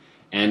pick,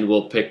 and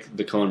we'll pick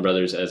the Coen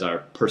Brothers as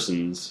our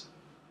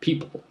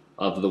people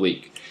of the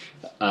week.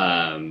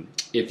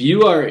 If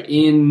you are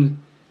in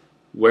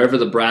wherever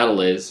the Brattle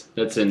is,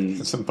 it's in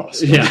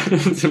Boston. Yeah,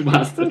 it's in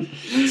Boston.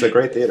 It's a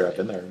great theater. I've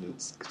been there.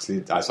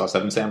 I saw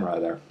Seven Samurai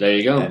there. There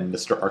you go. And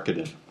Mr.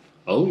 Arkadin.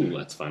 Oh,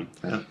 that's fun.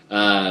 Yeah.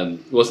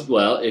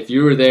 Well, if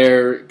you were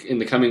there in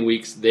the coming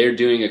weeks, they're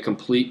doing a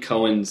complete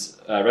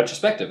Coen's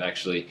retrospective,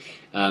 actually.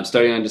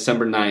 Starting on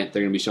December 9th,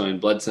 they're going to be showing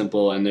Blood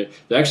Simple, and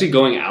they're actually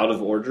going out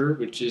of order,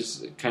 which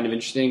is kind of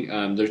interesting.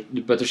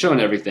 But they're showing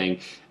everything.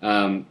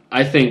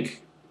 I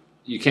think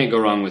you can't go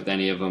wrong with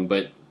any of them.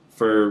 But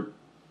for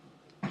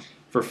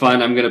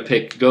fun, I'm going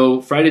to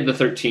go Friday the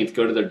 13th.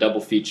 Go to their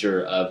double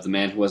feature of The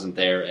Man Who Wasn't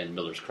There and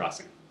Miller's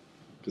Crossing,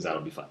 because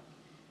that'll be fun.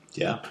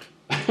 Yeah.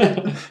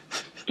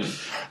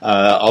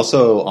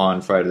 Also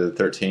on Friday the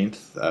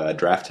 13th,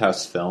 Draft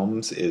House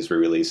Films is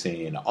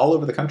re-releasing all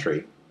over the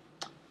country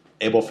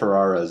Abel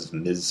Ferrara's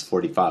Ms.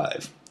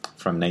 45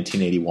 from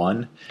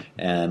 1981.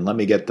 And let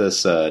me get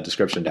this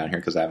description down here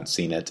because I haven't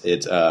seen it.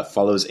 It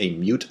follows a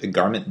mute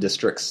garment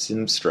district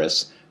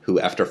seamstress who,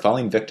 after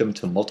falling victim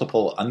to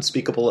multiple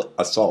unspeakable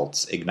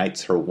assaults,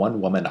 ignites her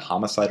one-woman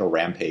homicidal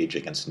rampage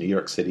against New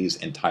York City's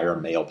entire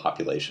male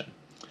population.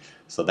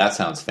 So that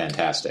sounds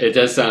fantastic. It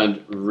does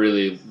sound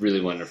really, really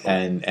wonderful.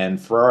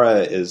 And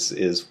Ferrara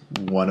is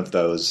one of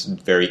those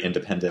very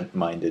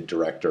independent-minded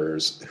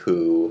directors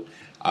who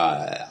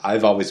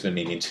I've always been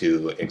meaning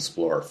to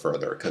explore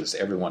further, because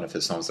every one of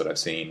his films that I've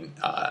seen,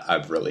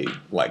 I've really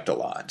liked a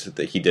lot.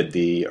 He did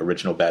the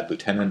original Bad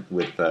Lieutenant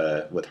with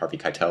Harvey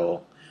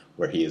Keitel,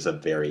 where he is a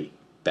very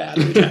bad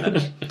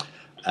lieutenant.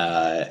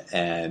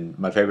 And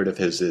my favorite of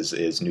his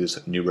is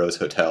New Rose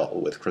Hotel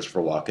with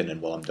Christopher Walken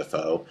and Willem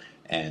Dafoe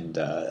and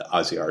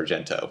Ozzy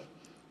Argento,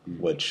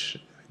 which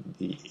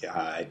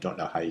I don't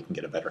know how you can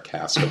get a better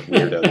cast of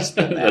weirdos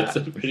than that. That's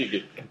a pretty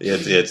good.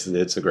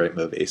 It's a great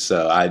movie.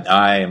 So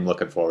I am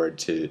looking forward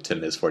to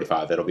Ms.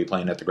 45. It'll be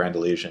playing at the Grand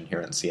Illusion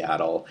here in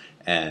Seattle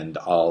and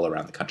all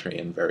around the country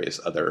in various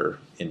other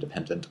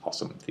independent,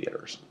 awesome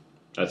theaters.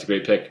 That's a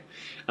great pick.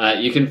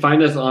 You can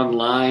find us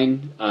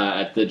online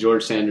at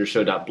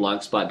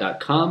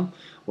thegeorgesandersshow.blogspot.com.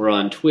 We're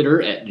on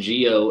Twitter at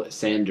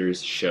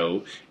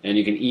GeoSandersShow, and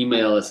you can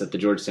email us at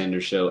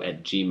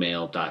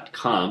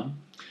thegeorgesandersshow@gmail.com.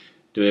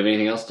 Do we have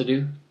anything else to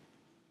do?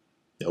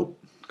 Nope.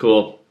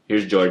 Cool.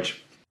 Here's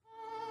George.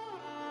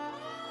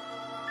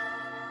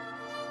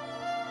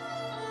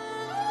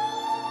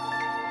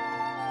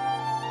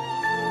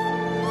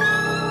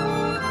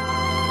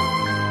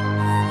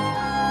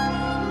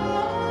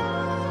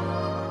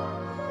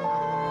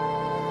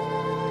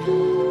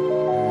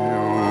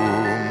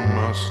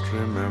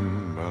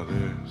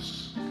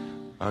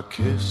 A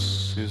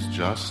kiss is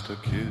just a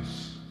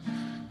kiss,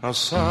 a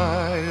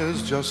sigh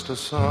is just a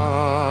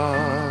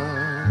sigh.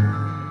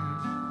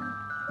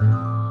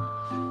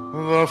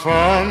 The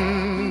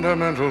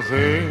fundamental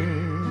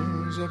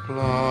things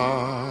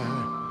apply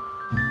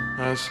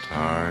as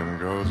time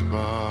goes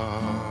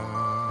by.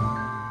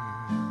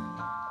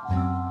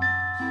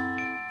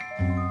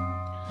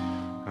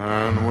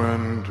 And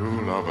when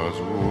two lovers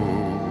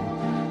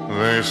woo,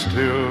 they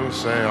still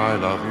say I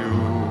love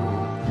you.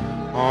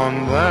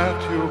 On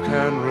that you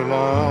can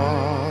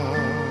rely.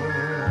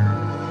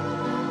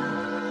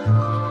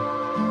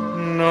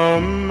 No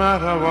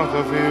matter what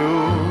the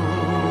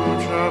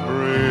future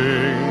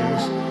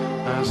brings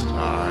as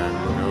time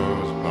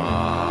goes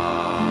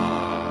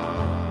by.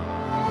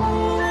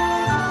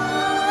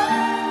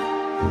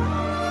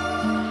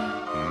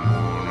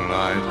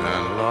 Moonlight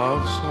and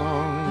love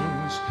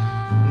songs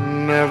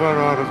never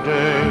out of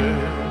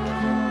date.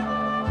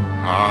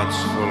 Hearts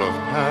full of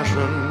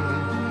passion,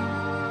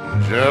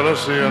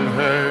 jealousy and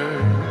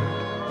hate.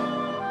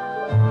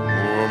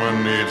 Woman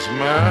needs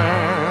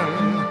man,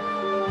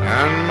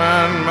 and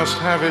man must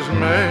have his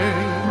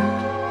mate.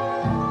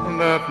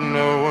 That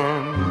no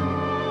one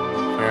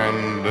can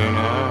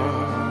deny.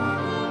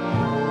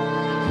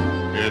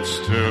 It's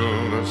still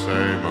the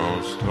same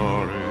old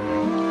story,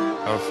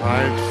 a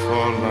fight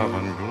for love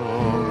and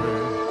glory,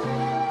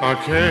 a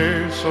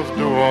case of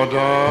do or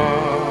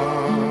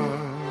die.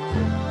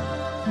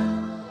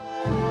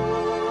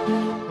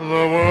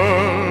 The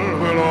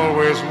world will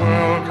always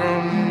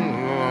welcome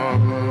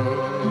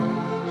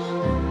lovers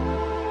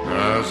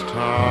as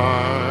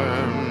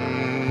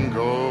time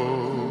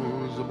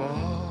goes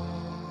by.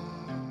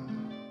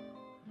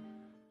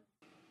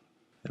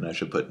 And I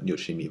should put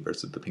Yoshimi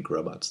versus the Pink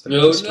Robots there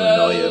No, just to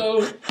annoy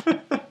you.